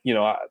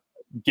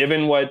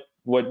 given what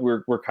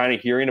we're kind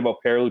of hearing about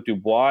Pierre-Luc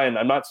Dubois, and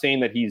I'm not saying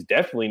that he's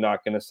definitely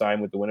not going to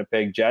sign with the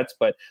Winnipeg Jets,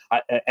 but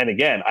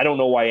again, I don't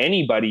know why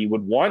anybody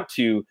would want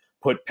to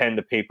put pen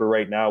to paper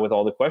right now with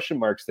all the question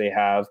marks they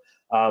have.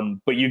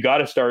 But you got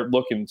to start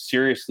looking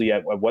seriously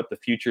at what the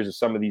futures of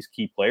some of these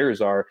key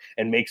players are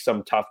and make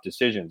some tough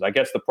decisions. I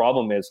guess the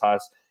problem is,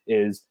 Huss,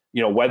 is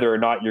whether or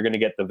not you're going to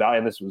get the value,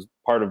 and this was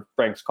part of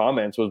Frank's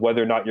comments, was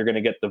whether or not you're going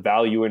to get the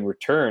value in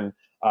return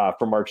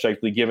for Mark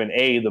Scheifele, given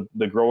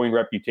the growing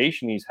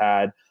reputation he's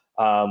had,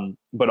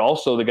 but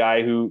also the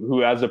guy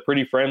who has a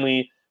pretty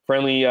friendly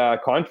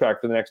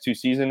contract for the next 2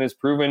 seasons, has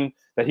proven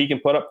that he can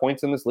put up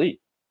points in this league.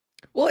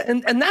 Well,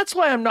 and that's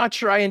why I'm not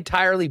sure I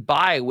entirely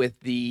buy with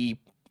the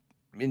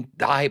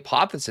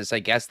hypothesis, I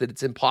guess, that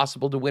it's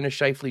impossible to win a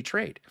Scheifele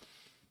trade.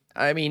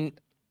 I mean,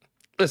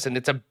 listen,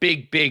 it's a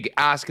big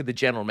ask of the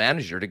general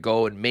manager to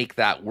go and make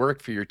that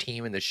work for your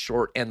team in the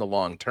short and the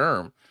long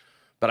term,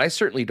 but I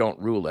certainly don't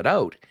rule it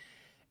out.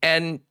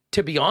 And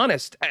to be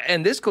honest,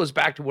 and this goes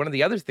back to one of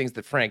the other things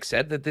that Frank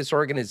said, that this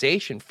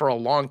organization for a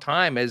long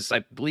time, as I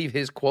believe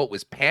his quote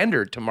was,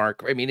 pandered to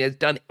Mark. I mean, has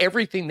done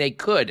everything they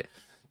could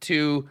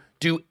to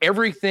do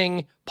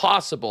everything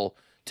possible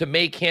to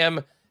make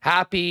him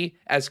happy,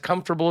 as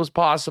comfortable as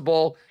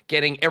possible,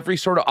 getting every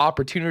sort of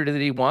opportunity that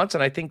he wants.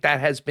 And I think that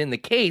has been the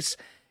case.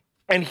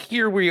 And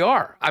here we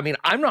are. I mean,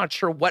 I'm not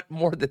sure what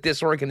more that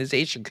this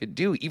organization could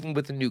do, even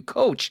with a new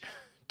coach,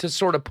 to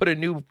sort of put a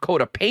new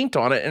coat of paint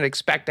on it and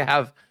expect to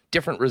have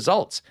different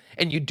results.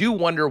 And you do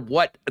wonder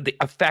what the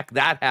effect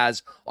that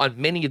has on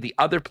many of the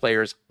other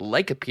players,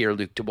 like a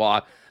Pierre-Luc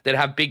Dubois, that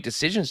have big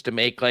decisions to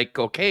make, like,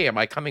 okay, am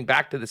I coming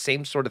back to the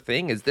same sort of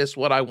thing? Is this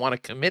what I want to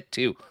commit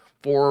to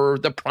for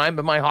the prime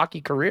of my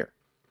hockey career?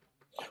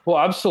 Well,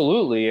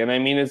 absolutely. And I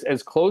mean,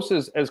 as close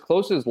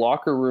as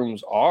locker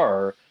rooms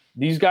are,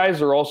 these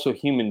guys are also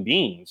human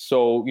beings.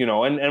 So,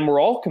 and we're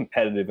all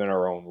competitive in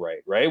our own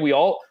right? We're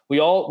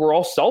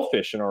all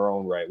selfish in our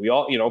own right. We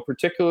all,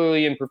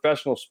 particularly in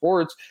professional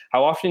sports,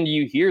 how often do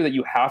you hear that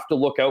you have to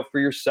look out for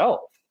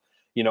yourself?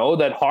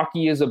 That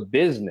hockey is a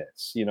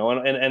business, and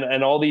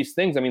all these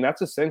things. I mean,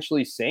 that's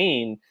essentially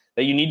saying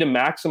that you need to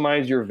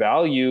maximize your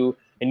value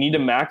and need to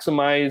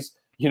maximize,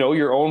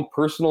 your own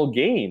personal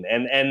gain.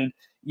 And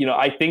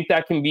I think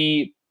that can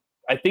be,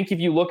 I think if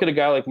you look at a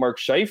guy like Mark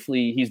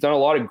Scheifele, he's done a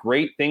lot of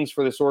great things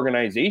for this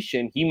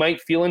organization. He might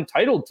feel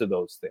entitled to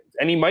those things,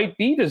 and he might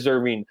be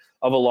deserving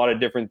of a lot of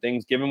different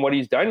things given what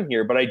he's done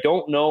here. But I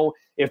don't know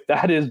if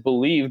that is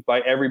believed by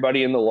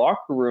everybody in the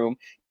locker room,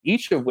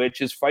 each of which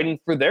is fighting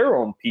for their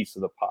own piece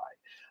of the pie.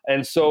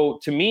 And so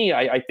to me,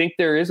 I think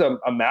there is a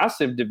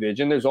massive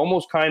division. There's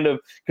almost kind of,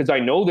 because I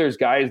know there's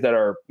guys that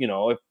are,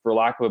 if for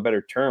lack of a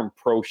better term,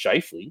 pro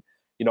Scheifele.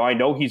 I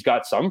know he's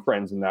got some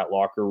friends in that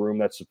locker room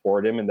that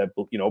support him and that,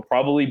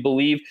 probably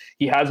believe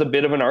he has a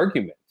bit of an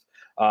argument.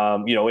 I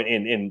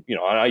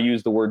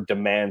use the word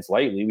demands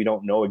lightly. We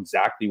don't know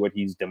exactly what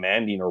he's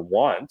demanding or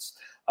wants,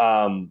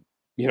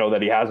 that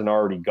he hasn't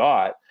already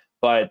got.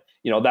 But,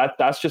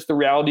 that's just the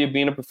reality of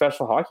being a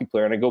professional hockey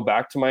player. And I go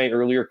back to my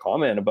earlier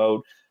comment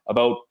about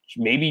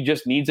maybe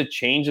just needs a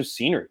change of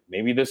scenery.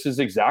 Maybe this is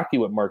exactly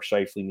what Mark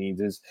Scheifele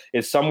needs is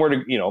somewhere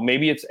to,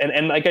 maybe it's,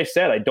 and like I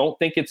said, I don't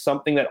think it's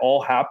something that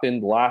all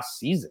happened last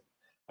season.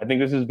 I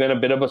think this has been a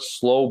bit of a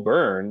slow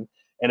burn,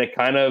 and it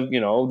kind of,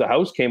 the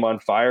house came on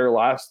fire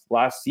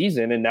last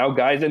season. And now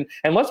guys, and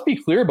let's be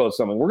clear about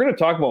something. We're going to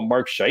talk about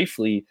Mark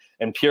Scheifele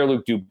and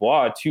Pierre-Luc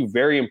Dubois, two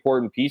very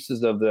important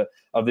pieces of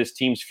this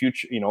team's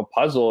future,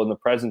 puzzle in the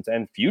present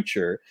and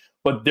future.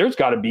 But there's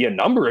got to be a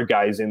number of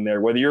guys in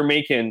there, whether you're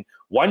making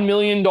 $1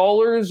 million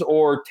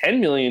or $10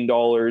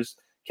 million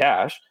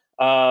cash,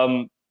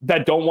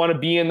 that don't want to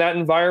be in that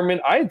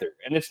environment either.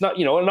 And it's not,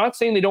 I'm not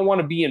saying they don't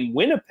want to be in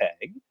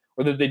Winnipeg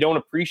or that they don't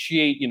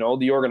appreciate,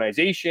 the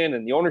organization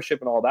and the ownership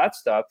and all that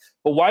stuff.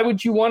 But why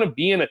would you want to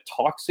be in a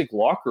toxic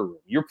locker room?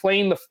 You're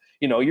playing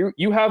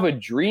you have a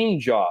dream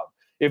job.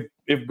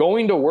 If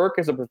going to work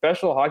as a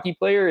professional hockey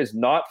player is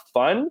not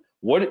fun,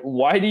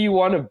 why do you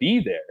want to be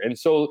there? And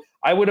so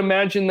I would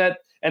imagine that,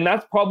 and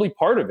that's probably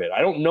part of it. I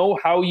don't know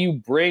how you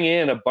bring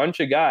in a bunch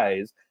of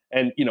guys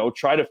and,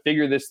 try to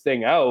figure this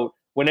thing out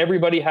when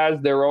everybody has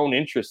their own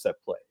interests at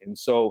play. And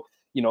so,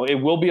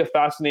 it will be a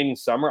fascinating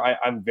summer.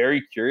 I'm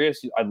very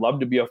curious. I'd love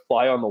to be a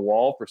fly on the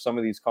wall for some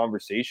of these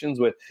conversations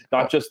with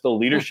not just the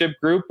leadership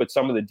group, but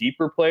some of the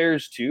deeper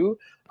players too,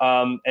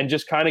 and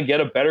just kind of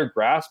get a better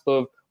grasp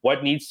of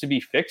what needs to be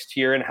fixed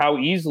here and how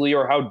easily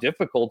or how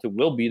difficult it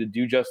will be to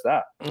do just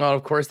that. Well,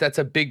 of course, that's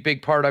a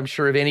big part, I'm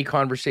sure, of any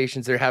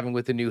conversations they're having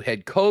with the new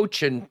head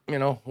coach. And,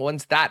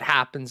 once that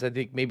happens, I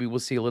think maybe we'll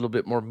see a little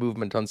bit more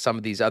movement on some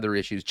of these other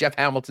issues. Jeff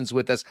Hamilton's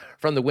with us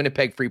from the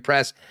Winnipeg Free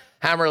Press.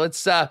 Hammer,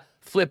 let's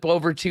flip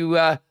over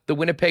to the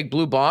Winnipeg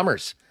Blue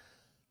Bombers.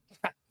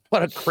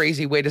 What a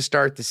crazy way to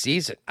start the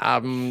season.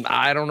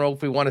 I don't know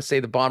if we want to say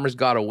the Bombers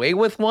got away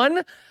with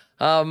one,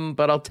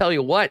 but I'll tell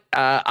you what,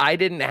 I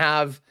didn't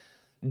have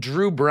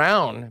Drew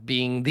Brown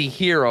being the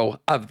hero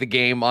of the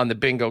game on the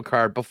bingo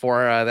card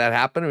before that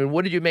happened. I mean,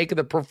 what did you make of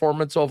the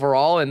performance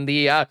overall and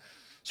the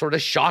sort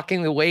of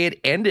shocking the way it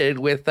ended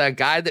with a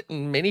guy that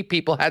many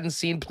people hadn't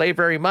seen play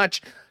very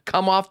much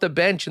come off the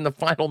bench in the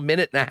final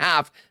minute and a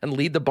half and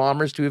lead the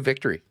Bombers to a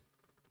victory?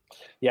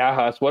 Yeah,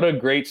 Huss, what a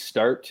great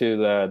start to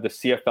the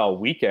CFL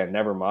weekend.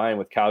 Never mind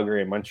with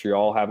Calgary and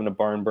Montreal having a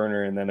barn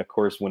burner, and then of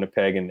course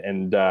Winnipeg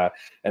and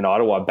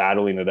Ottawa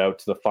battling it out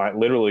to the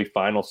literally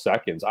final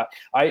seconds.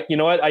 I you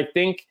know what, I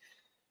think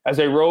as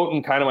I wrote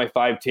in kind of my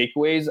 5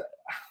 takeaways,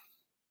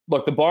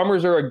 look, the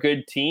Bombers are a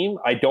good team.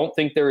 I don't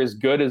think they're as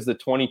good as the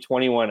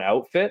 2021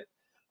 outfit.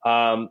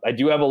 I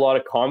do have a lot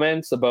of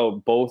comments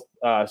about both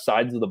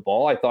sides of the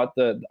ball. I thought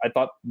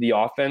the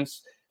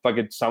offense, if I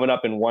could sum it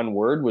up in one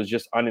word, was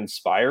just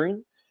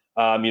uninspiring.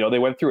 They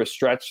went through a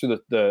stretch through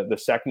the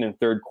second and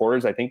third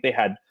quarters. I think they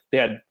had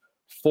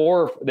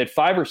 5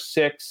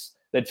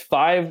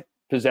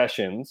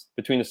 possessions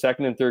between the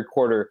second and third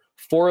quarter.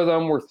 4 of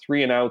them were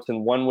 3 and outs,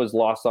 and one was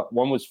lost.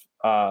 One was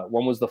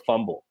the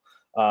fumble.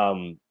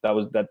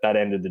 That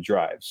ended the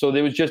drive. So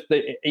there was just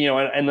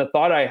and the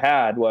thought I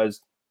had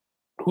was,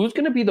 who's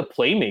going to be the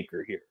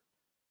playmaker here?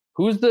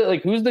 Who's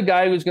the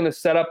guy who's going to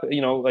step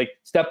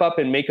up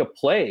and make a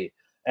play?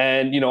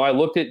 And, I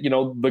looked at,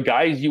 the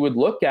guys you would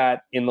look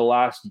at in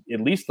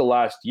at least the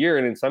last year,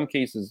 and in some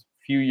cases,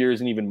 few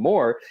years and even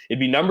more. It'd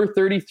be number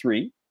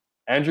 33,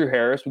 Andrew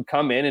Harris, would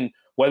come in, and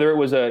whether it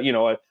was a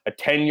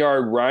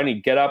 10-yard run,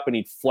 he'd get up and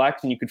he'd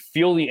flex, and you could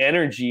feel the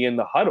energy in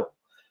the huddle.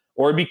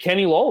 Or it'd be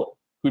Kenny Lowell,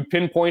 who'd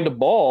pinpoint a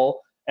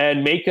ball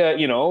and make a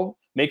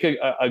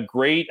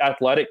great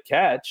athletic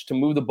catch to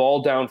move the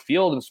ball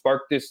downfield and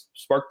spark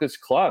this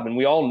club. And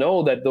we all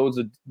know that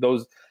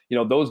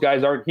those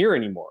guys aren't here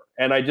anymore.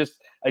 And I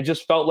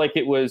just felt like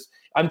it was,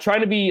 I'm trying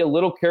to be a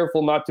little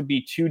careful not to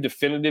be too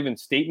definitive in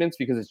statements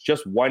because it's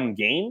just one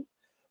game,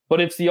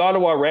 but it's the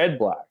Ottawa Red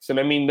Blacks. And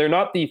I mean, they're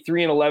not the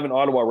 3-11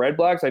 Ottawa Red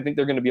Blacks. I think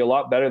they're going to be a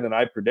lot better than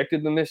I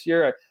predicted them this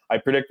year. I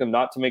predict them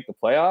not to make the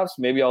playoffs.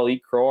 Maybe I'll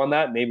eat crow on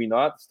that. Maybe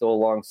not. It's still a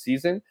long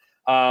season.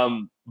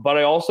 But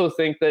I also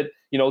think that,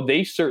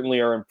 they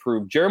certainly are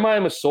improved. Jeremiah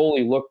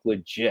Masoli looked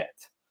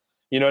legit.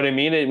 You know what I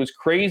mean? It was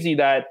crazy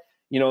that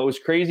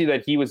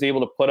he was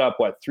able to put up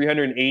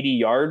 380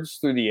 yards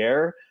through the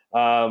air,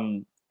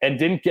 and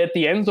didn't get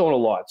the end zone a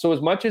lot. So as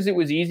much as it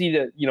was easy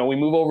to, we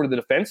move over to the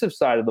defensive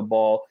side of the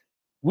ball,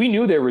 we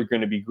knew there were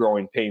going to be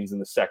growing pains in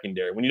the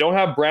secondary. When you don't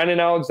have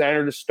Brandon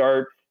Alexander to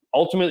start,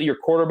 ultimately your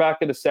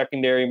quarterback of the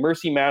secondary,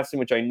 Mercy Masson,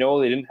 which I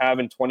know they didn't have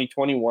in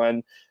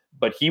 2021,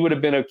 but he would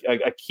have been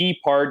a key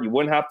part. You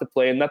wouldn't have to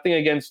play, and nothing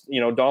against,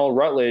 Donald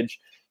Rutledge.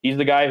 He's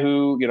the guy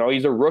who,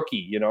 he's a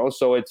rookie,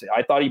 so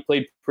I thought he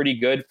played pretty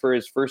good for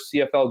his first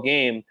CFL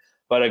game,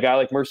 but a guy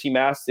like Mercy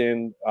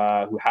Maston,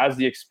 who has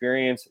the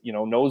experience,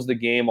 knows the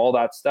game, all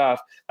that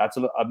stuff, that's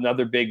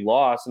another big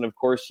loss. And of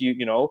course,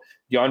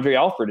 DeAndre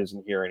Alford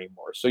isn't here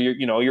anymore. So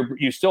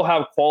you still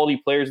have quality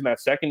players in that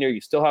secondary.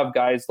 You still have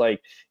guys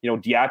like,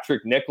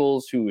 Deatrick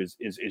Nichols, who is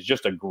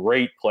just a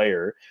great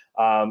player.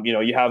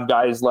 You have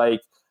guys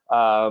like,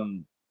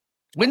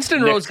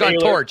 Winston Rose got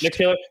torched. Nick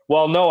Taylor.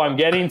 Well, no, I'm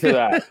getting to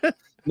that.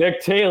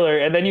 Nick Taylor,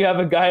 and then you have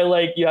a guy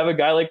like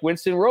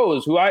Winston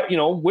Rose, who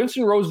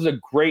Winston Rose is a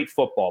great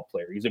football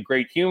player. He's a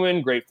great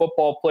human, great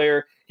football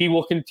player. He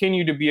will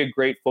continue to be a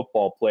great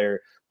football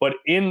player. But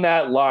in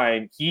that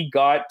line, he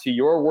got, to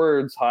your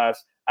words,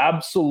 Haas,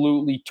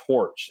 absolutely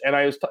torched. And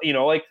I was,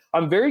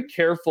 I'm very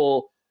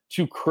careful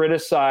to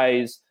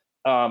criticize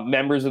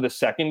members of the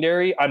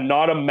secondary. I'm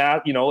not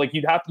a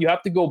you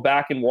have to go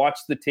back and watch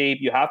the tape.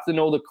 You have to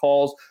know the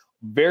calls.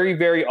 Very,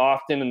 very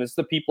often, and this is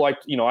the people I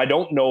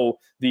don't know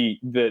the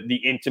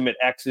intimate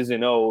X's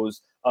and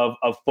O's of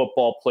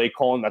football play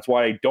calling. That's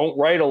why I don't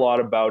write a lot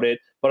about it,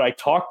 but I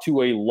talk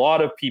to a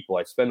lot of people.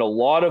 I spend a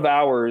lot of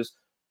hours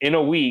in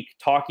a week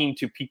talking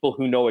to people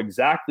who know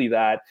exactly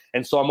that.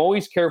 And so I'm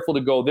always careful to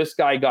go, this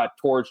guy got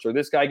torched or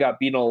this guy got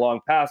beaten on a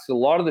long pass. A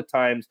lot of the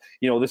times,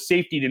 the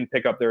safety didn't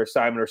pick up their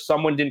assignment or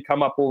someone didn't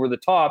come up over the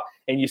top,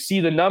 and you see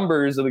the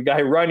numbers of the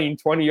guy running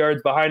 20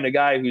 yards behind the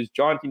guy who's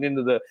jaunting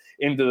into the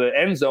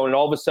end zone, and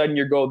all of a sudden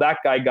you go, that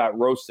guy got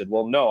roasted.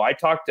 Well, no, I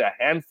talked to a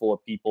handful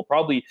of people,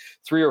 probably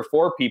 3 or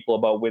 4 people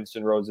about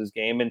Winston Rose's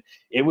game, and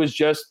it was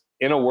just,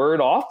 in a word,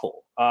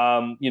 awful.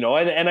 And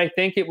I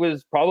think it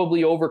was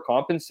probably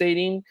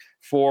overcompensating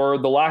for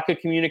the lack of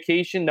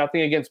communication.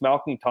 Nothing against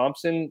Malcolm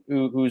Thompson,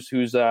 who's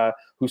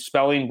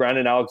spelling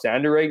Brandon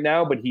Alexander right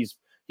now, but he's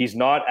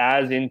not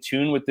as in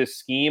tune with this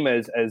scheme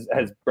as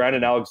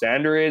Brandon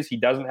Alexander is. He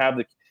doesn't have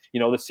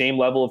the same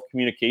level of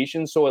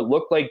communication. So it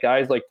looked like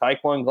guys like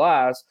Taekwon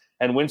Glass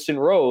and Winston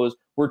Rose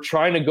were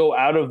trying to go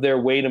out of their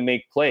way to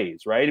make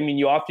plays, right? I mean,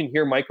 you often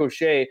hear Mike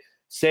O'Shea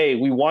say,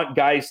 we want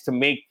guys to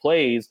make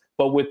plays,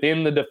 but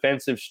within the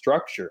defensive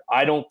structure.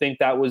 I don't think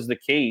that was the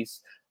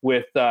case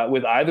with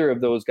either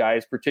of those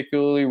guys,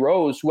 particularly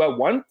Rose, who at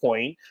one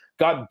point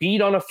got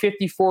beat on a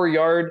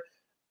 54-yard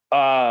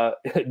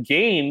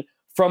gain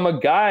from a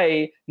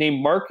guy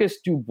named Marco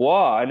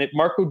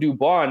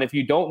Dubois. And if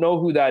you don't know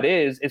who that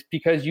is, it's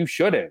because you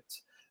shouldn't.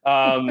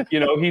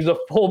 He's a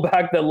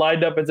fullback that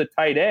lined up as a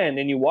tight end,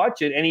 and you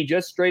watch it and he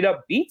just straight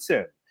up beats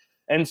him.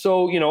 And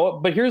so,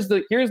 but here's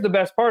the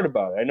best part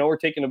about it. I know we're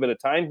taking a bit of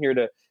time here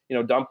to,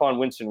 dump on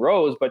Winston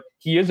Rose, but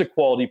he is a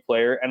quality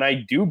player, and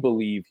I do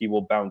believe he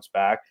will bounce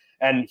back,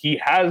 and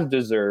he has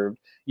deserved,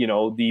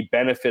 the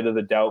benefit of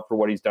the doubt for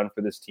what he's done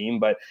for this team.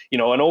 But,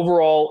 and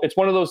overall, it's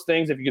one of those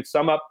things, if you could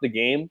sum up the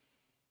game,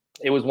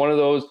 it was one of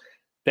those,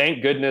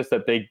 thank goodness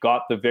that they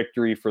got the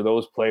victory for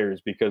those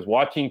players, because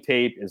watching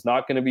tape is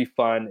not going to be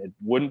fun. It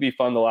wouldn't be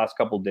fun the last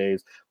couple of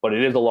days, but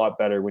it is a lot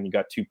better when you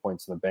got 2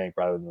 points in the bank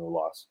rather than the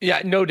loss.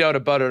 Yeah, no doubt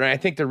about it. And I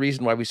think the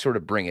reason why we sort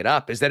of bring it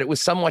up is that it was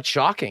somewhat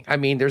shocking. I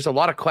mean, there's a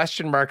lot of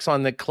question marks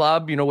on the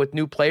club, with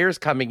new players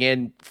coming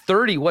in.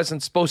 30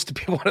 wasn't supposed to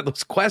be one of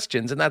those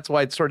questions, and that's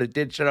why it sort of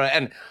did shut out.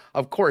 And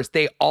of course,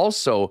 they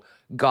also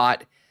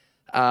got,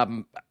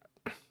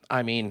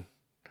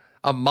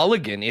 a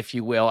mulligan, if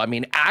you will. I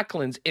mean,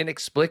 Ackland's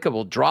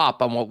inexplicable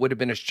drop on what would have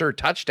been a sure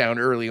touchdown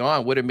early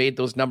on would have made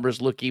those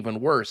numbers look even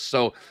worse.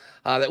 So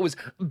that was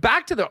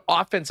back to the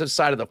offensive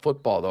side of the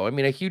football, though. I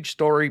mean, a huge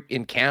story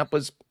in camp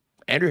was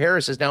Andrew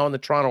Harris is now in the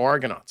Toronto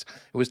Argonauts.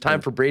 It was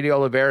time for Brady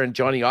Oliveira and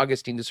Johnny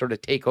Augustine to sort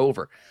of take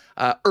over.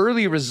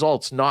 Early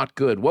results, not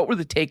good. What were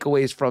the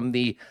takeaways from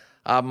the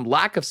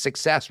lack of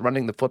success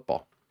running the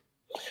football?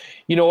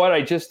 You know what?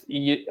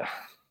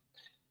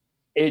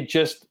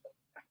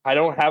 I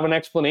don't have an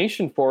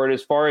explanation for it,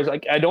 as far as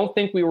I don't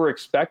think we were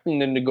expecting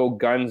them to go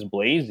guns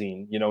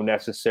blazing,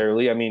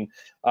 necessarily. I mean,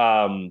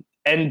 and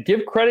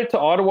give credit to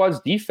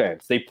Ottawa's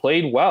defense. They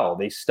played well.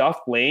 They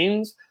stuffed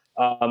lanes.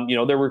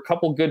 There were a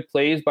couple good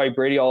plays by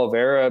Brady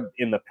Oliveira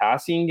in the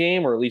passing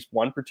game, or at least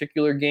one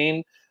particular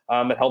game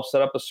that helped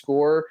set up a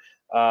score.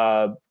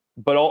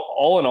 But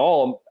all in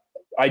all,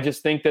 I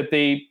just think that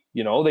they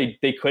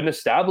couldn't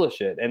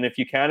establish it. And if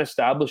you can't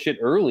establish it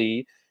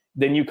early,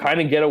 then you kind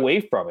of get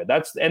away from it.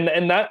 That's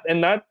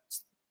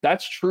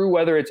true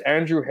whether it's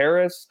Andrew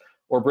Harris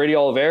or Brady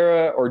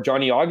Oliveira or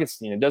Johnny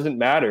Augustine. It doesn't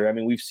matter. I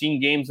mean, we've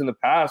seen games in the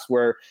past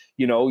where,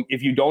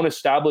 if you don't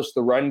establish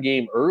the run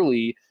game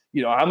early,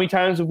 how many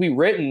times have we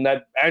written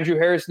that Andrew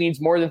Harris needs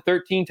more than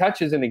 13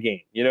 touches in a game?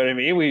 You know what I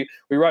mean? We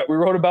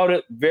wrote about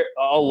it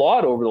a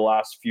lot over the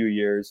last few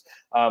years.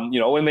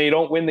 When they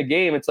don't win the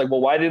game, it's like, well,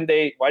 why didn't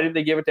they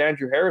give it to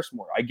Andrew Harris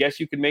more? I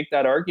guess you could make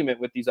that argument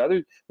with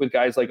with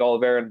guys like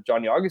Oliveira and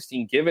Johnny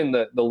Augustine, given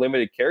the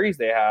limited carries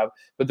they have.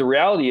 But the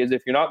reality is,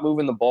 if you're not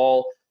moving the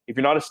ball, if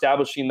you're not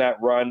establishing that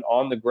run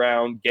on the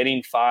ground,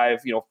 getting 4,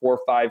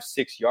 5,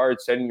 6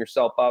 yards, setting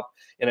yourself up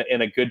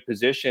in a good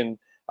position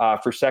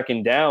for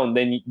second down,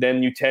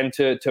 then you tend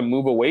to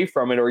move away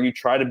from it, or you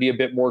try to be a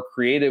bit more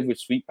creative with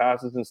sweep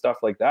passes and stuff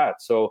like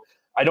that. So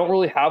I don't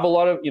really have a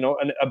lot of,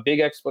 a big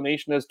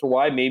explanation as to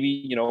why.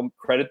 Maybe,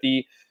 credit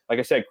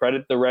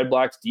the Red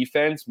Blacks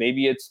defense.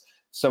 Maybe it's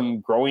some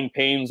growing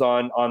pains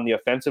on the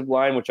offensive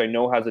line, which I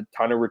know has a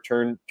ton of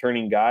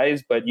returning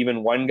guys, but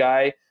even one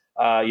guy,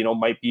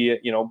 might be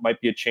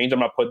a change. I'm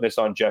not putting this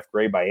on Jeff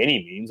Gray by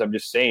any means. I'm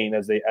just saying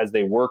as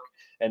they work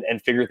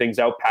and figure things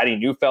out. Patty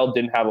Neufeld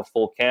didn't have a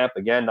full camp.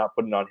 Again, not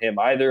putting on him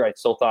either. I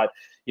still thought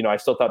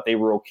they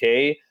were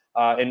okay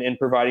in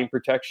providing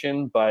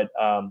protection. But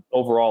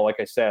overall, like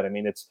I said, I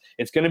mean, it's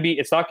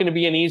not going to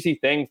be an easy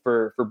thing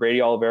for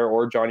Brady Oliveira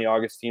or Johnny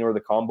Augustine or the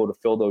combo to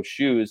fill those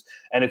shoes.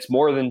 And it's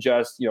more than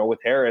just, with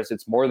Harris,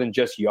 it's more than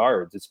just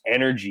yards. It's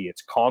energy.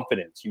 It's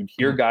confidence. You'd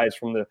hear guys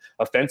from the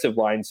offensive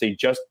line say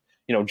just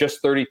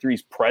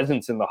 33's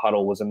presence in the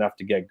huddle was enough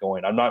to get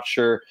going. I'm not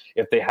sure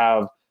if they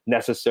have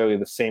necessarily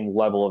the same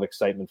level of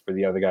excitement for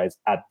the other guys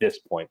at this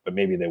point, but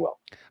maybe they will.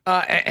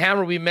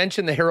 Hammer, we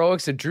mentioned the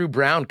heroics of Drew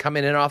Brown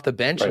coming in off the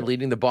bench and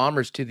leading the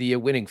Bombers to the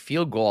winning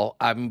field goal,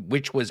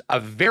 which was a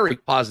very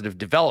positive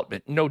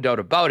development, no doubt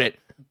about it.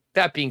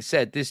 That being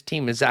said, this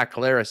team is Zach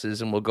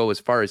Collaris's and will go as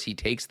far as he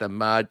takes them.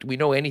 Do we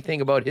know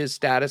anything about his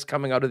status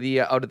coming out of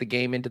the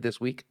game into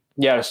this week?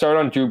 Yeah, to start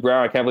on Drew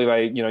Brown, I can't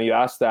believe you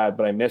asked that,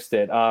 but I missed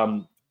it.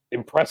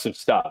 Impressive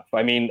stuff.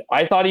 I mean,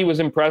 I thought he was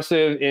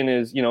impressive in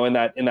his, in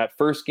that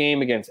first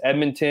game against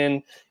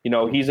Edmonton.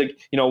 He's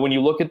when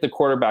you look at the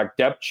quarterback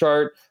depth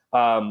chart,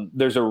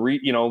 there's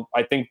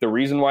I think the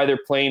reason why they're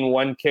playing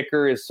one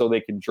kicker is so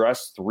they can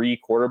dress 3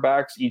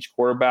 quarterbacks, each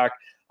quarterback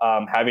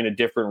having a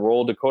different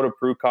role. Dakota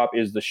Prukop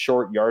is the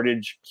short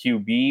yardage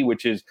QB,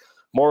 which is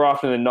more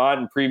often than not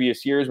in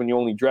previous years when you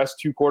only dress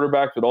 2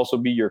 quarterbacks would also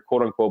be your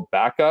quote unquote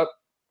backup.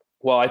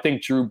 Well, I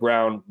think Drew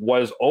Brown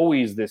was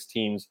always this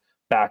team's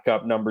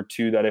backup number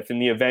 2, that if in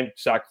the event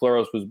Zach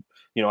Collaros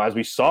as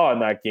we saw in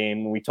that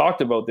game, when we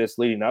talked about this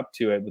leading up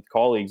to it with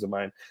colleagues of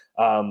mine,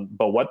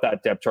 but what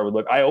that depth chart would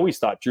look, I always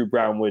thought Drew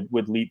Brown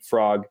would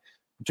leapfrog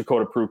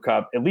Dakota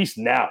Prukop, at least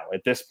now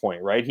at this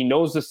point, right? He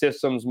knows the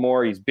systems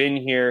more. He's been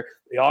here.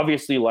 They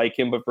obviously like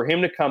him, but for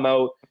him to come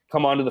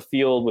onto the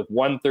field with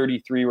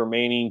 133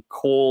 remaining,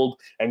 cold,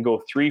 and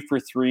go 3 for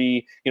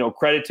 3,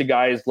 credit to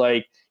guys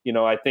like,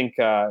 I think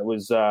it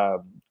was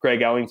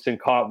Greg Ellingson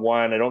caught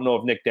one. I don't know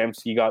if Nick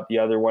Dempsey got the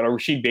other one, or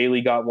Rasheed Bailey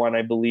got one,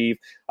 I believe.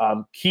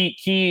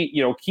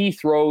 Key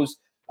throws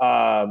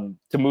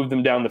to move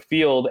them down the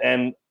field,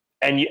 and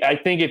I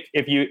think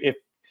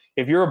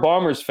if you're a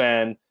Bombers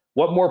fan,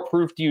 what more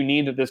proof do you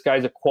need that this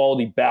guy's a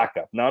quality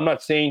backup? Now, I'm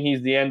not saying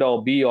he's the end-all,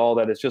 be-all,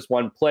 that it's just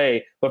one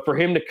play, but for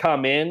him to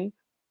come in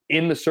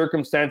the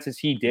circumstances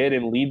he did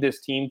and lead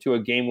this team to a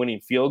game-winning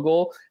field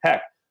goal,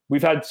 heck,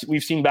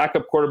 we've seen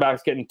backup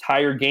quarterbacks get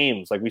entire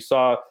games. Like we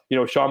saw,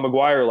 Sean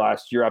McGuire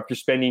last year after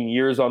spending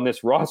years on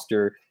this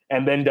roster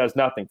and then does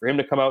nothing. For him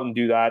to come out and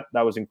do that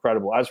was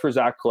incredible. As for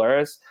Zach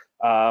Collaros,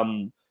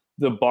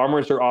 the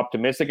Bombers are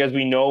optimistic, as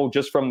we know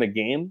just from the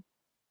game.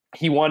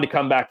 He wanted to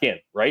come back in,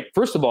 right?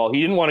 First of all, he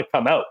didn't want to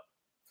come out.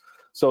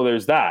 So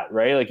there's that,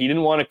 right? Like he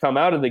didn't want to come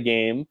out of the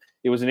game.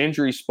 It was an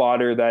injury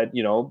spotter that,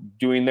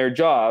 doing their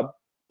job,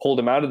 pulled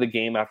him out of the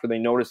game after they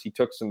noticed he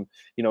took some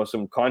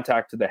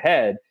contact to the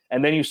head.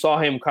 And then you saw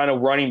him kind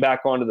of running back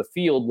onto the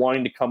field,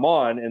 wanting to come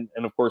on. And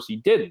of course he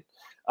didn't.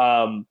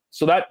 So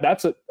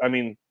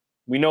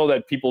we know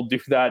that people do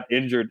that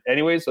injured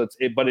anyway.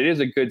 But it is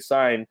a good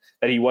sign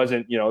that he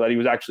wasn't, that he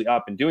was actually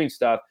up and doing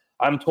stuff.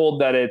 I'm told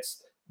that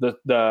it's,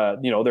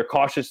 they're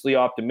cautiously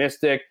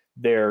optimistic.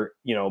 They're,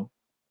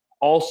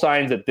 all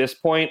signs at this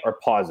point are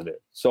positive.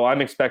 So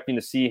I'm expecting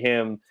to see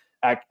him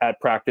at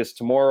practice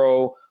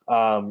tomorrow,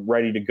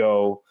 ready to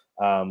go.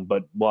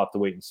 But we'll have to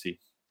wait and see.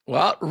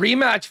 Well,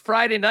 rematch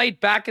Friday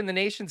night back in the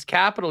nation's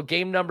capital,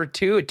 game number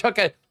 2. It took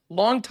a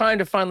long time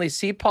to finally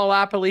see Paul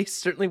Appeley.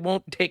 Certainly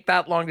won't take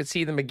that long to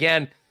see them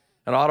again.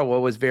 And Ottawa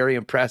was very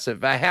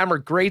impressive. Hammer,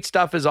 great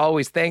stuff as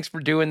always. Thanks for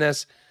doing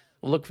this.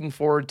 Looking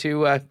forward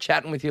to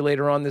chatting with you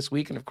later on this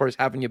week and, of course,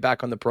 having you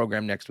back on the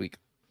program next week.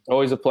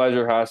 Always a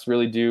pleasure, Huss.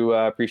 Really do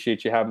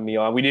appreciate you having me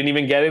on. We didn't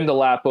even get into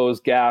Lapo's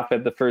gaffe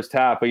at the first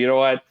half, but you know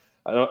what?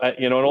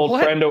 An old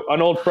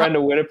friend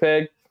of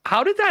Winnipeg.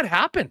 How did that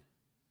happen?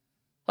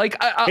 Like,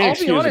 I'll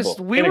be honest,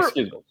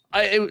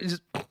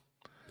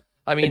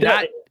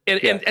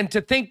 and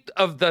to think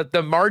of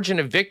the margin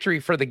of victory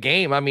for the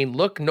game,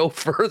 look no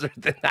further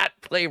than that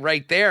play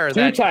right there.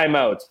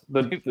 Timeouts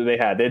they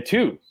had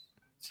 2.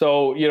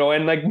 So,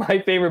 and like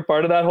my favorite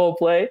part of that whole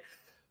play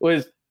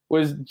was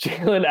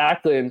Jalen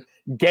Acklin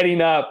getting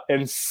up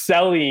and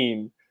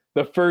selling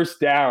the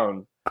first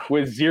down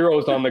with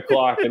zeros on the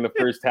clock in the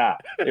first half.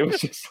 It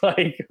was just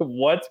like,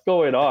 what's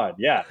going on?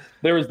 Yeah.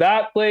 There was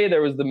that play.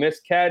 There was the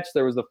missed catch.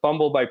 There was the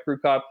fumble by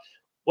Prukop.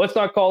 Let's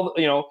not call,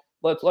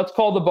 let's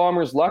call the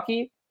Bombers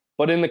lucky,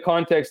 but in the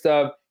context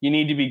of you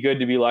need to be good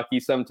to be lucky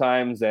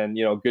sometimes. And,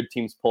 good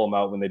teams pull them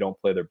out when they don't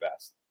play their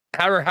best.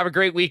 Have a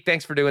great week.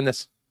 Thanks for doing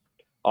this.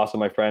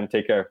 Awesome, my friend.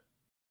 Take care.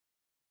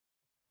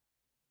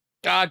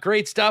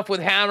 Great stuff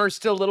with Hammer.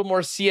 Still a little more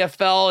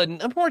CFL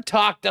and more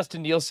talk.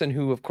 Dustin Nielson,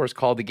 who, of course,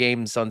 called the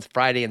games on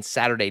Friday and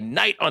Saturday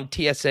night on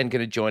TSN, going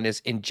to join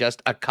us in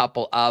just a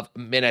couple of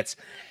minutes.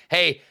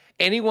 Hey,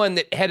 anyone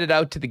that headed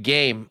out to the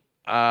game,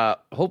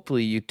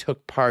 hopefully you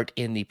took part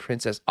in the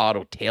Princess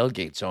Auto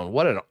tailgate zone.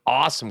 What an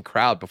awesome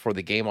crowd before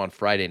the game on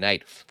Friday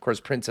night. Of course,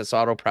 Princess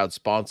Auto, proud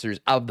sponsors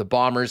of the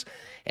Bombers,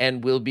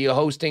 and will be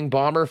hosting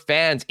Bomber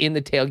fans in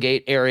the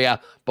tailgate area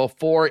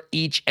before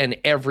each and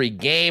every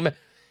game.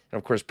 And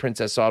of course,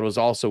 Princess Auto is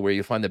also where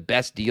you'll find the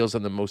best deals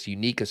on the most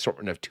unique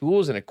assortment of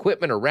tools and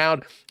equipment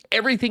around.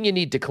 Everything you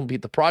need to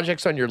complete the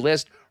projects on your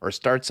list or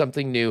start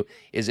something new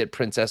is at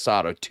Princess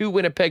Auto. 2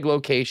 Winnipeg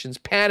locations,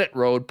 Panet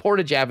Road,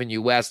 Portage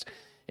Avenue West,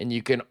 and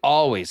you can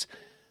always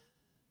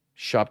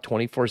shop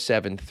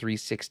 24/7,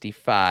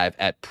 365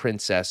 at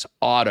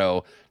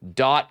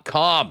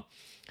princessauto.com.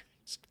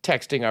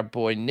 Texting our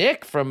boy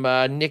Nick from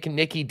Nick and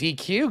Nicky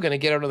DQ. Going to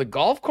get out on the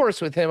golf course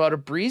with him out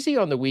of Breezy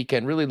on the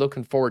weekend. Really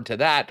looking forward to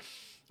that.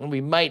 And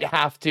we might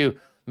have to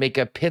make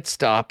a pit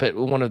stop at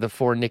one of the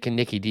 4 Nick and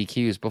Nicky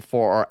DQs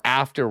before or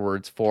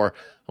afterwards for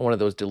one of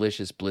those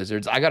delicious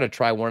blizzards. I got to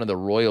try one of the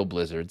Royal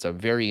Blizzards. I'm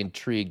very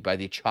intrigued by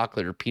the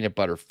chocolate or peanut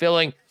butter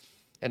filling.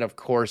 And, of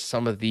course,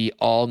 some of the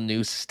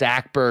all-new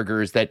stack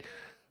burgers that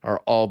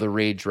are all the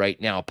rage right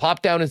now.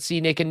 Pop down and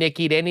see Nick and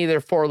Nicky at any of their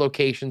 4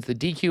 locations, the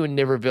DQ in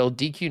Niverville,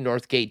 DQ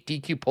Northgate,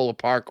 DQ Polo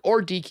Park,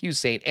 or DQ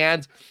St.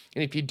 Anne's.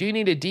 And if you do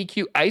need a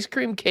DQ ice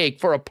cream cake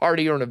for a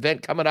party or an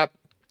event coming up,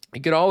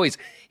 you can always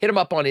hit them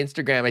up on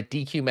Instagram at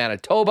DQ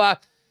Manitoba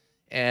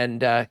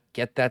and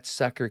get that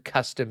sucker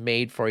custom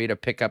made for you to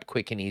pick up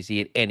quick and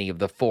easy at any of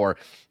the 4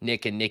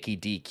 Nick and Nicky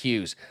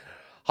DQs.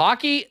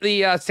 Hockey,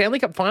 the Stanley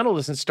Cup final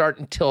doesn't start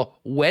until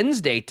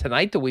Wednesday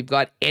tonight, though we've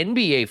got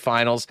NBA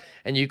finals,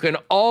 and you can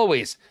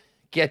always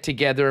get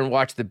together and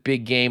watch the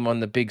big game on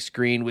the big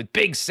screen with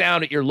big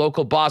sound at your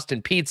local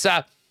Boston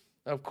Pizza.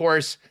 Of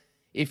course,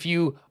 If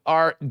you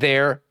are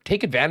there,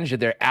 take advantage of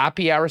their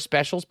happy hour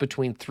specials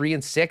between 3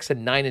 and 6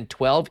 and 9 and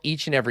 12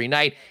 each and every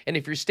night. And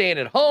if you're staying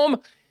at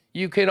home,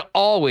 you can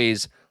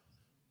always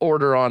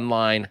order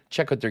online.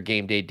 Check out their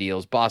game day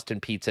deals,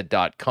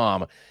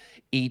 bostonpizza.com,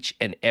 each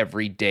and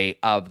every day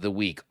of the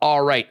week.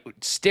 All right,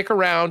 stick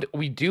around.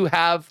 We do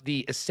have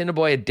the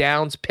Assiniboia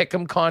Downs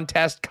Pick'em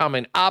contest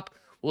coming up.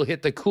 We'll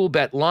hit the cool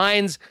bet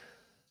lines.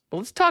 But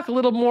let's talk a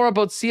little more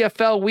about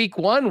CFL Week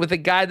 1 with a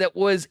guy that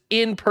was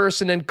in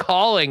person and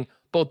calling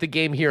both the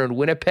game here in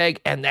Winnipeg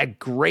and that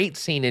great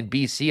scene in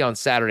BC on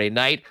Saturday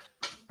night.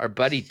 Our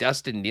buddy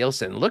Dustin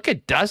Nielson. Look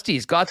at Dusty.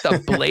 He's got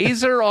the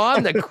blazer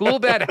on, the cool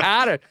bet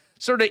hat,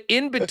 sort of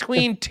in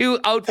between two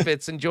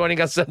outfits, and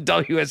joining us on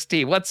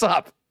WST. What's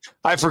up?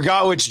 I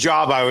forgot which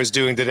job I was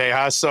doing today,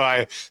 huh? So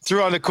I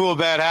threw on the cool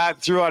bad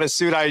hat, threw on a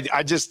suit.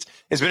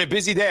 It's been a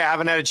busy day. I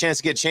haven't had a chance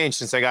to get changed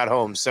since I got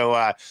home.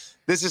 So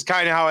this is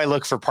kind of how I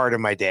look for part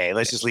of my day.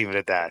 Let's just leave it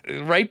at that.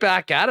 Right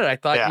back at it. I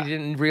thought you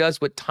didn't realize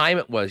what time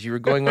it was. You were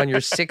going on your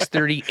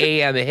 6:30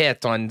 a.m.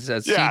 hit on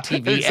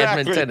CTV exactly.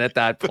 Edmonton at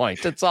that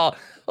point. It's all.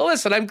 Well,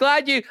 listen, I'm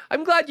glad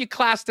you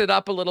classed it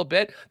up a little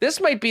bit. This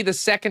might be the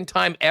second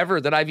time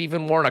ever that I've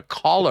even worn a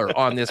collar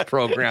on this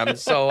program.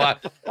 So, and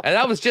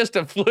that was just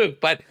a fluke,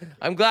 but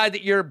I'm glad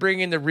that you're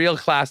bringing the real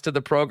class to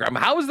the program.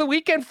 How was the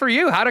weekend for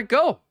you? How'd it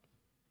go?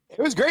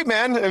 It was great,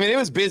 man. I mean, it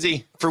was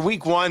busy for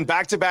week 1,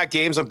 back-to-back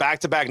games on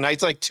back-to-back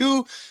nights, like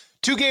two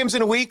games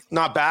in a week.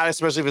 Not bad,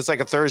 especially if it's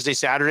like a Thursday,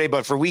 Saturday,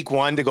 but for week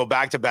 1 to go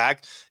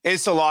back-to-back,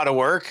 it's a lot of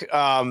work.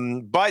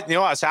 But, I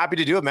was happy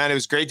to do it, man. It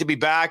was great to be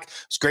back.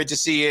 It was great to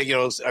see,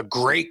 a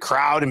great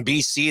crowd in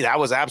BC. That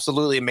was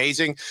absolutely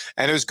amazing.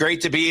 And it was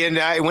great to be in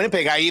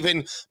Winnipeg. I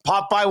even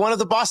popped by one of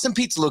the Boston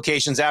Pizza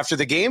locations after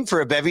the game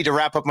for a bevy to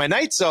wrap up my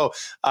night. So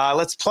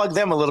let's plug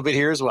them a little bit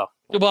here as well.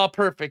 Well,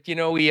 perfect.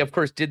 We, of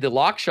course, did the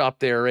lock shop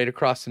there right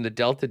across from the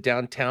Delta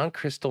downtown.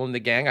 Crystal and the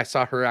gang. I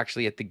saw her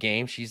actually at the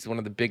game. She's one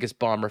of the biggest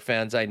Bomber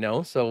fans I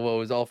know, so I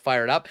was all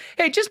fired up.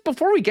 Hey, just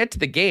before we get to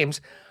the games,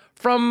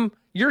 from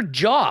your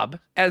job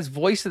as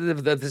voice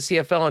of the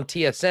CFL on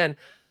TSN,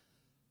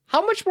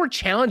 how much more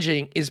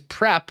challenging is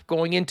prep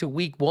going into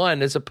week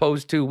 1 as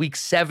opposed to week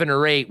 7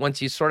 or 8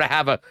 once you sort of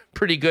have a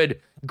pretty good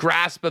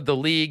grasp of the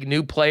league,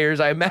 new players?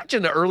 I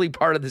imagine the early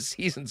part of the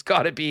season's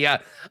got to be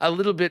a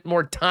little bit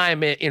more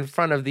time in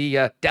front of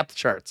the depth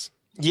charts.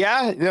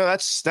 Yeah,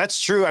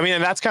 that's true. I mean,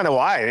 and that's kind of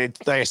why,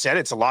 like I said,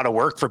 it's a lot of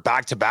work for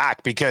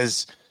back-to-back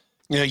because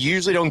you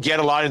usually don't get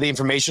a lot of the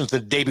information the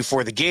day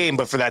before the game,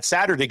 but for that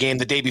Saturday game,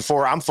 the day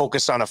before, I'm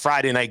focused on a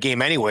Friday night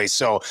game anyway.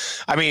 So,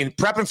 I mean,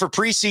 prepping for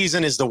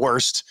preseason is the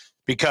worst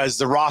because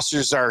the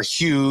rosters are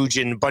huge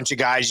and a bunch of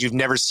guys you've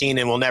never seen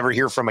and will never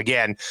hear from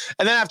again.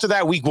 And then after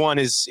that, week 1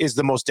 is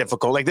the most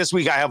difficult. Like this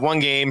week, I have one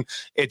game.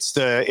 It's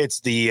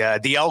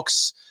the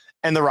Elks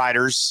and the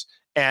Riders.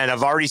 And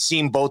I've already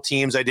seen both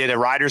teams. I did a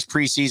Riders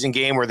preseason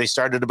game where they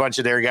started a bunch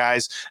of their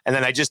guys. And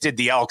then I just did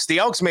the Elks. The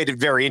Elks made it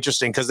very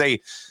interesting because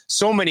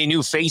so many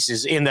new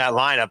faces in that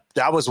lineup.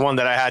 That was one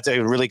that I had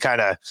to really kind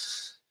of,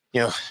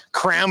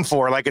 cram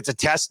for, like it's a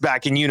test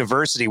back in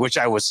university, which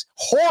I was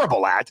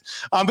horrible at.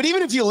 But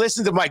even if you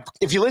listen to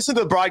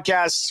the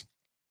broadcast,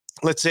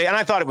 let's say, and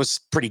I thought it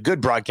was pretty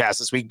good broadcast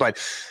this week, but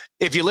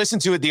if you listen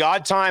to it, the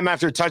odd time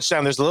after a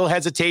touchdown, there's a little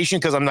hesitation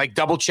because I'm like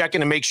double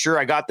checking to make sure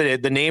I got the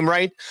name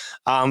right.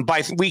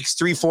 By weeks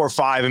 3, 4,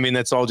 5, I mean,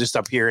 that's all just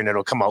up here and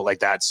it'll come out like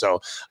that.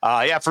 So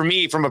for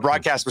me, from a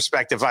broadcast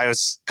perspective, a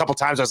couple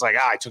times I was like,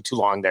 I took too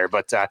long there.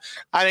 But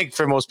I think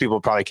for most people,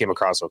 it probably came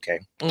across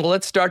okay. Well,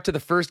 let's start to the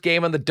first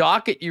game on the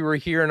docket. You were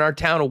here in our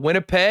town of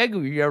Winnipeg.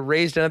 We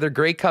raised another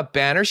Grey Cup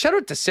banner. Shout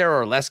out to Sarah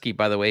Orleski,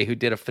 by the way, who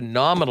did a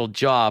phenomenal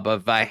job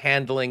of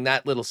handling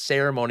that little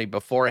ceremony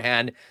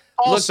beforehand.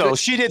 Also,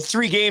 she did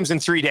 3 games in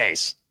 3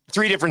 days,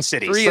 3 different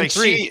cities. 3 and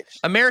 3.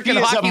 American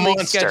Hockey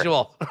League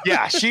schedule.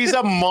 Yeah, she's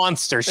a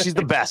monster. She's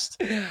the best.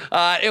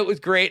 It was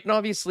great. And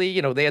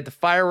obviously, they had the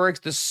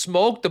fireworks, the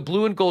smoke, the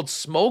blue and gold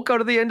smoke out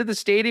of the end of the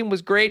stadium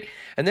was great.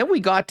 And then we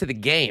got to the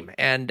game.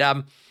 And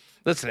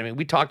listen, I mean,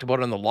 we talked about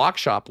it on the lock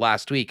shop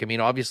last week. I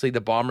mean, obviously,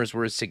 the Bombers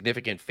were a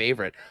significant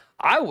favorite.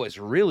 I was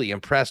really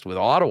impressed with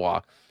Ottawa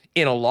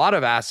in a lot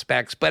of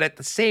aspects, but at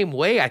the same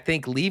way, I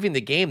think leaving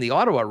the game, the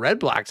Ottawa Red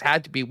Blacks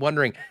had to be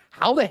wondering,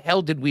 how the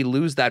hell did we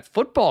lose that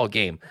football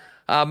game?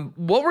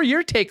 What were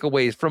your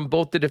takeaways from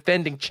both the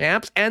defending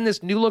champs and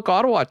this new look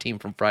Ottawa team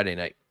from Friday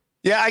night?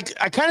 Yeah, I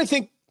kind of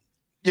think,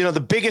 the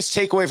biggest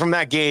takeaway from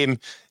that game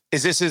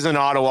is this is an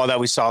Ottawa that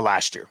we saw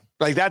last year.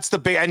 Like that's the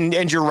big,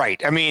 and you're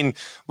right. I mean,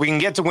 we can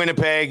get to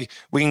Winnipeg.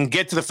 We can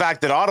get to the fact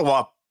that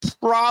Ottawa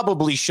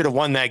probably should have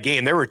won that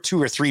game. There were 2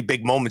 or 3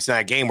 big moments in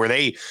that game where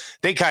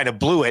they kind of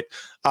blew it.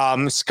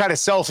 It's kind of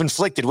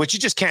self-inflicted, which you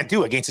just can't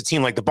do against a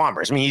team like the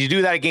Bombers. I mean, you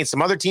do that against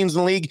some other teams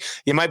in the league,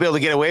 you might be able to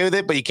get away with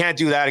it, but you can't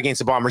do that against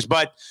the Bombers.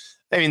 But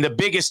I mean, the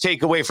biggest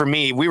takeaway for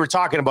me, we were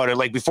talking about it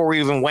like before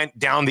we even went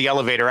down the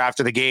elevator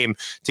after the game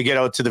to get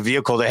out to the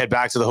vehicle to head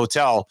back to the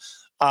hotel.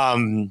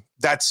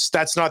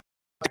 That's not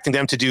expecting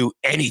them to do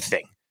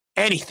anything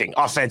anything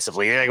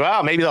offensively. You're like,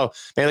 well, maybe they'll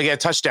get a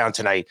touchdown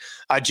tonight.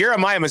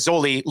 Jeremiah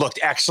Mazzoli looked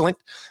excellent.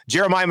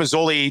 Jeremiah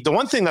Mazzoli, the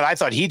one thing that I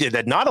thought he did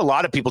that not a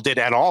lot of people did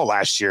at all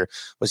last year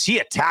was he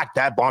attacked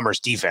that Bombers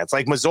defense.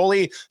 Like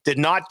Mazzoli did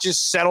not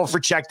just settle for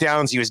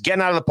checkdowns. He was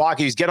getting out of the pocket.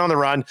 He was getting on the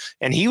run,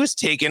 and he was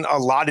taking a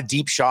lot of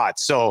deep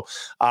shots. So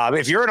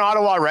if you're an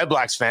Ottawa Red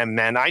Blacks fan,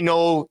 man, I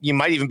know you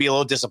might even be a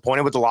little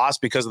disappointed with the loss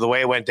because of the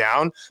way it went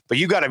down, but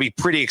you got to be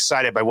pretty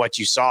excited by what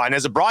you saw. And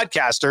as a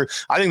broadcaster,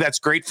 I think that's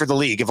great for the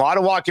league. If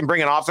Ottawa can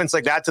bring an offense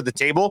like that to the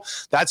table,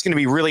 that's going to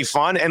be really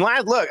fun. And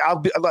look,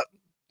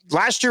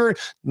 last year,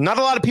 not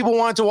a lot of people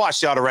wanted to watch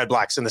the Ottawa Red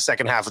Blacks in the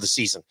second half of the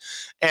season.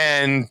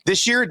 And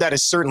this year, that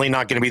is certainly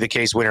not going to be the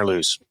case, win or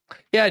lose.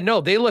 Yeah,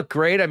 no, they look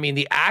great. I mean,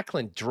 the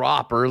Ackland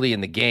drop early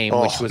in the game,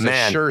 which was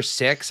a sure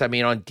 6. I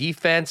mean, on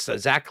defense,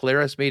 Zach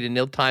Collaros made a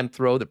nil-time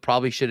throw that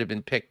probably should have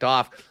been picked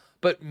off.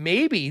 But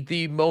maybe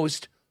the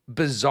most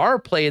bizarre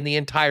play in the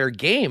entire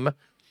game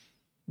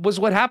was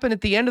what happened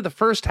at the end of the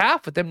first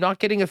half with them not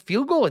getting a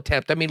field goal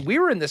attempt. I mean, we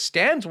were in the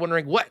stands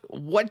wondering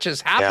what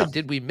just happened.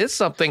 Yeah. Did we miss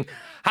something?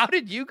 How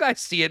did you guys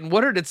see it? And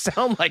what did it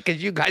sound like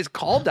as you guys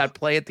called that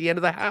play at the end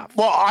of the half?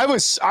 Well, I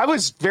was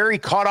very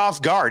caught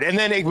off guard. And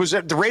then it was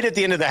right at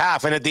the end of the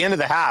half. And at the end of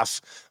the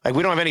half, like,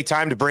 we don't have any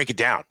time to break it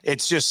down.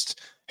 It's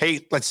just,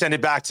 hey, let's send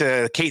it back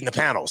to Kate in the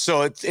panel.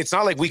 So it's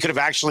not like we could have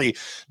actually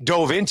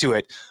dove into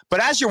it.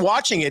 But as you're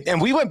watching it, and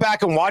we went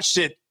back and watched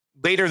it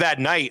later that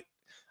night,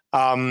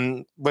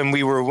 when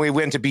we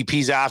went to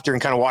BP's after and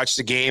kind of watched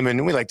the game,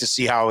 and we like to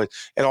see how it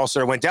all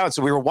sort of went down.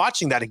 So we were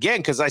watching that again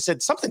because I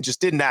said something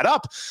just didn't add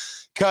up.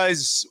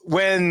 Because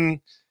when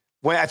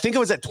I think it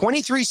was at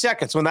 23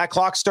 seconds when that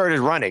clock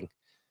started running,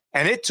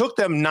 and it took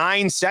them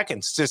 9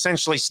 seconds to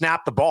essentially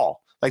snap the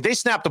ball. Like, they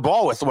snapped the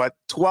ball with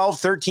 12,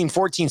 13,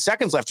 14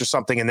 seconds left or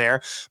something in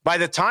there. By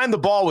the time the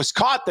ball was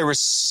caught, there was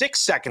 6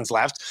 seconds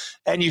left,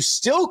 and you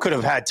still could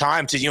have had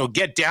time to,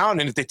 get down.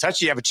 And if they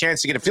touch you, have a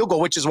chance to get a field goal,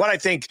 which is what I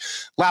think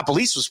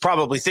LaPolice was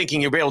probably thinking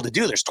you'll be able to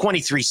do. There's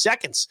 23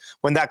 seconds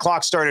when that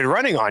clock started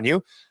running on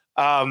you.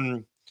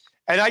 And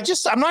I'm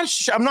not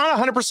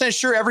 100%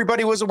 sure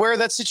everybody was aware of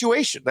that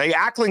situation. Like,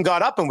 Ackland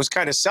got up and was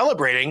kind of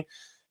celebrating,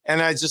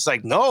 and I was just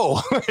like,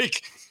 no,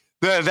 like,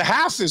 The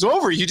half is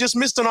over. You just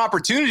missed an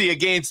opportunity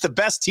against the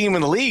best team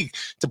in the league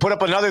to put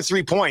up another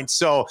 3 points.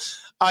 So,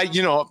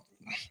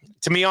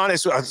 to be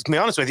honest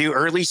with you,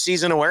 early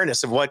season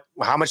awareness of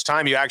how much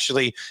time you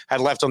actually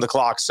had left on the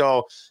clock.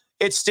 So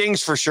it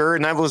stings for sure.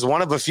 And that was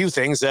one of a few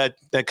things that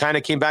kind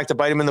of came back to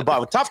bite him in the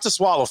butt. Tough to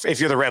swallow if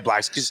you're the Red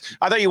Blacks, because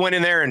I thought you went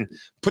in there and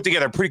put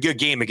together a pretty good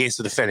game against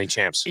the defending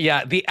champs.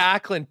 Yeah, the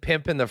Ackland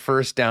pimp in the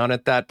first down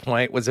at that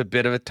point was a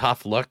bit of a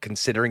tough look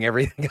considering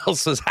everything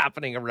else was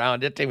happening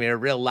around it. I mean, a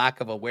real lack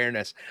of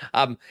awareness.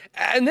 And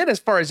then as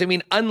far as,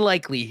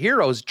 unlikely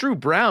heroes, Drew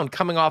Brown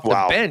coming off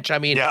the bench.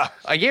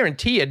 I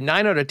guarantee you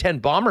 9 out of 10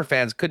 Bomber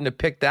fans couldn't have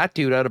picked that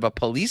dude out of a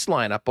police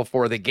lineup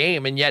before the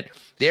game. And yet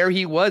there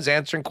he was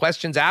answering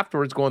questions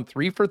afterwards, going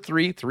 3 for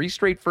 3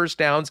 straight first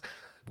downs,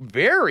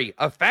 very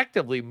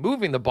effectively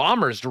moving the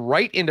Bombers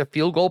right into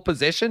field goal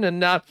position.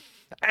 And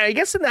I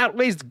guess in that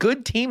ways,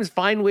 good teams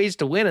find ways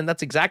to win, and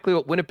that's exactly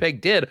what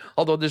Winnipeg did,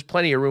 although there's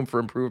plenty of room for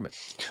improvement.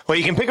 Well,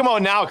 you can pick him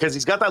out now because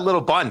he's got that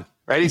little bun,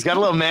 right? He's got a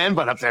little man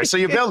bun up there, so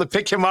you'll be able to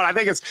pick him out. I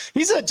think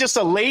he's just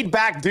a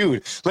laid-back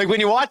dude. Like,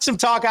 when you watch him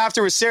talk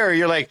after with Sarah,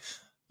 you're like,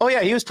 oh,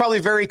 yeah, he was probably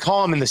very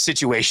calm in the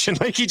situation.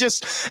 Like,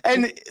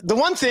 and the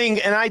one thing,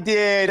 and I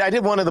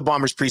did one of the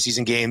Bombers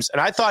preseason games,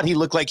 and I thought he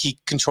looked like he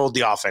controlled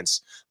the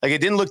offense. Like,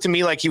 it didn't look to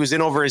me like he was in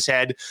over his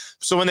head.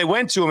 So when they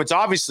went to him, it's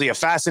obviously a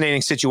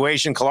fascinating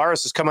situation.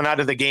 Collaros is coming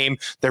out of the game.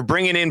 They're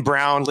bringing in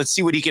Brown. Let's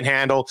see what he can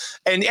handle.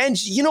 And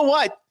you know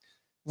what?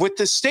 With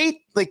the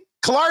state, like,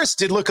 Collaros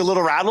did look a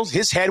little rattled.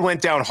 His head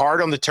went down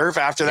hard on the turf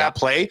after that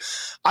play.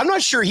 I'm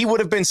not sure he would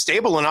have been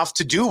stable enough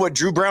to do what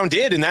Drew Brown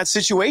did in that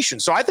situation.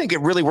 So I think it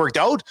really worked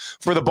out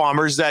for the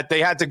Bombers that they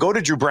had to go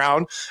to Drew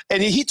Brown.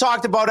 And he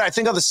talked about it. I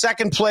think on the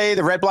second play,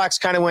 the Red Blacks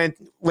kind of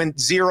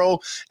went zero,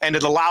 and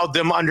it allowed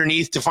them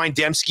underneath to find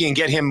Dembski and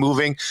get him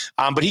moving.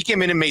 But he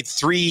came in and made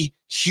 3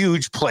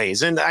 huge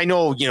plays. And I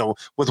know,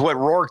 with what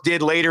Rourke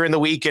did later in the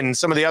week and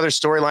some of the other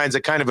storylines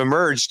that kind of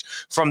emerged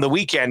from the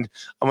weekend,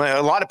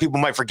 a lot of people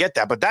might forget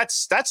that, but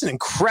that's an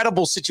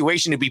incredible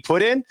situation to be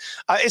put in,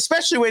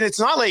 especially when it's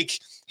not like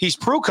he's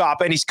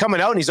Prukop and he's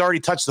coming out and he's already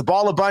touched the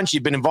ball a bunch.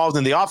 He'd been involved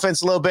in the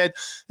offense a little bit.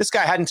 This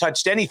guy hadn't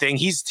touched anything.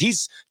 He's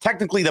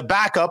technically the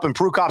backup, and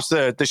Prukop's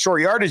the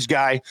short yardage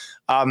guy.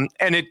 And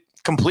it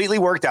completely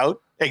worked out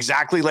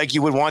exactly like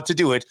you would want to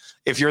do it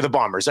if you're the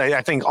Bombers.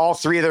 I think all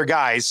 3 of their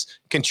guys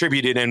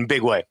contributed in a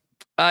big way.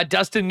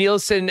 Dustin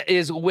Nielson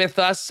is with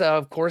us,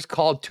 of course,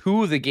 called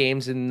 2 of the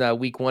games in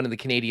week 1 of the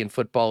Canadian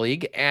Football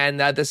League.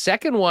 And the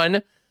second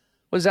one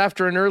was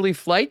after an early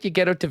flight. You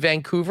get out to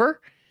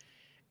Vancouver.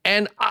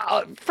 And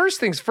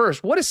first things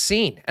first, what a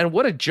scene and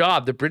what a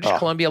job the British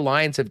Columbia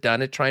Lions have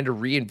done at trying to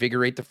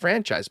reinvigorate the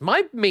franchise.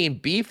 My main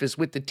beef is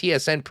with the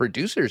TSN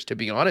producers, to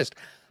be honest.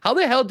 How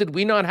the hell did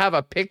we not have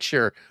a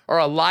picture or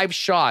a live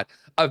shot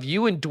of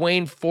you and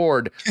Dwayne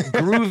Ford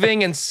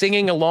grooving and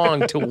singing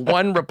along to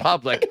One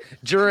Republic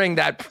during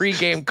that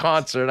pregame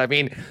concert? I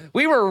mean,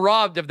 we were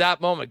robbed of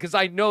that moment because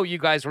I know you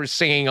guys were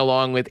singing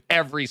along with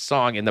every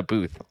song in the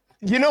booth.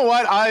 You know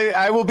what?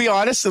 I will be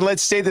honest, and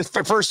let's say this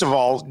first of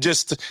all.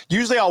 Just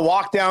usually I'll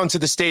walk down to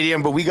the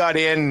stadium, but we got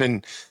in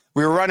and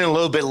we were running a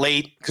little bit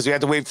late because we had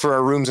to wait for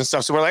our rooms and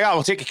stuff. So we're like, oh,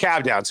 we'll take a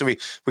cab down. So we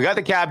got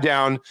the cab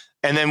down,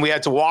 and then we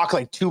had to walk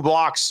like 2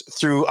 blocks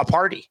through a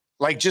party.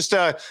 Like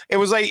it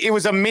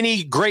was a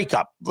mini Grey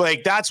Cup.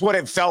 Like that's what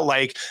it felt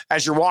like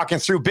as you're walking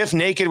through. Biff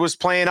Naked was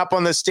playing up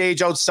on the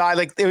stage outside.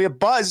 Like the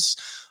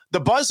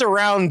buzz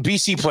around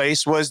BC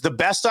Place was the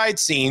best I'd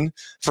seen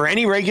for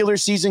any regular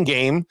season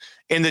game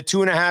in the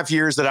 2.5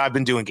 years that I've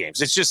been doing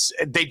games. It's just,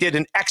 they did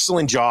an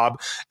excellent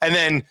job. And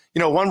then,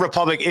 One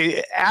Republic,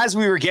 as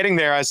we were getting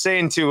there, I was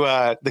saying to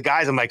the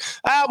guys, I'm like,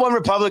 One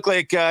Republic,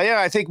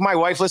 I think my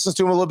wife listens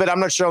to them a little bit. I'm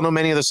not sure I'll know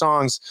many of the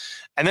songs.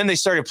 And then they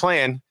started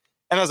playing.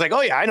 And I was like,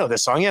 oh, yeah, I know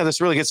this song. Yeah, that's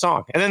a really good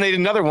song. And then they did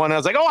another one. And I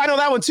was like, oh, I know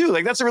that one, too.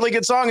 Like, that's a really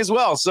good song as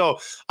well. So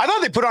I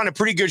thought they put on a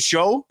pretty good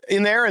show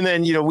in there. And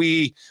then,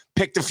 we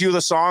picked a few of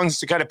the songs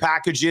to kind of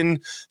package in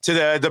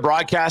to the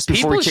broadcast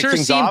before we kicked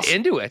things off. People sure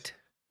seemed into it.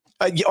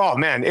 Oh,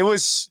 man, it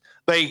was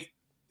like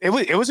it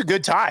was a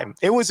good time.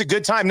 It was a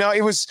good time. Now, it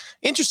was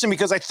interesting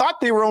because I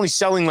thought they were only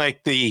selling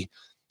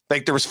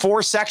there was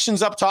 4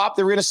 sections up top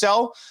they were going to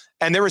sell.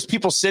 And there was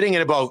people sitting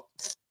at about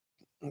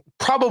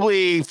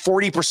probably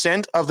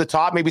 40% of the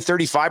top, maybe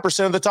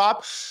 35% of the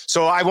top.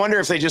 So I wonder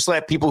if they just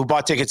let people who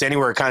bought tickets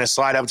anywhere kind of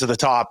slide up to the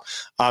top.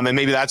 And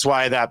maybe that's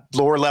why that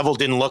lower level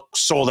didn't look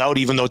sold out,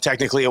 even though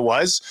technically it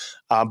was.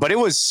 But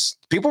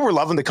people were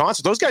loving the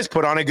concert. Those guys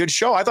put on a good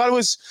show. I thought it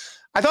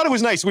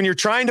was nice when you're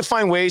trying to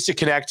find ways to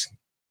connect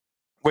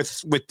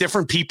with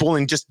different people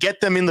and just get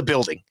them in the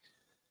building.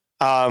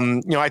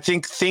 I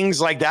think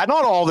things like that,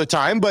 not all the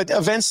time, but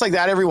events like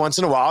that every once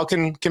in a while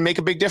can make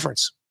a big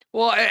difference.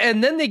 Well,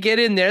 and then they get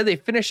in there, they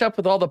finish up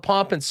with all the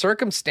pomp and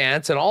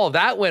circumstance, and all of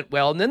that went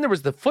well. And then there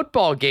was the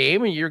football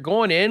game, and you're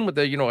going in with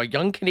a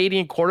young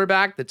Canadian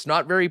quarterback that's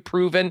not very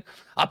proven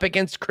up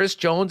against Chris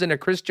Jones and a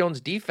Chris Jones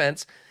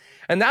defense.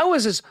 And that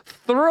was as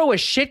thorough a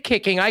shit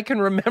kicking I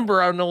can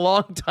remember in a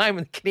long time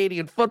in the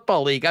Canadian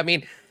Football League. I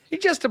mean, he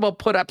just about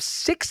put up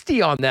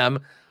 60 on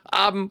them.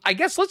 I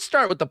guess let's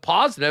start with the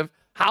positive.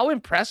 How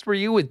impressed were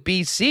you with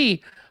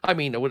BC? I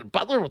mean,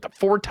 Butler with the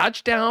 4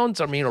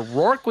 touchdowns. I mean,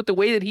 O'Rourke with the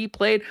way that he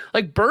played.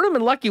 Like Burnham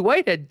and Lucky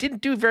Whitehead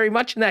didn't do very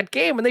much in that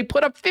game, and they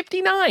put up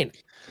 59.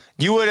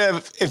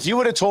 If you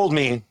would have told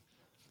me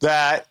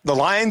that the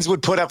Lions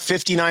would put up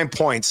 59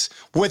 points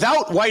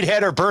without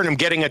Whitehead or Burnham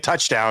getting a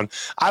touchdown,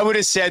 I would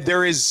have said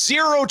there is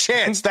 0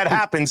 chance that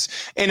happens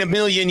in a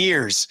million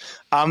years.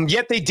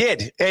 Yet they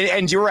did,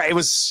 and you're right. It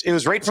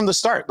was right from the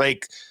start.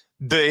 Like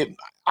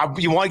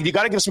you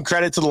got to give some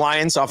credit to the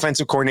Lions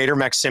offensive coordinator,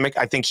 Max Simic.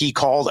 I think he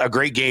called a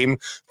great game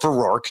for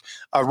Rourke.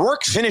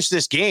 Rourke finished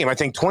this game, I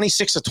think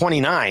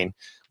 26-29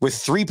 with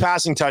 3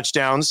 passing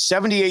touchdowns,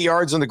 78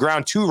 yards on the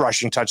ground, 2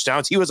 rushing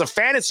touchdowns. He was a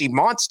fantasy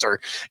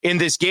monster in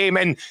this game.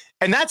 And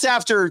that's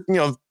after,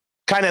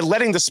 kind of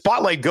letting the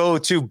spotlight go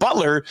to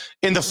Butler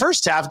in the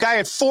first half. Guy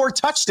had 4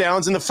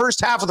 touchdowns in the first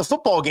half of the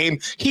football game.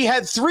 He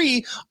had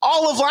 3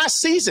 all of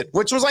last season,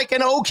 which was like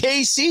an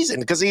okay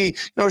season because he,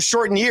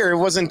 shortened year. It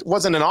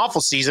wasn't an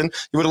awful season.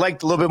 You would have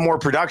liked a little bit more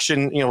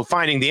production,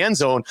 finding the end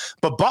zone.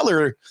 But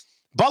Butler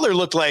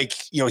looked like,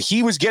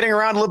 he was getting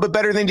around a little bit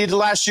better than he did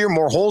last year.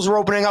 More holes were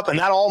opening up, and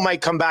that all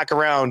might come back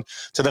around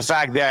to the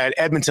fact that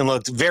Edmonton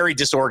looked very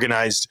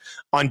disorganized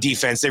on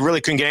defense. They really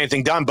couldn't get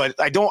anything done, but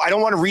I don't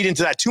want to read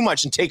into that too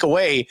much and take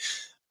away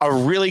a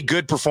really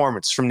good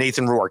performance from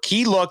Nathan Rourke.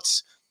 He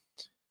looked,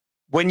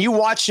 when you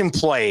watch him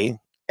play,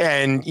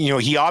 and,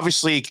 he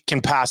obviously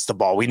can pass the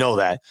ball. We know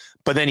that.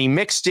 But then he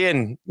mixed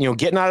in,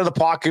 getting out of the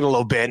pocket a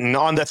little bit, and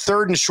on the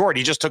 3rd and short,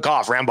 he just took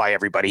off, ran by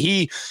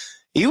everybody.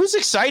 He was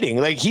exciting.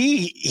 Like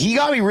he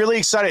got me really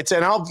excited.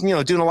 And I'll,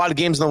 doing a lot of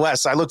games in the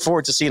West. I look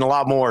forward to seeing a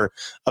lot more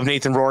of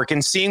Nathan Rourke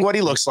and seeing what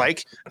he looks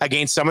like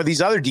against some of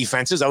these other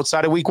defenses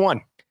outside of week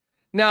 1.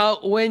 Now,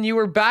 when you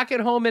were back at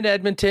home in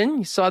Edmonton,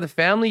 you saw the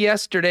family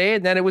yesterday,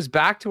 and then it was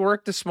back to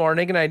work this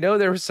morning. And I know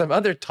there were some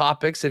other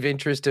topics of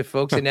interest to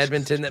folks in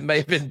Edmonton that may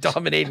have been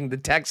dominating the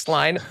text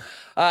line.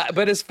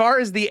 But as far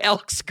as the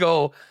Elks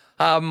go,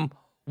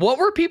 what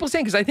were people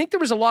saying? Because I think there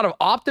was a lot of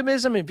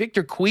optimism, and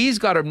Victor Quees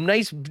got a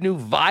nice new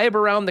vibe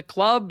around the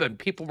club, and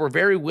people were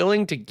very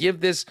willing to give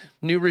this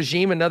new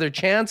regime another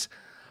chance.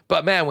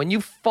 But man, when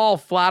you fall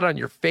flat on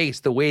your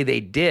face the way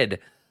they did,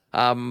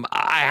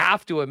 I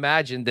have to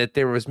imagine that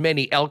there was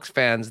many Elks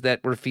fans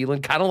that were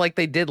feeling kind of like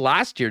they did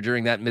last year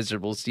during that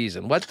miserable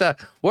season. What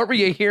were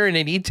you hearing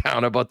in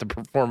E-Town about the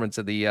performance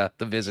of the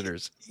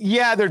visitors?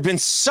 Yeah, there'd been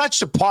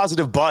such a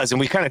positive buzz, and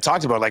we kind of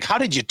talked about, like, how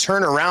did you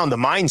turn around the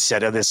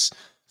mindset of this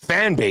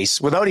fan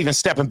base without even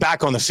stepping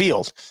back on the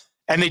field?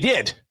 And they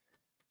did.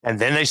 And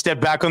then they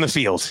stepped back on the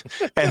field,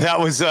 and that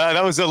was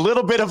a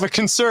little bit of a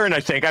concern. I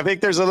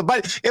think there's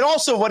but it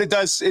also, what it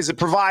does is it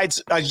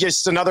provides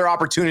just another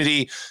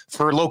opportunity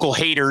for local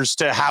haters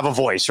to have a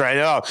voice, right?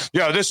 Oh,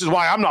 yeah, this is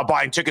why I'm not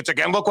buying tickets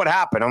again. Look what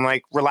happened. I'm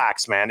like,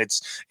 relax, man.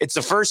 It's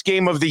the first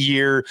game of the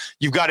year.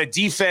 You've got a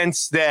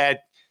defense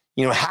that,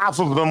 half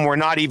of them were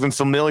not even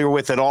familiar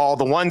with at all.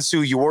 The ones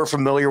who you were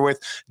familiar with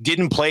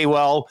didn't play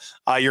well.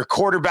 Your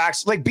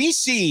quarterbacks, like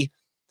BC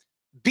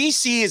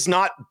is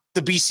not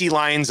the BC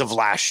Lions of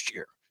last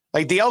year.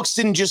 Like, the Elks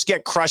didn't just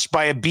get crushed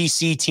by a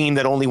BC team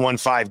that only won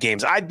 5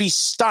 games. I'd be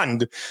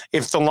stunned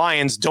if the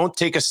Lions don't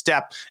take a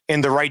step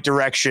in the right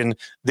direction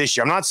this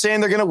year. I'm not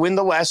saying they're going to win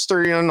the West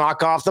or,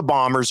 knock off the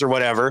Bombers or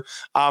whatever.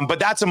 But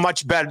that's a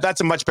much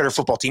better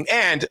football team.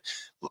 And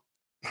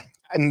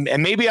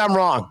maybe I'm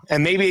wrong.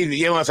 And maybe,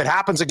 if it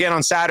happens again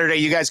on Saturday,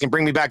 you guys can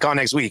bring me back on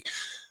next week.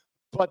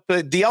 But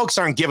the Elks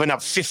aren't giving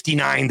up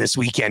 59 this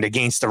weekend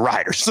against the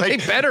Riders.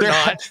 Like, they better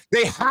not.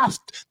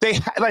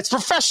 Like,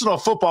 professional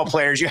football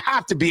players, you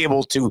have to be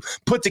able to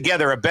put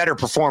together a better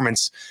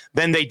performance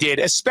than they did.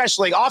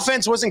 Especially,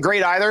 offense wasn't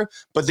great either,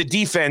 but the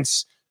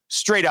defense,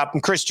 straight up,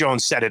 and Chris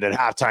Jones said it at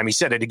halftime. He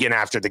said it again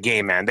after the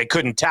game, man. They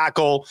couldn't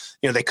tackle.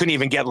 They couldn't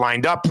even get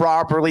lined up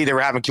properly. They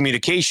were having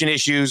communication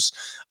issues.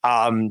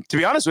 To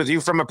be honest with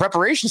you, from a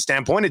preparation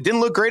standpoint, it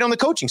didn't look great on the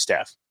coaching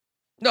staff.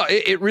 No,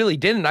 it really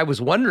didn't. I was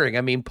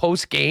wondering,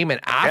 post-game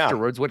and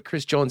afterwards, what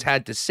Chris Jones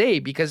had to say,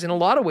 because in a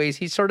lot of ways,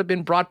 he's sort of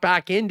been brought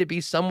back in to be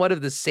somewhat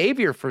of the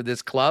savior for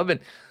this club. And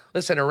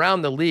listen,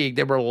 around the league,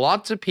 there were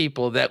lots of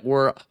people that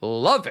were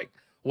loving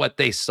what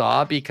they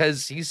saw,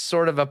 because he's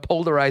sort of a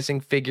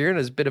polarizing figure and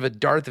is a bit of a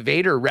Darth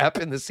Vader rep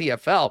in the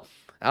CFL.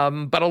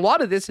 But a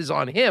lot of this is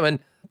on him. And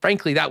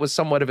frankly, that was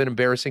somewhat of an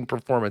embarrassing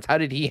performance. How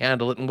did he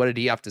handle it, and what did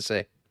he have to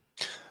say?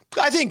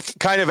 I think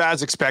kind of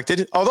as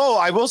expected, although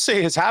I will say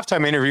his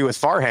halftime interview with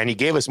Farhan, he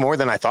gave us more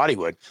than I thought he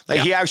would.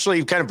 He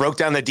actually kind of broke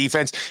down the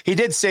defense. He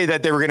did say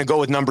that they were going to go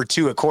with number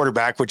 2 at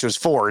quarterback, which was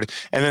Ford.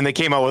 And then they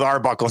came out with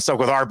Arbuckle and stuck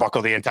with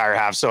Arbuckle the entire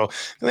half. So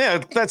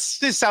yeah, that's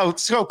just how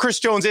Chris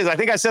Jones is. I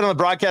think I said on the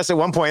broadcast at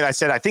one point, I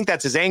think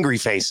that's his angry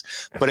face,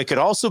 but it could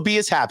also be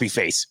his happy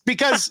face,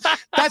 because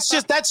that's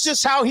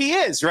just how he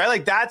is, right?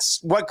 Like,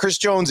 that's what Chris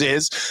Jones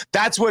is.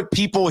 That's what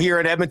people here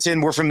at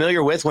Edmonton were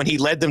familiar with when he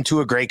led them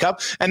to a Grey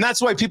Cup. And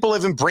that's why people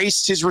have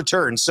embraced his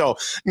return. So,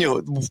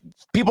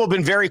 people have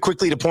been very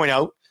quickly to point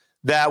out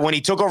that when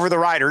he took over the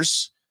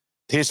Riders,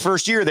 his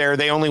first year there,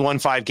 they only won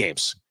 5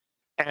 games.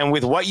 And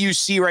with what you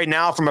see right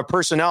now from a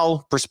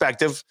personnel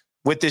perspective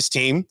with this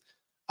team,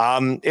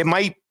 it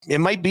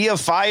might be a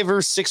 5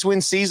 or 6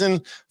 win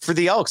season for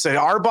the Elks. And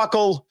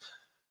Arbuckle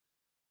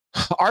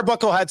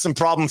had some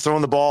problem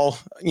throwing the ball,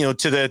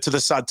 to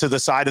the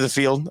side of the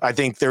field. I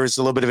think there was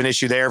a little bit of an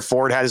issue there.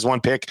 Ford had his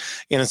 1 pick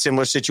in a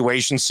similar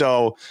situation.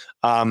 So,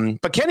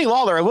 but Kenny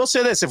Lawler, I will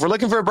say this: if we're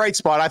looking for a bright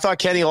spot, I thought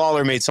Kenny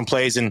Lawler made some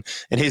plays in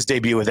his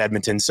debut with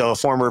Edmonton. So, a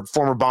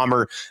former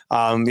Bomber,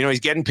 he's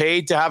getting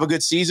paid to have a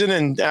good season,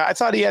 and I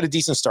thought he had a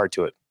decent start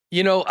to it.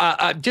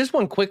 Just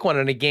one quick one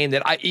on a game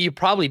that you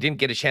probably didn't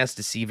get a chance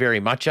to see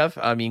very much of.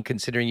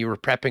 Considering you were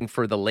prepping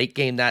for the late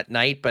game that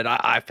night, but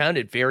I found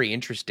it very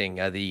interesting.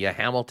 The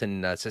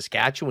Hamilton,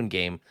 Saskatchewan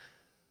game,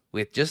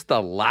 with just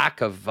the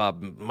lack of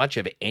much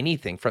of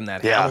anything from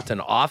that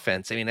Hamilton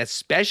offense.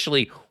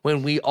 Especially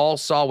when we all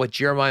saw what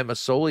Jeremiah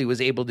Masoli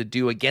was able to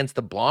do against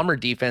the Bomber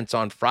defense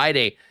on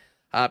Friday.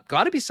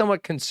 Got to be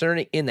somewhat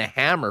concerning in the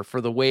Hammer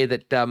for the way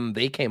that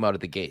they came out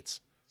of the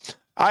gates.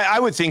 I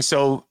would think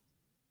so.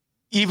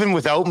 Even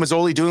without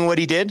Mazzoli doing what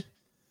he did,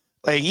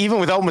 even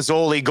without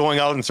Mazzoli going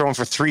out and throwing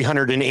for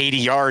 380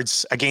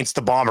 yards against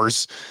the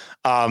Bombers,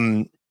 I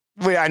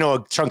know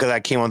a chunk of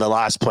that came on the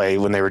last play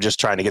when they were just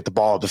trying to get the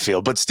ball up the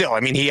field. But still,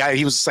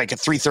 he was like at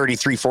 330,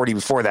 340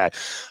 before that.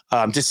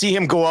 To see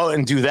him go out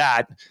and do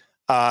that,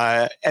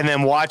 and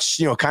then watch,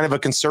 kind of a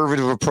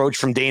conservative approach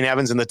from Dane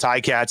Evans and the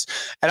Ticats.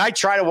 And I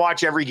try to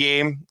watch every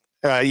game,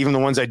 even the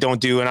ones I don't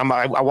do. And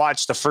I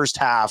watched the first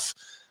half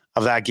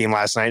of that game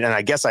last night, and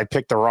I guess I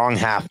picked the wrong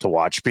half to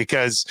watch,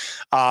 because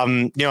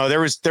there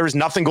was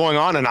nothing going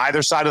on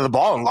either side of the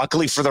ball, and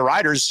luckily for the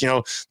Riders,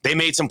 they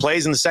made some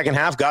plays in the second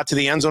half, got to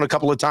the end zone a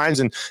couple of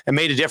times, and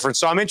made a difference.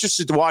 So I'm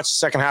interested to watch the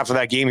second half of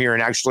that game here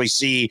and actually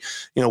see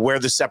where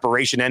the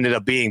separation ended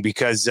up being,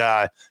 because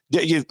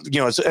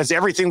as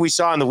everything we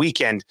saw on the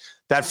weekend,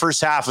 that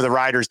first half of the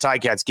Riders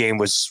Ticats game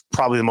was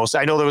probably the most.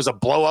 I know there was a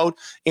blowout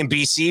in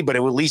BC, but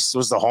at least it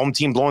was the home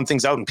team blowing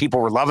things out and people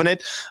were loving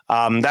it.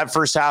 That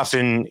first half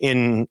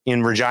in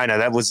Regina,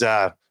 that was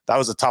a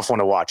tough one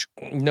to watch.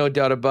 No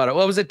doubt about it.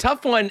 Well, it was a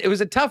tough one. It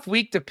was a tough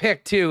week to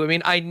pick too.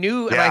 I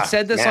knew, and I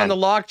said this on the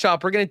Lock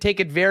Chop, we're going to take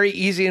it very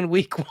easy in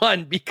week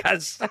 1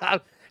 because,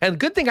 and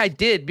good thing I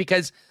did,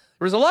 because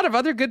There was a lot of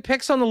other good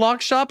picks on the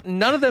lock shop.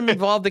 None of them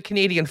involved the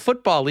Canadian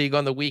Football League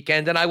on the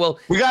weekend. And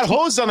we got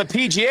hosed on the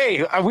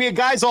PGA. We had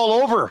guys all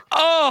over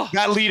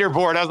that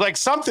leaderboard. I was like,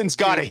 something's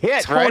got to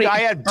hit, right?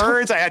 I had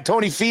Burns. I had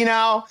Tony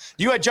Finau.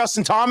 You had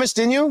Justin Thomas,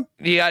 didn't you?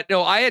 Yeah,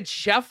 no, I had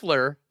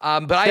Scheffler,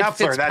 but I had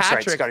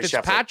Fitzpatrick.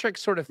 Fitzpatrick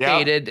sort of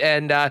faded,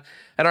 and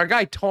our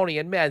guy Tony,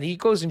 and man, he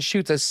goes and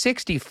shoots a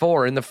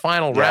 64 in the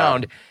final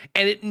round,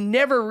 and it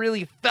never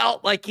really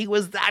felt like he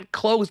was that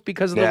close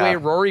because of the way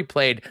Rory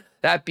played.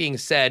 That being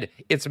said,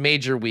 it's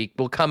major week.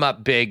 We'll come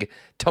up big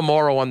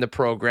tomorrow on the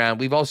program.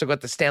 We've also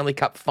got the Stanley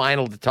Cup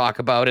final to talk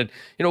about. And,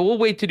 we'll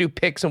wait to do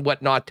picks and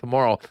whatnot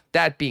tomorrow.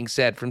 That being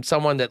said, from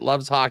someone that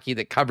loves hockey,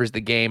 that covers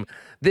the game,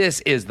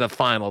 this is the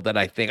final that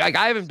I think.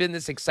 I haven't been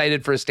this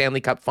excited for a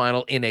Stanley Cup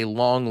final in a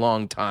long,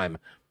 long time.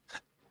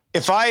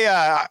 If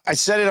I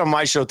said it on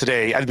my show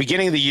today, at the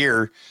beginning of the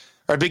year,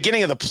 or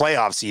beginning of the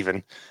playoffs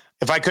even,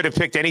 if I could have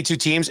picked any two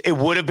teams, it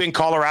would have been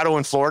Colorado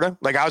and Florida.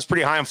 Like, I was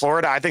pretty high on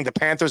Florida. I think the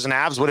Panthers and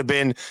Avs would have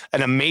been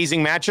an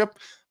amazing matchup.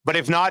 But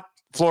if not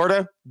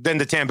Florida, then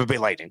the Tampa Bay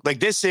Lightning. Like,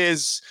 this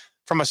is,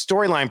 from a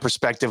storyline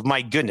perspective,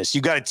 my goodness,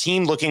 you got a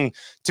team looking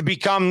to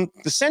become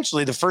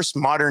essentially the first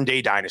modern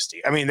day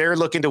dynasty. I mean, they're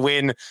looking to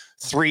win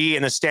 3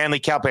 in the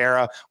Stanley Cup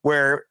era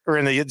or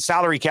in the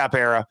salary cap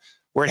era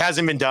where it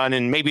hasn't been done.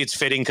 And maybe it's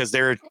fitting because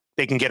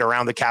they can get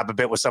around the cap a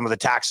bit with some of the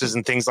taxes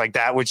and things like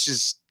that, which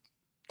is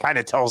kind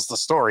of tells the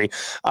story.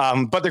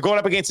 But they're going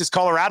up against this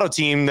Colorado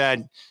team that,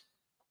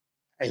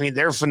 I mean,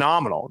 they're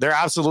phenomenal. They're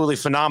absolutely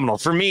phenomenal.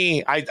 For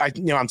me,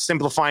 I'm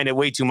simplifying it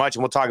way too much,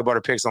 and we'll talk about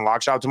our picks on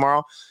Lock Shop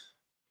tomorrow.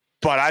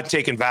 But I've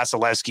taken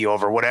Vasilevsky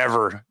over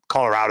whatever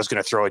Colorado's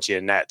going to throw at you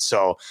in net.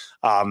 So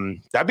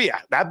that'd be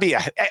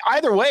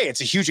either way,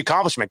 it's a huge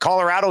accomplishment.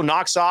 Colorado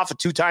knocks off a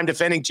 2-time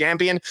defending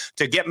champion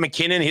to get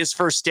McKinnon his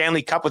first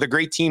Stanley Cup with a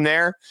great team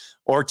there,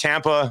 or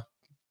Tampa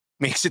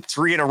makes it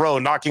 3 in a row,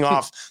 knocking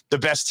off the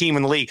best team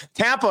in the league.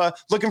 Tampa,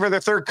 looking for their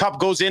 3rd cup,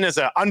 goes in as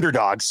an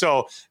underdog.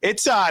 So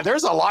it's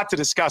there's a lot to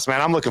discuss,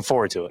 man. I'm looking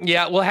forward to it.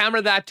 Yeah, we'll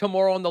hammer that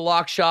tomorrow on the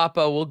Lock Shop.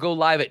 We'll go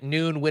live at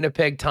noon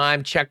Winnipeg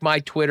time. Check my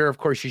Twitter. Of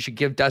course, you should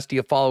give Dusty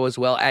a follow as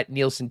well at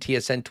Nielson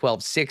TSN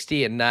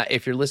 1260. And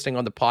if you're listening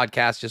on the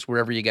podcast, just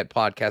wherever you get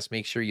podcasts,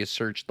 make sure you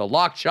search the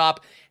Lock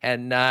Shop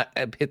and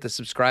hit the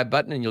subscribe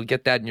button, and you'll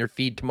get that in your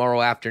feed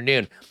tomorrow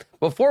afternoon.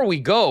 Before we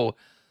go,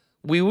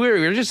 we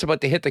were just about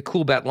to hit the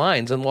cool bet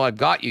lines, and while I've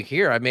got you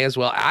here, I may as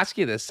well ask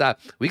you this.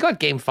 We got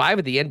Game 5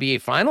 of the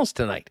NBA Finals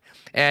tonight,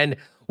 and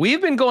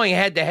we've been going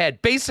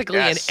head-to-head basically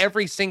in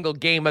every single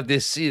game of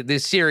this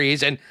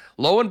series, and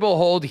lo and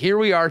behold, here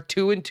we are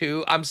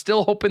 2-2. I'm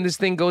still hoping this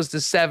thing goes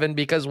to 7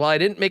 because while I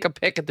didn't make a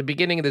pick at the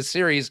beginning of the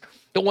series,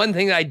 the one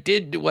thing I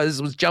did was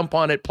jump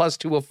on it plus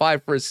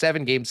 205 for a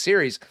 7-game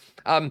series.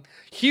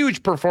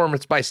 Huge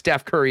performance by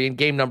Steph Curry in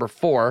game number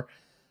 4.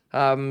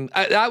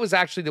 That was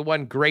actually the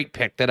one great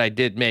pick that I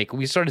did make.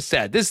 We sort of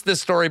said, this is the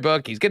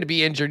storybook. He's going to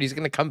be injured. He's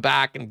going to come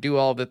back and do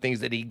all the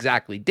things that he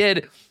exactly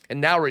did. And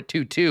now we're at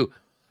 2-2.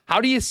 How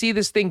do you see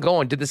this thing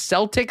going? Did the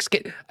Celtics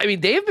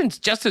they have been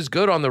just as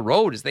good on the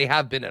road as they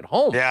have been at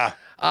home. Yeah.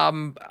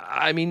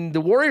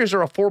 The Warriors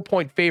are a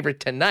 4-point favorite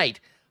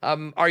tonight.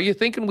 Are you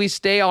thinking we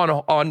stay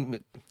on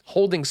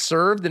holding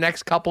serve the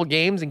next couple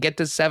games and get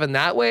to 7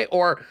 that way?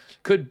 Or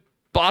could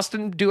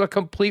Boston do a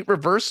complete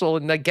reversal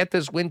and get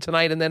this win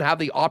tonight and then have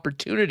the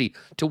opportunity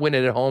to win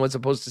it at home as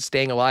opposed to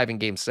staying alive in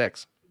game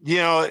 6?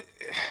 This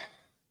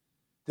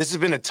has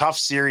been a tough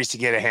series to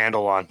get a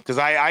handle on because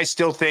I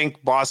still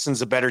think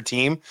Boston's a better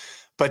team,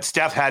 but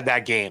Steph had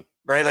that game,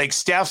 right? Like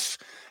Steph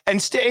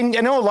and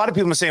I know a lot of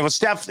people are saying, well,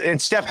 Steph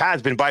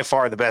has been by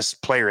far the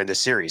best player in this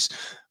series.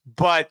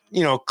 But,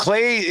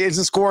 Clay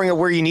isn't scoring at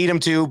where you need him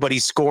to, but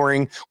he's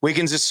scoring.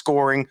 Wiggins is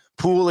scoring.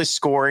 Poole is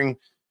scoring.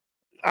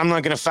 I'm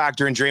not going to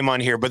factor in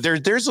Draymond here, but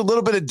there's a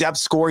little bit of depth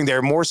scoring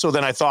there, more so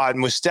than I thought.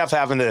 And with Steph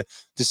having the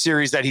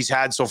series that he's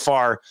had so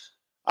far,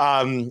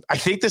 I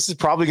think this is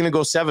probably going to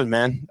go 7,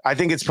 man. I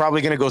think it's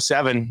probably going to go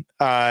 7.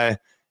 And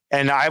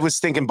I was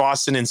thinking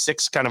Boston in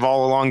 6 kind of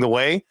all along the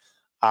way.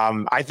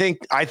 I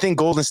think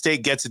Golden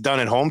State gets it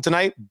done at home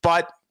tonight,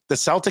 but the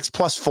Celtics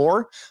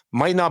 +4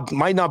 might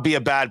not be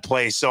a bad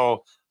play.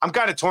 So I'm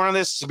kind of torn on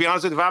this, to be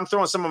honest with you. If I'm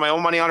throwing some of my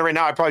own money on it right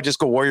now, I'd probably just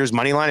go Warriors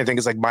money line. I think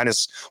it's like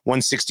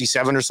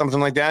 -167 or something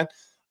like that.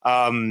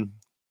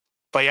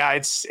 But yeah,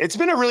 it's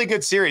been a really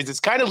good series. It's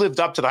kind of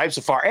lived up to the hype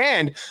so far.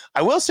 And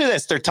I will say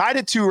this, they're tied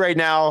at 2 right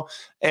now.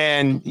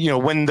 And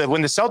when the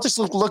Celtics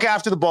look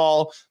after the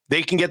ball,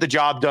 they can get the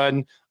job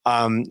done.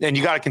 And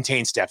you got to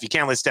contain Steph. You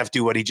can't let Steph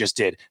do what he just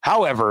did.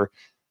 However,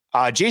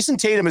 Jason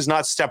Tatum has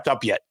not stepped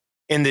up yet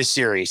in this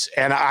series.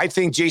 And I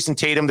think Jason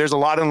Tatum, there's a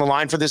lot on the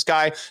line for this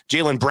guy.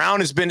 Jaylen Brown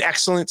has been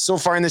excellent so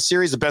far in this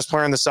series, the best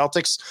player in the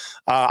Celtics.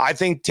 I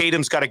think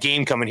Tatum's got a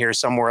game coming here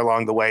somewhere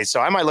along the way.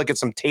 So I might look at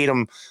some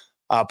Tatum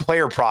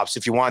player props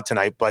if you want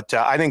tonight, but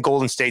I think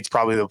Golden State's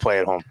probably the play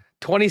at home.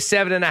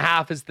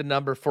 27.5 is the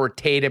number for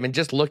Tatum. And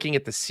just looking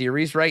at the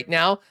series right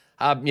now,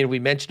 We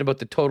mentioned about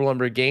the total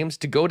number of games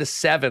to go to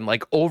 7,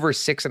 like over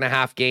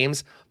 6.5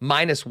 games,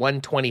 minus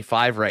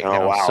 125 right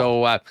now. Wow.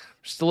 So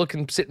still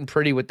sitting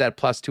pretty with that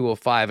plus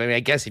 205. I mean, I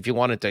guess if you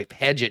wanted to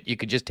hedge it, you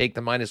could just take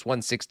the minus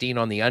 116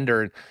 on the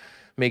under and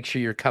make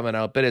sure you're coming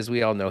out. But as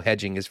we all know,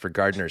 hedging is for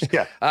gardeners.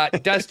 Yeah.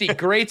 Dusty,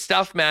 great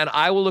stuff, man.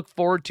 I will look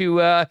forward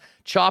to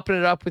chopping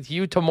it up with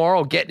you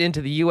tomorrow, getting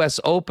into the U.S.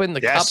 Open,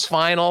 the Cup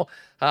final.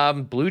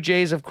 Blue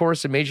Jays, of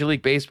course, and Major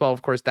League Baseball,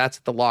 of course, that's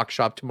at the Lock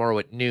Shop tomorrow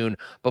at noon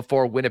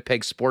before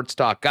Winnipeg Sports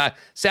Talk.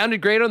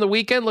 Sounded great on the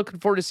weekend. Looking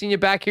forward to seeing you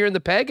back here in the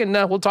Peg, and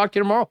we'll talk to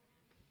you tomorrow.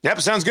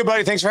 Yep, sounds good,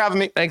 buddy. Thanks for having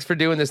me. Thanks for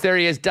doing this. There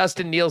he is,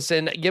 Dustin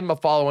Nielson. Give him a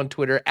follow on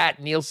Twitter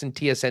at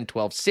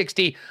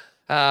NielsenTSN1260.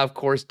 Of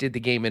course, did the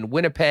game in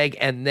Winnipeg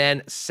and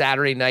then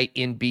Saturday night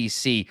in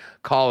BC,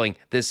 calling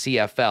the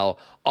CFL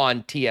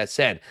on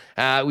TSN.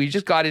 We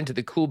just got into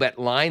the cool bet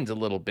lines a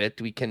little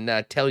bit. We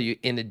can tell you,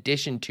 in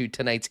addition to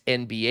tonight's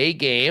NBA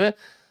game,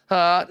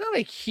 not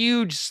a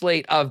huge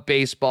slate of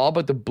baseball,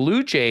 but the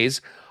Blue Jays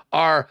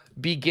are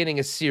beginning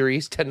a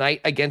series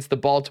tonight against the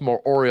Baltimore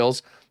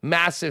Orioles.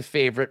 Massive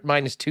favorite,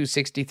 minus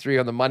 263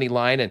 on the money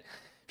line. And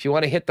if you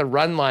want to hit the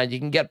run line, you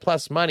can get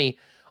plus money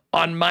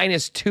on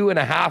minus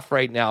 2.5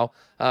 right now.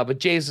 But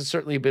Jays has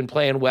certainly been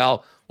playing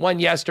well. Won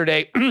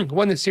yesterday,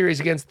 won the series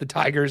against the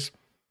Tigers.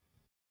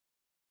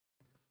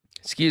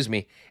 Excuse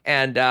me.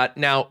 And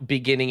now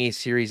beginning a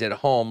series at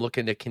home,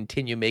 looking to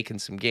continue making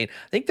some gain.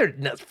 I think they're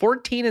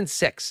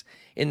 14-6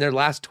 in their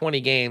last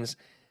 20 games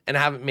and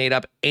haven't made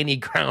up any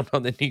ground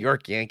on the New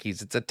York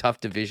Yankees. It's a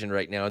tough division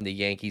right now, and the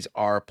Yankees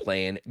are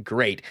playing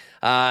great.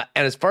 And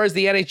as far as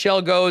the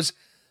NHL goes,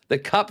 the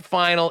Cup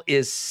final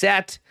is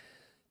set.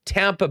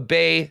 Tampa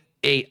Bay,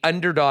 a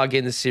underdog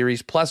in the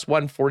series, plus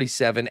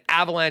 147.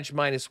 Avalanche,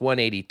 minus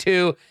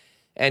 182.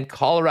 And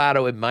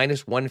Colorado at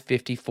minus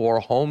 154,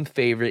 home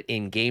favorite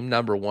in game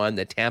number 1.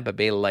 The Tampa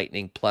Bay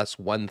Lightning, plus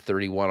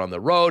 131 on the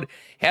road.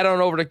 Head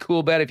on over to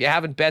CoolBet. If you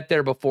haven't bet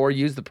there before,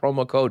 use the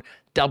promo code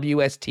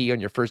WST on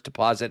your first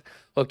deposit.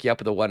 Hook you up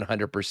with a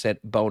 100%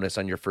 bonus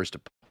on your first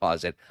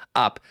deposit,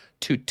 up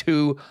to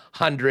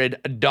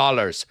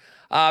 $200.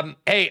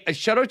 Hey, a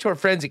shout out to our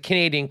friends at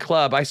Canadian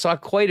Club. I saw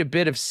quite a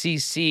bit of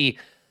CC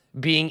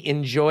being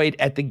enjoyed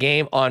at the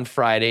game on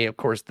Friday. Of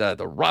course, the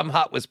Rum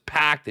Hut was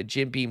packed, the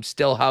Jim Beam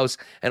Stillhouse,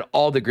 and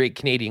all the great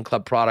Canadian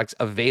Club products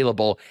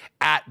available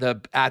at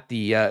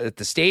the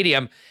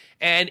stadium.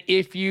 And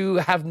if you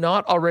have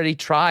not already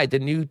tried the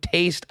new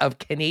taste of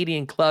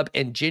Canadian Club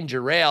and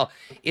ginger ale,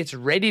 it's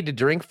ready to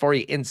drink for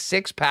you in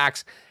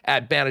 6-packs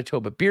at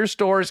Manitoba beer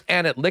stores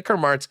and at liquor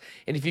marts.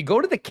 And if you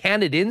go to the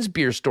Canadiens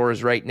beer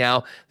stores right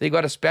now, they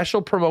got a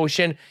special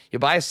promotion. You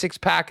buy a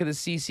 6-pack of the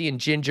CC and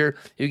ginger,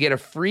 you get a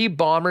free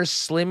Bombers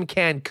slim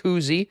can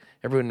koozie.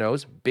 Everyone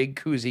knows, big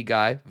koozie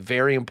guy,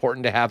 very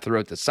important to have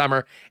throughout the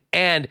summer.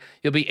 And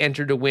you'll be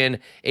entered to win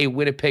a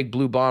Winnipeg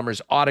Blue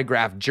Bombers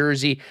autographed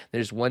jersey.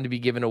 There's one to be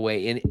given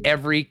away in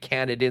every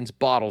Canadiens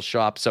bottle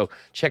shop. So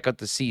check out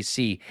the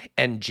CC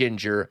and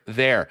ginger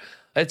there.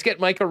 Let's get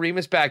Michael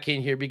Remus back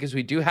in here because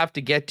we do have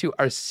to get to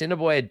our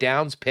Assiniboia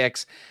Downs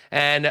picks.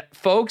 And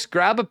folks,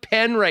 grab a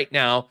pen right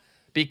now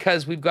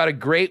because we've got a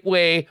great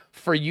way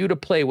for you to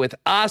play with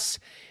us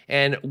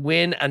and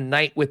win a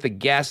night with a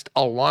guest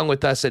along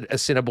with us at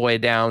Assiniboia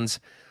Downs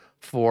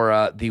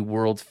for the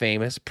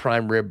world-famous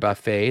prime rib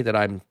buffet that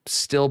I'm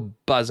still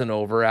buzzing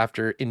over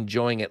after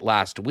enjoying it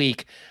last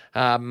week.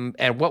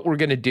 And what we're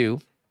going to do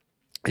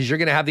is you're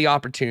going to have the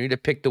opportunity to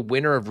pick the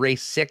winner of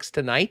race 6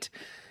 tonight.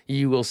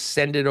 You will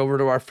send it over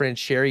to our friend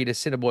Sherry to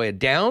Assiniboia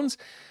Downs.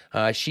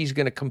 She's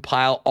going to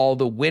compile all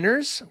the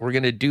winners. We're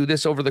going to do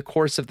this over the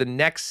course of the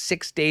next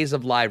 6 days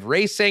of live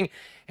racing.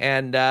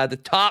 And the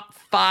top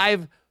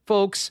 5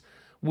 folks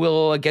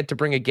will get to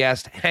bring a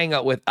guest, hang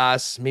out with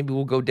us. Maybe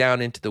we'll go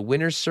down into the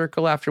winner's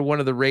circle after one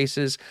of the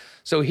races.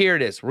 So here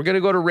it is. We're going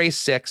to go to race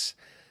 6,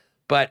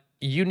 but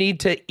you need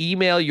to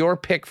email your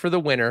pick for the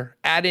winner.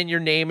 Add in your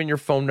name and your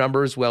phone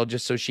number as well,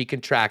 just so she can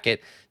track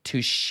it,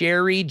 to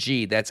Sherry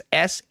G. That's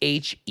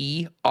SHERIG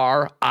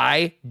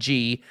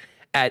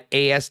at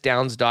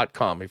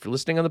asdowns.com. If you're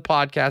listening on the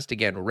podcast,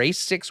 again, race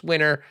 6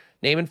 winner,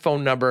 name and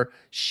phone number,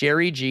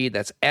 Sherry G.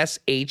 That's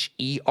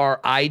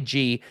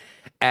SHERIG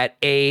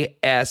at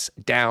asdowns.com.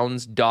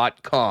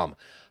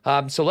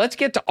 So let's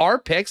get to our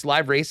picks.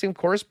 Live racing, of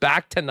course,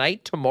 back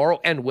tonight, tomorrow,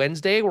 and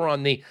Wednesday. We're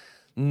on the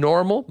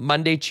normal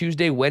Monday,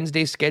 Tuesday,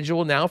 Wednesday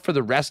schedule now for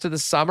the rest of the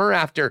summer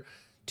after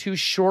 2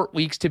 short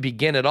weeks to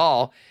begin it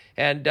all.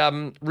 And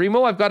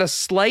Remo, I've got a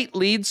slight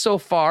lead so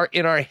far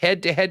in our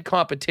head-to-head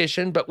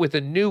competition, but with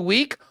a new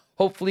week,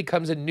 hopefully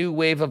comes a new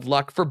wave of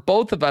luck for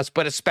both of us,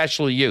 but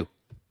especially you.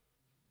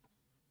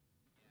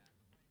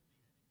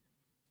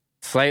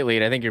 Slight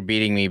lead. I think you're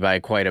beating me by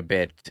quite a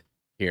bit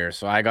here.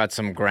 So I got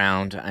some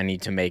ground I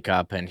need to make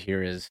up, and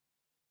there's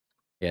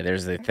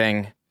the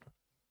thing.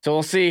 So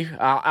we'll see.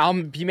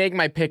 I'll be making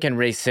my pick in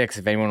race 6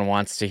 if anyone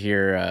wants to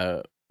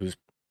hear who's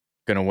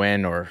going to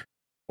win or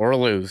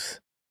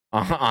lose.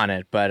 on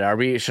it. But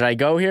should I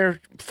go here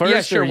first?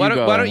 Yeah, sure. Or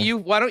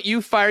Why don't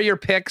you fire your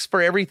picks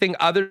for everything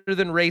other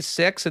than race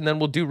 6, and then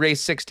we'll do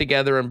race 6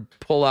 together and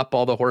pull up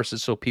all the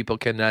horses so people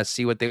can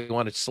see what they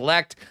want to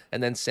select,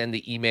 and then send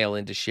the email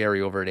into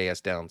Sherry over at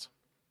AS Downs.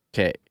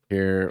 Okay,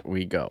 here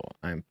we go.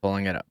 I'm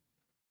pulling it up.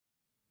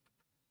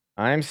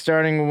 I'm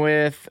starting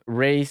with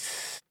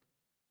race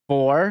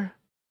 4.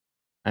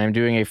 I'm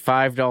doing a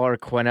 $5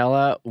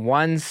 Quinella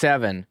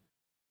 1-7.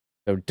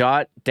 So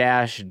dot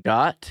dash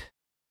dot.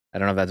 I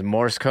don't know if that's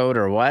Morse code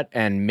or what.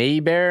 And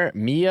Mia Bear.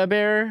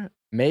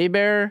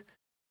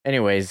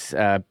 Anyways,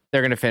 they're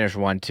going to finish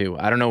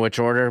 1-2. I don't know which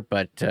order,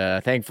 but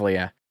thankfully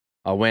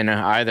I'll win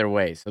either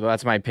way. So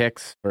that's my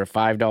picks for a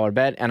 $5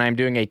 bet. And I'm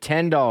doing a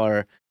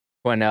 $10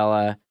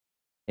 Quinella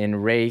in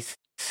race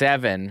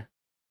 7.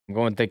 I'm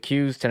going with the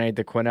Qs tonight,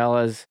 the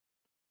Quinellas.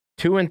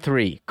 2 and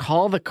 3.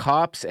 Call the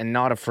Cops and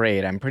Not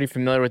Afraid. I'm pretty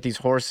familiar with these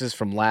horses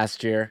from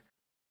last year.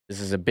 This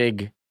is a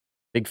big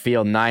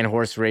field,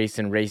 9-horse race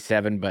in race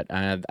 7, but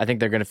I think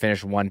they're going to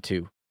finish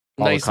 1-2.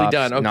 Nicely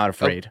done. Okay. Not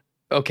Afraid.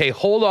 Okay,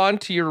 hold on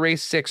to your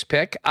race 6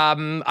 pick.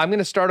 I'm going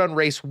to start on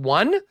race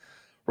 1.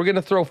 We're going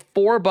to throw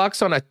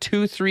 $4 on a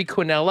 2-3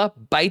 Quinella,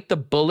 Bite the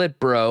Bullet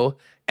Bro,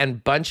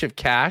 and Bunch of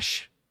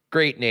Cash.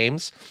 Great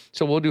names.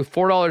 So we'll do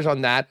 $4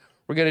 on that.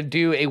 We're going to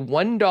do a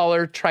 $1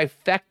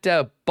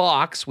 trifecta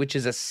box, which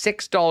is a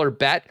 $6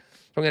 bet.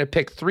 I'm going to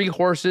pick 3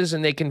 horses,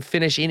 and they can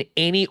finish in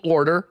any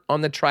order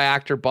on the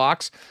triactor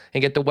box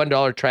and get the $1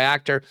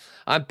 triactor.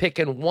 I'm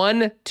picking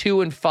 1,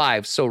 2, and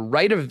 5. So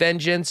Rite of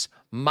Vengeance,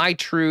 My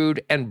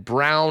Trude, and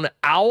Brown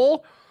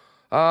Owl.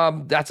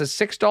 That's a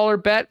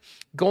 $6 bet.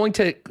 Going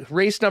to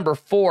race number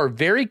 4,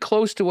 very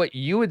close to what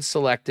you had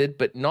selected,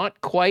 but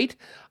not quite.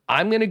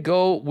 I'm going to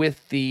go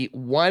with the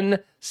 1-6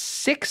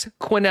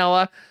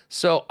 Quinella.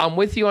 So I'm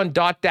with you on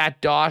dot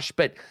dat dosh,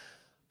 but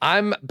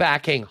I'm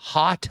backing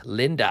Hot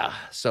Linda.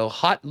 So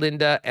Hot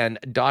Linda and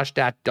dosh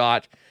dat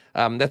dot.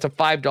 That's a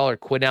 $5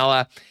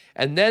 Quinella.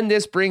 And then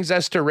this brings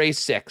us to race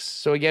 6.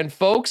 So again,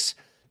 folks,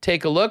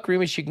 take a look.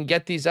 Remus, you can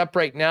get these up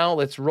right now.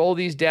 Let's roll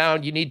these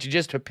down. You need to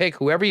just pick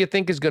whoever you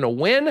think is going to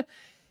win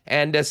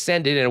and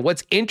send it in.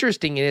 What's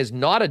interesting is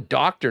Not a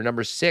Doctor,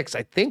 number 6,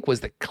 I think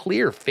was the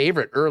clear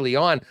favorite early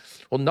on.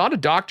 Well, Not a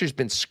Doctor's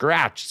been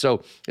scratched,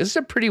 so this is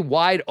a pretty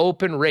wide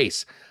open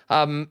race.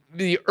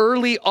 The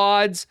early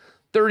odds,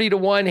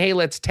 30-1, Hey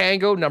Let's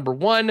Tango, number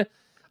 1.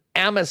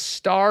 Amma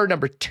Star,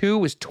 number 2,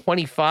 was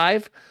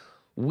 25.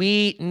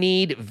 We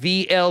Need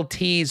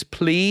VLTs,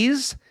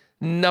 Please,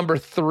 number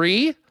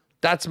 3.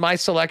 That's my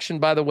selection,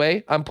 by the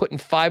way. I'm putting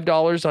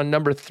 $5 on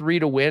number 3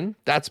 to win.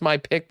 That's my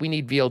pick. We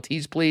Need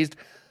VLTs, Please.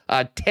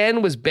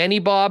 10 was Benny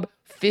Bob.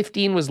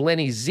 15 was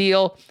Lenny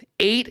Zeal.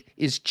 8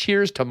 is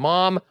Cheers to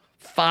Mom.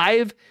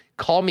 5,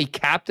 Call Me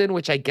Captain,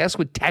 which I guess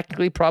would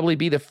technically probably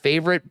be the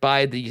favorite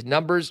by these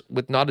numbers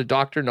with Not a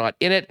Doctor not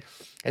in it.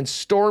 And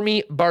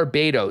Stormy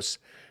Barbados,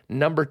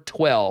 number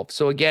 12.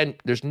 So again,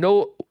 there's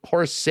no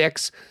horse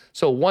 6.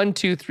 So 1,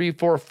 2, 3,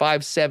 4,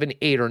 5, 7,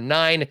 8, or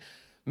 9.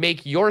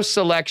 Make your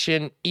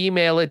selection.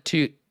 Email it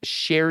to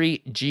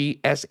Sherry, Sherrig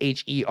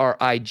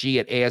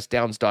at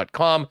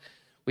asdowns.com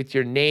with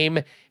your name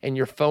and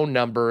your phone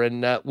number,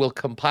 and we'll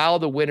compile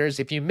the winners.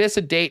 If you miss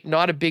a date,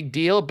 not a big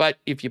deal, but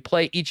if you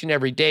play each and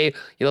every day,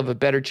 you'll have a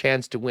better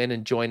chance to win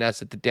and join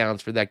us at the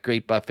Downs for that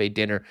great buffet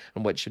dinner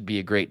and what should be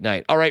a great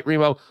night. All right,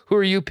 Remo, who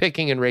are you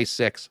picking in race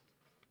 6?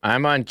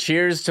 I'm on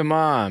Cheers to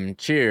Mom.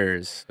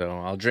 Cheers. So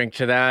I'll drink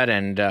to that,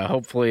 and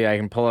hopefully I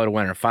can pull out a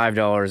winner.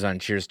 $5 on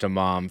Cheers to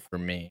Mom for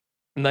me.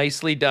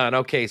 Nicely done.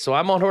 Okay, so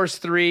I'm on horse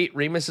 3.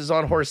 Remus is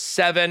on horse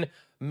 7.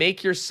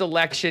 Make your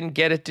selection.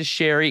 Get it to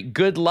Sherry.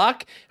 Good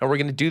luck. And we're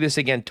going to do this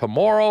again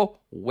tomorrow,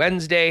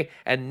 Wednesday,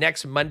 and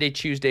next Monday,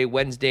 Tuesday,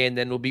 Wednesday. And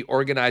then we'll be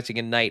organizing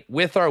a night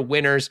with our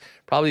winners,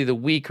 probably the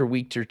week or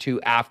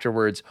 2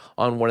 afterwards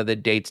on one of the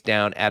dates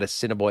down at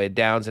Assiniboia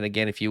Downs. And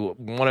again, if you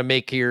want to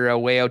make your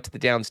way out to the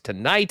Downs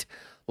tonight,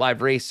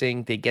 live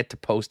racing, they get to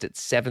post at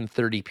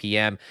 7:30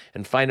 p.m.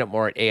 and find out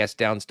more at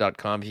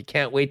asdowns.com. If you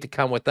can't wait to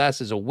come with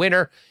us as a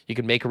winner, you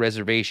can make a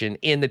reservation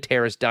in the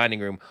Terrace Dining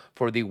Room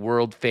for the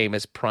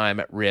world-famous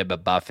prime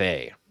rib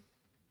buffet.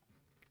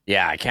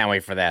 Yeah, I can't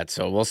wait for that.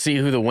 So we'll see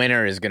who the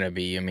winner is going to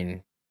be. I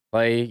mean,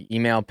 play,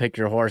 email, pick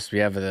your horse. We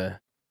have the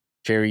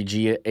Sherry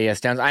G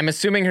AS Downs. I'm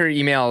assuming her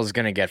email is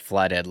going to get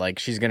flooded. Like,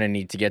 she's going to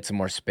need to get some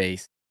more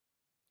space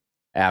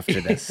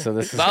after this. So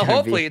this is well,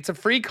 hopefully it's a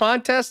free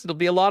contest. It'll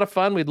be a lot of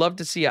fun. We'd love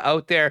to see you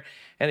out there.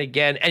 And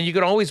again, and you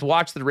can always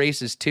watch the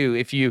races too.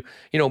 If you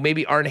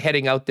maybe aren't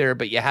heading out there,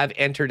 but you have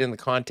entered in the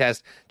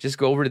contest, just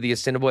go over to the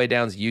Assiniboia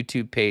Downs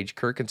YouTube page.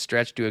 Kirk and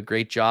Stretch do a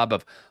great job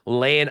of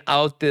laying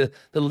out the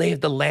lay of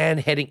the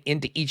land heading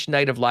into each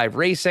night of live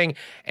racing.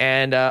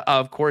 And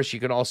of course, you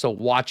can also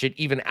watch it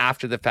even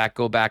after the fact.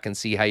 Go back and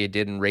see how you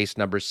did in race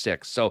number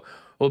 6. So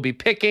we'll be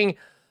picking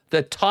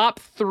the top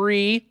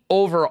 3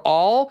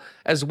 overall,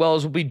 as well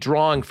as we'll be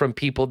drawing from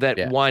people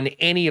that won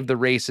any of the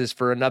races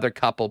for another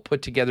couple,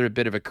 put together a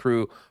bit of a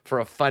crew for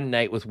a fun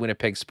night with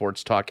Winnipeg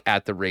Sports Talk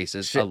at the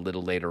races a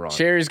little later on.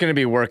 Sherry's going to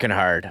be working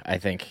hard, I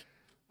think.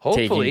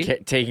 Hopefully.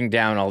 Taking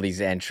down all these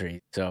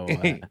entries. So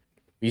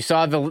You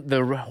saw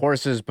the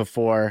horses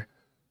before.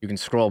 You can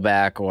scroll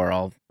back, or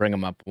I'll bring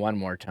them up one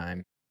more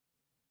time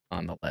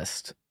on the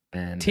list.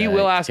 And T.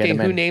 Will asking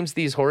who names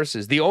these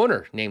horses. The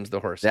owner names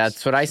the horses.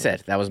 That's what I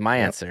said. That was my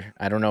answer.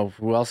 I don't know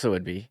who else it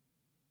would be.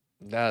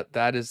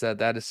 That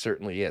is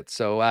certainly it.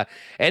 So,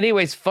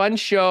 anyways, fun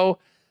show.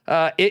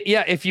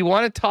 If you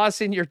want to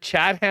toss in your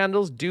chat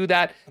handles, do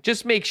that.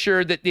 Just make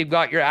sure that they've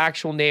got your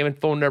actual name and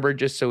phone number,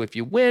 just so if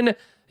you win,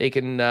 they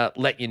can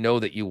let you know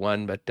that you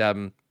won. But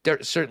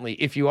certainly,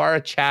 if you are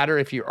a chatter,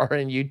 if you are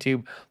on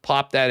YouTube,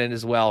 pop that in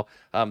as well.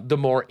 The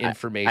more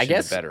information,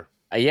 the better.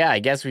 I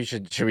guess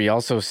should we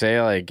also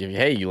say, like,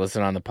 hey, you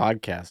listen on the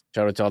podcast.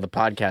 Shout out to all the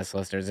podcast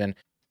listeners. And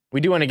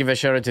we do want to give a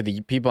shout out to the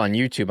people on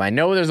YouTube. I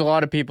know there's a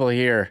lot of people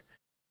here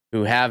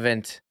who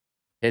haven't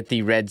hit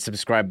the red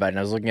subscribe button.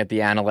 I was looking at the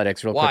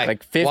analytics real quick.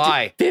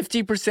 Like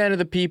 50% of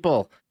the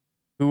people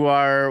who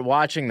are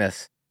watching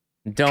this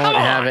don't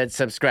have it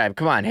subscribed.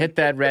 Come on, hit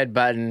that red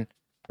button.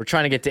 We're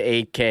trying to get to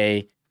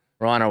 8K.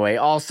 We're on our way.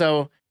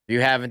 Also, if you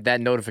haven't,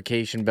 that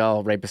notification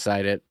bell right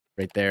beside it,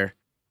 right there.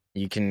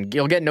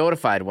 You'll get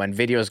notified when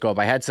videos go up.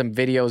 I had some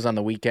videos on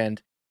the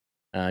weekend,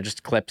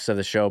 just clips of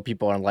the show.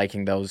 People are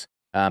liking those.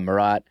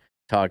 Marat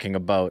talking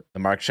about the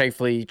Mark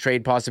Scheifele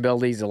trade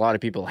possibilities. A lot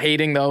of people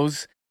hating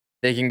those,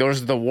 thinking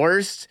those are the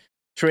worst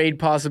trade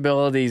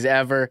possibilities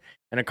ever.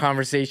 And a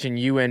conversation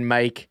you and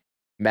Mike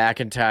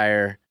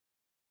McIntyre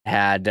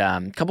had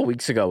a couple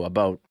weeks ago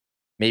about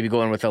maybe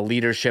going with a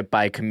leadership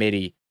by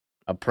committee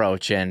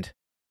approach. And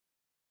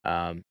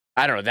I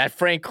don't know, that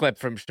Frank clip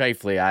from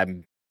Scheifele,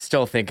 I'm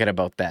still thinking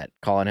about that,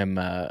 calling him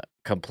a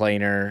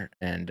complainer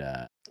and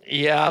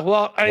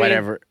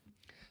whatever.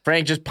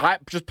 Frank just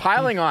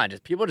piling on,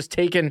 people just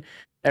taking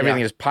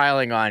everything, just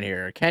piling on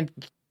here.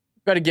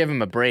 Got to give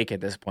him a break at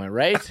this point,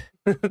 right?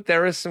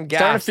 There is some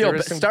gas.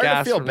 Starting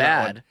to feel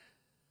bad.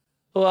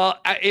 Well,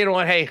 you know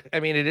what? Hey, I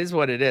mean, it is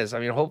what it is. I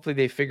mean, hopefully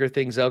they figure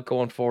things out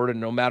going forward, and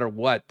no matter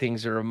what,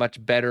 things are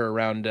much better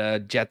around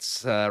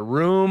Jets'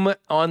 room,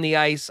 on the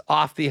ice,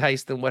 off the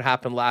ice than what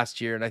happened last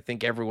year. And I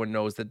think everyone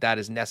knows that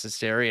is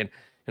necessary, and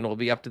it'll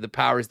be up to the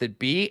powers that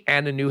be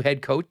and a new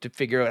head coach to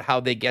figure out how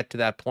they get to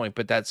that point.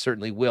 But that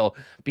certainly will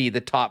be the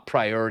top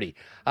priority.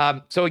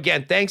 So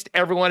again, thanks to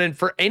everyone, and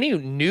for any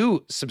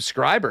new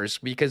subscribers,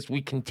 because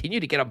we continue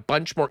to get a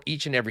bunch more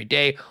each and every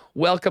day.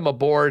 Welcome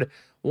aboard.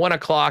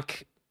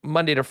 1:00.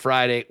 Monday to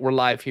Friday, we're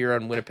live here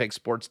on Winnipeg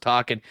Sports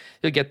Talk, and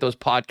you'll get those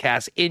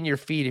podcasts in your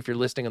feed if you're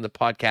listening on the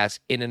podcast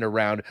in and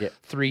around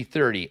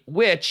 3:30,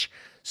 which,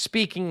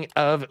 speaking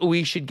of,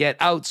 we should get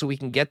out so we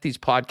can get these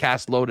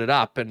podcasts loaded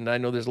up. And I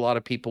know there's a lot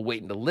of people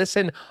waiting to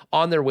listen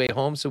on their way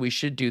home, so we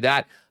should do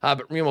that.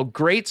 But,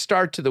 great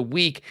start to the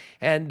week.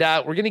 And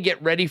we're going to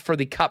get ready for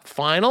the Cup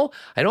final.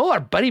 I know our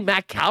buddy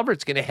Matt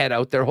Calvert's going to head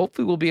out there.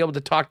 Hopefully we'll be able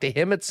to talk to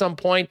him at some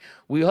point.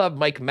 We'll have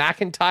Mike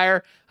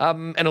McIntyre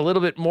and a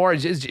little bit more.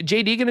 Is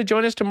JD going to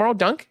join us tomorrow?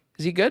 Dunk?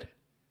 Is he good?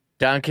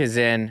 Dunk is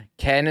in.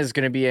 Ken is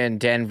going to be in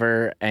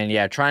Denver.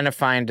 And, trying to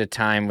find a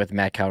time with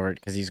Matt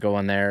Calvert because he's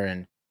going there,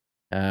 and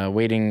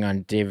waiting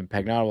on David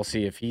Pagnotta. We'll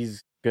see if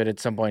he's good at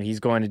some point. He's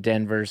going to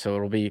Denver, so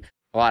it'll be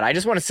a lot. I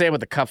just want to say about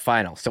the Cup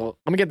final. So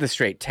let me get this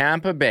straight.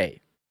 Tampa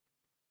Bay,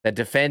 the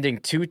defending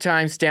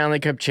two-time Stanley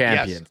Cup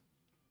champions,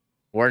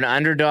 were an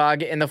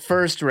underdog in the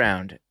first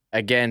round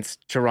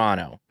against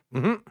Toronto.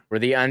 Mm-hmm. Were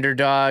the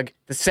underdog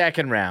the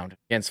second round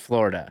against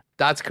Florida.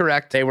 That's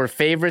correct. They were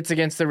favorites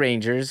against the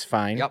Rangers.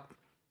 Fine. Yep.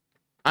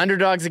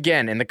 Underdogs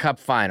again in the Cup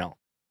final.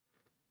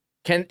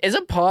 Is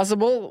it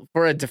possible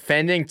for a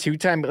defending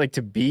two-time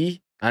to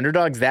be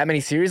underdogs that many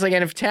series? And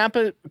if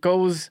Tampa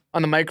goes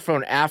on the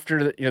microphone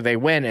after they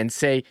win and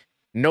say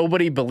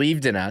nobody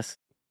believed in us,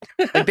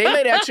 they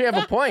might actually have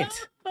a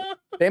point.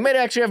 They might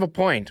actually have a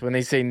point when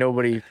they say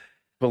nobody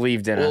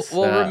believed in us.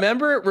 Well,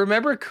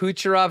 remember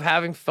Kucherov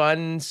having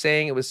fun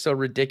saying it was so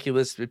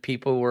ridiculous that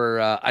people were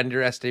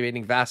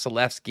underestimating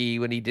Vasilevsky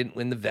when he didn't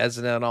win the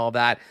Vezina and all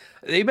that.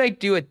 They might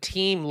do a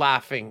team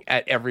laughing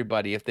at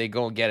everybody if they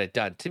go and get it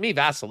done. To me,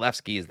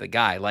 Vasilevsky is the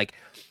guy.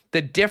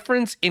 The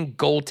difference in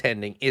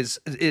goaltending is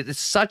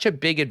such a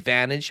big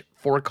advantage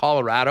for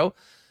Colorado.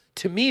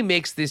 To me,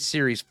 makes this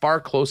series far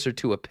closer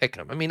to a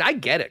pick'em. I mean, I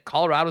get it.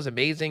 Colorado's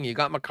amazing. You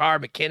got Makar,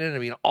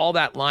 McKinnon. All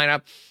that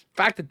lineup.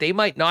 The fact that they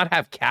might not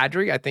have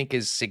Kadri, I think,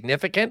 is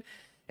significant.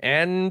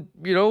 And,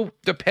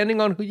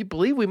 depending on who you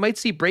believe, we might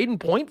see Braden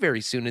Point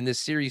very soon in this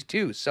series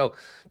too. So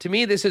to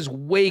me, this is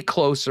way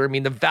closer. I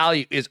mean, the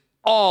value is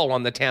all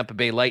on the Tampa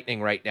Bay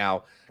Lightning right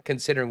now,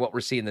 considering what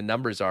we're seeing the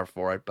numbers are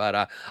for it.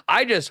 But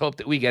I just hope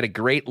that we get a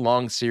great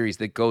long series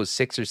that goes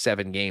 6 or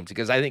 7 games,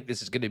 because I think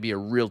this is going to be a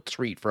real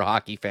treat for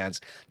hockey fans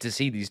to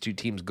see these two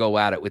teams go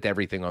at it with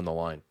everything on the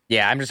line.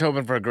 Yeah, I'm just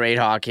hoping for a great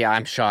hockey. I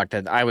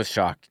was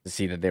shocked to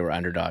see that they were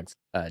underdogs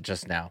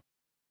just now.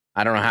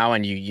 I don't know how,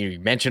 and you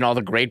mentioned all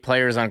the great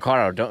players on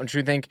Colorado. Don't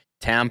you think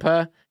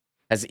Tampa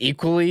has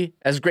equally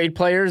as great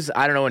players?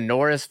 I don't know,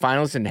 Norris,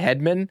 Finals, and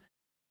Hedman,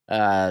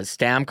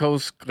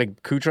 Stamkos,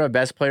 Kucherov,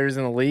 best players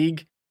in the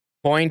league.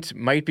 Point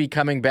might be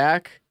coming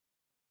back.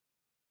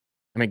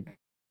 I mean,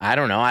 I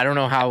don't know. I don't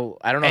know how.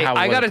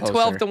 I got a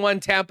closer.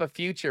 12-1 Tampa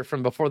future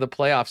from before the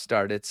playoffs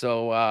started.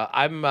 So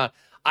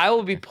I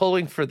will be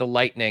pulling for the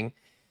Lightning.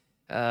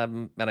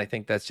 And I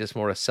think that's just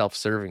more a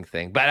self-serving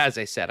thing. But as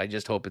I said, I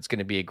just hope it's going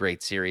to be a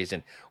great series.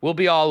 And we'll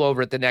be all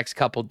over it the next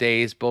couple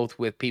days, both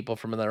with people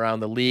from around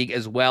the league,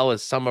 as well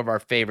as some of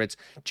our favorites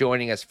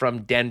joining us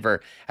from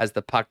Denver as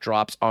the puck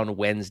drops on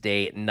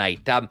Wednesday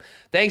night.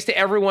 Thanks to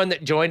everyone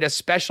that joined us.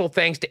 Special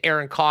thanks to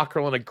Aaron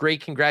Cockerill, and a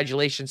great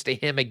congratulations to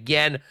him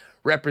again,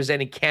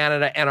 representing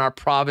Canada and our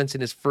province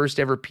in his first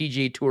ever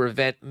PGA Tour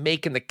event,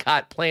 making the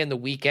cut, playing the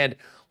weekend.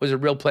 It was a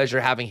real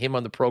pleasure having him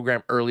on the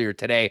program earlier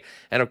today.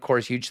 And of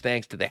course, huge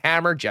thanks to the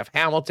Hammer, Jeff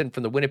Hamilton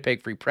from the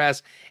Winnipeg Free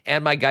Press,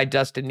 and my guy,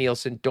 Dustin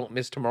Nielson. Don't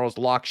miss tomorrow's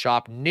Lock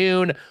Shop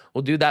noon.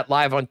 We'll do that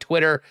live on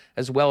Twitter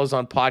as well as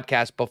on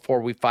podcast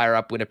before we fire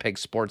up Winnipeg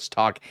Sports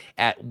Talk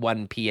at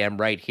 1 p.m.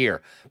 right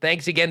here.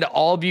 Thanks again to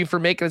all of you for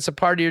making us a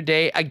part of your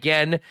day.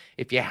 Again,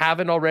 if you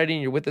haven't already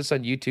and you're with us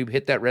on YouTube,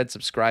 hit that red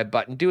subscribe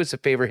button. Do us a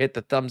favor, hit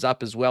the thumbs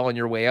up as well on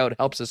your way out. It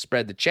helps us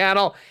spread the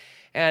channel.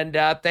 And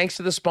thanks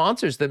to the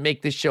sponsors that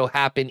make this show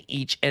happen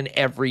each and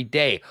every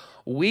day.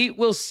 We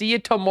will see you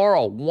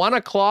tomorrow, 1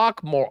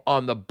 o'clock, more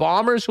on the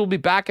Bombers, who will be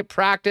back at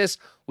practice.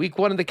 Week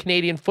 1 of the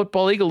Canadian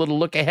Football League, a little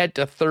look ahead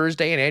to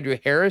Thursday and Andrew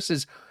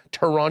Harris's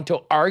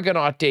Toronto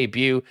Argonaut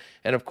debut.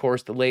 And, of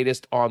course, the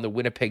latest on the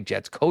Winnipeg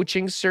Jets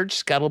coaching search,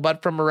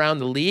 scuttlebutt from around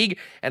the league,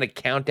 and a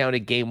countdown to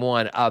Game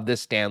 1 of the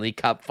Stanley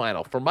Cup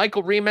Final. For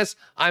Michael Remus,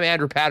 I'm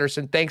Andrew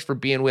Patterson. Thanks for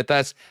being with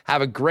us.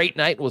 Have a great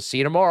night. We'll see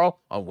you tomorrow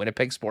on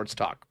Winnipeg Sports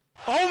Talk.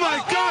 Oh my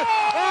God!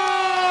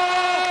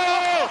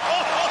 Oh!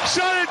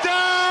 Shut it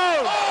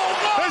down!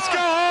 Let's go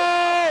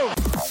home!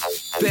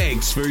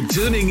 Thanks for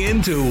tuning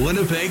in to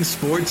Winnipeg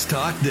Sports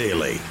Talk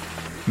Daily.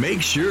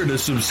 Make sure to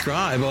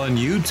subscribe on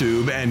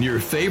YouTube and your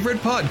favorite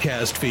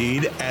podcast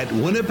feed at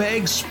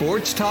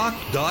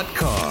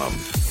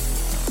winnipegsportstalk.com.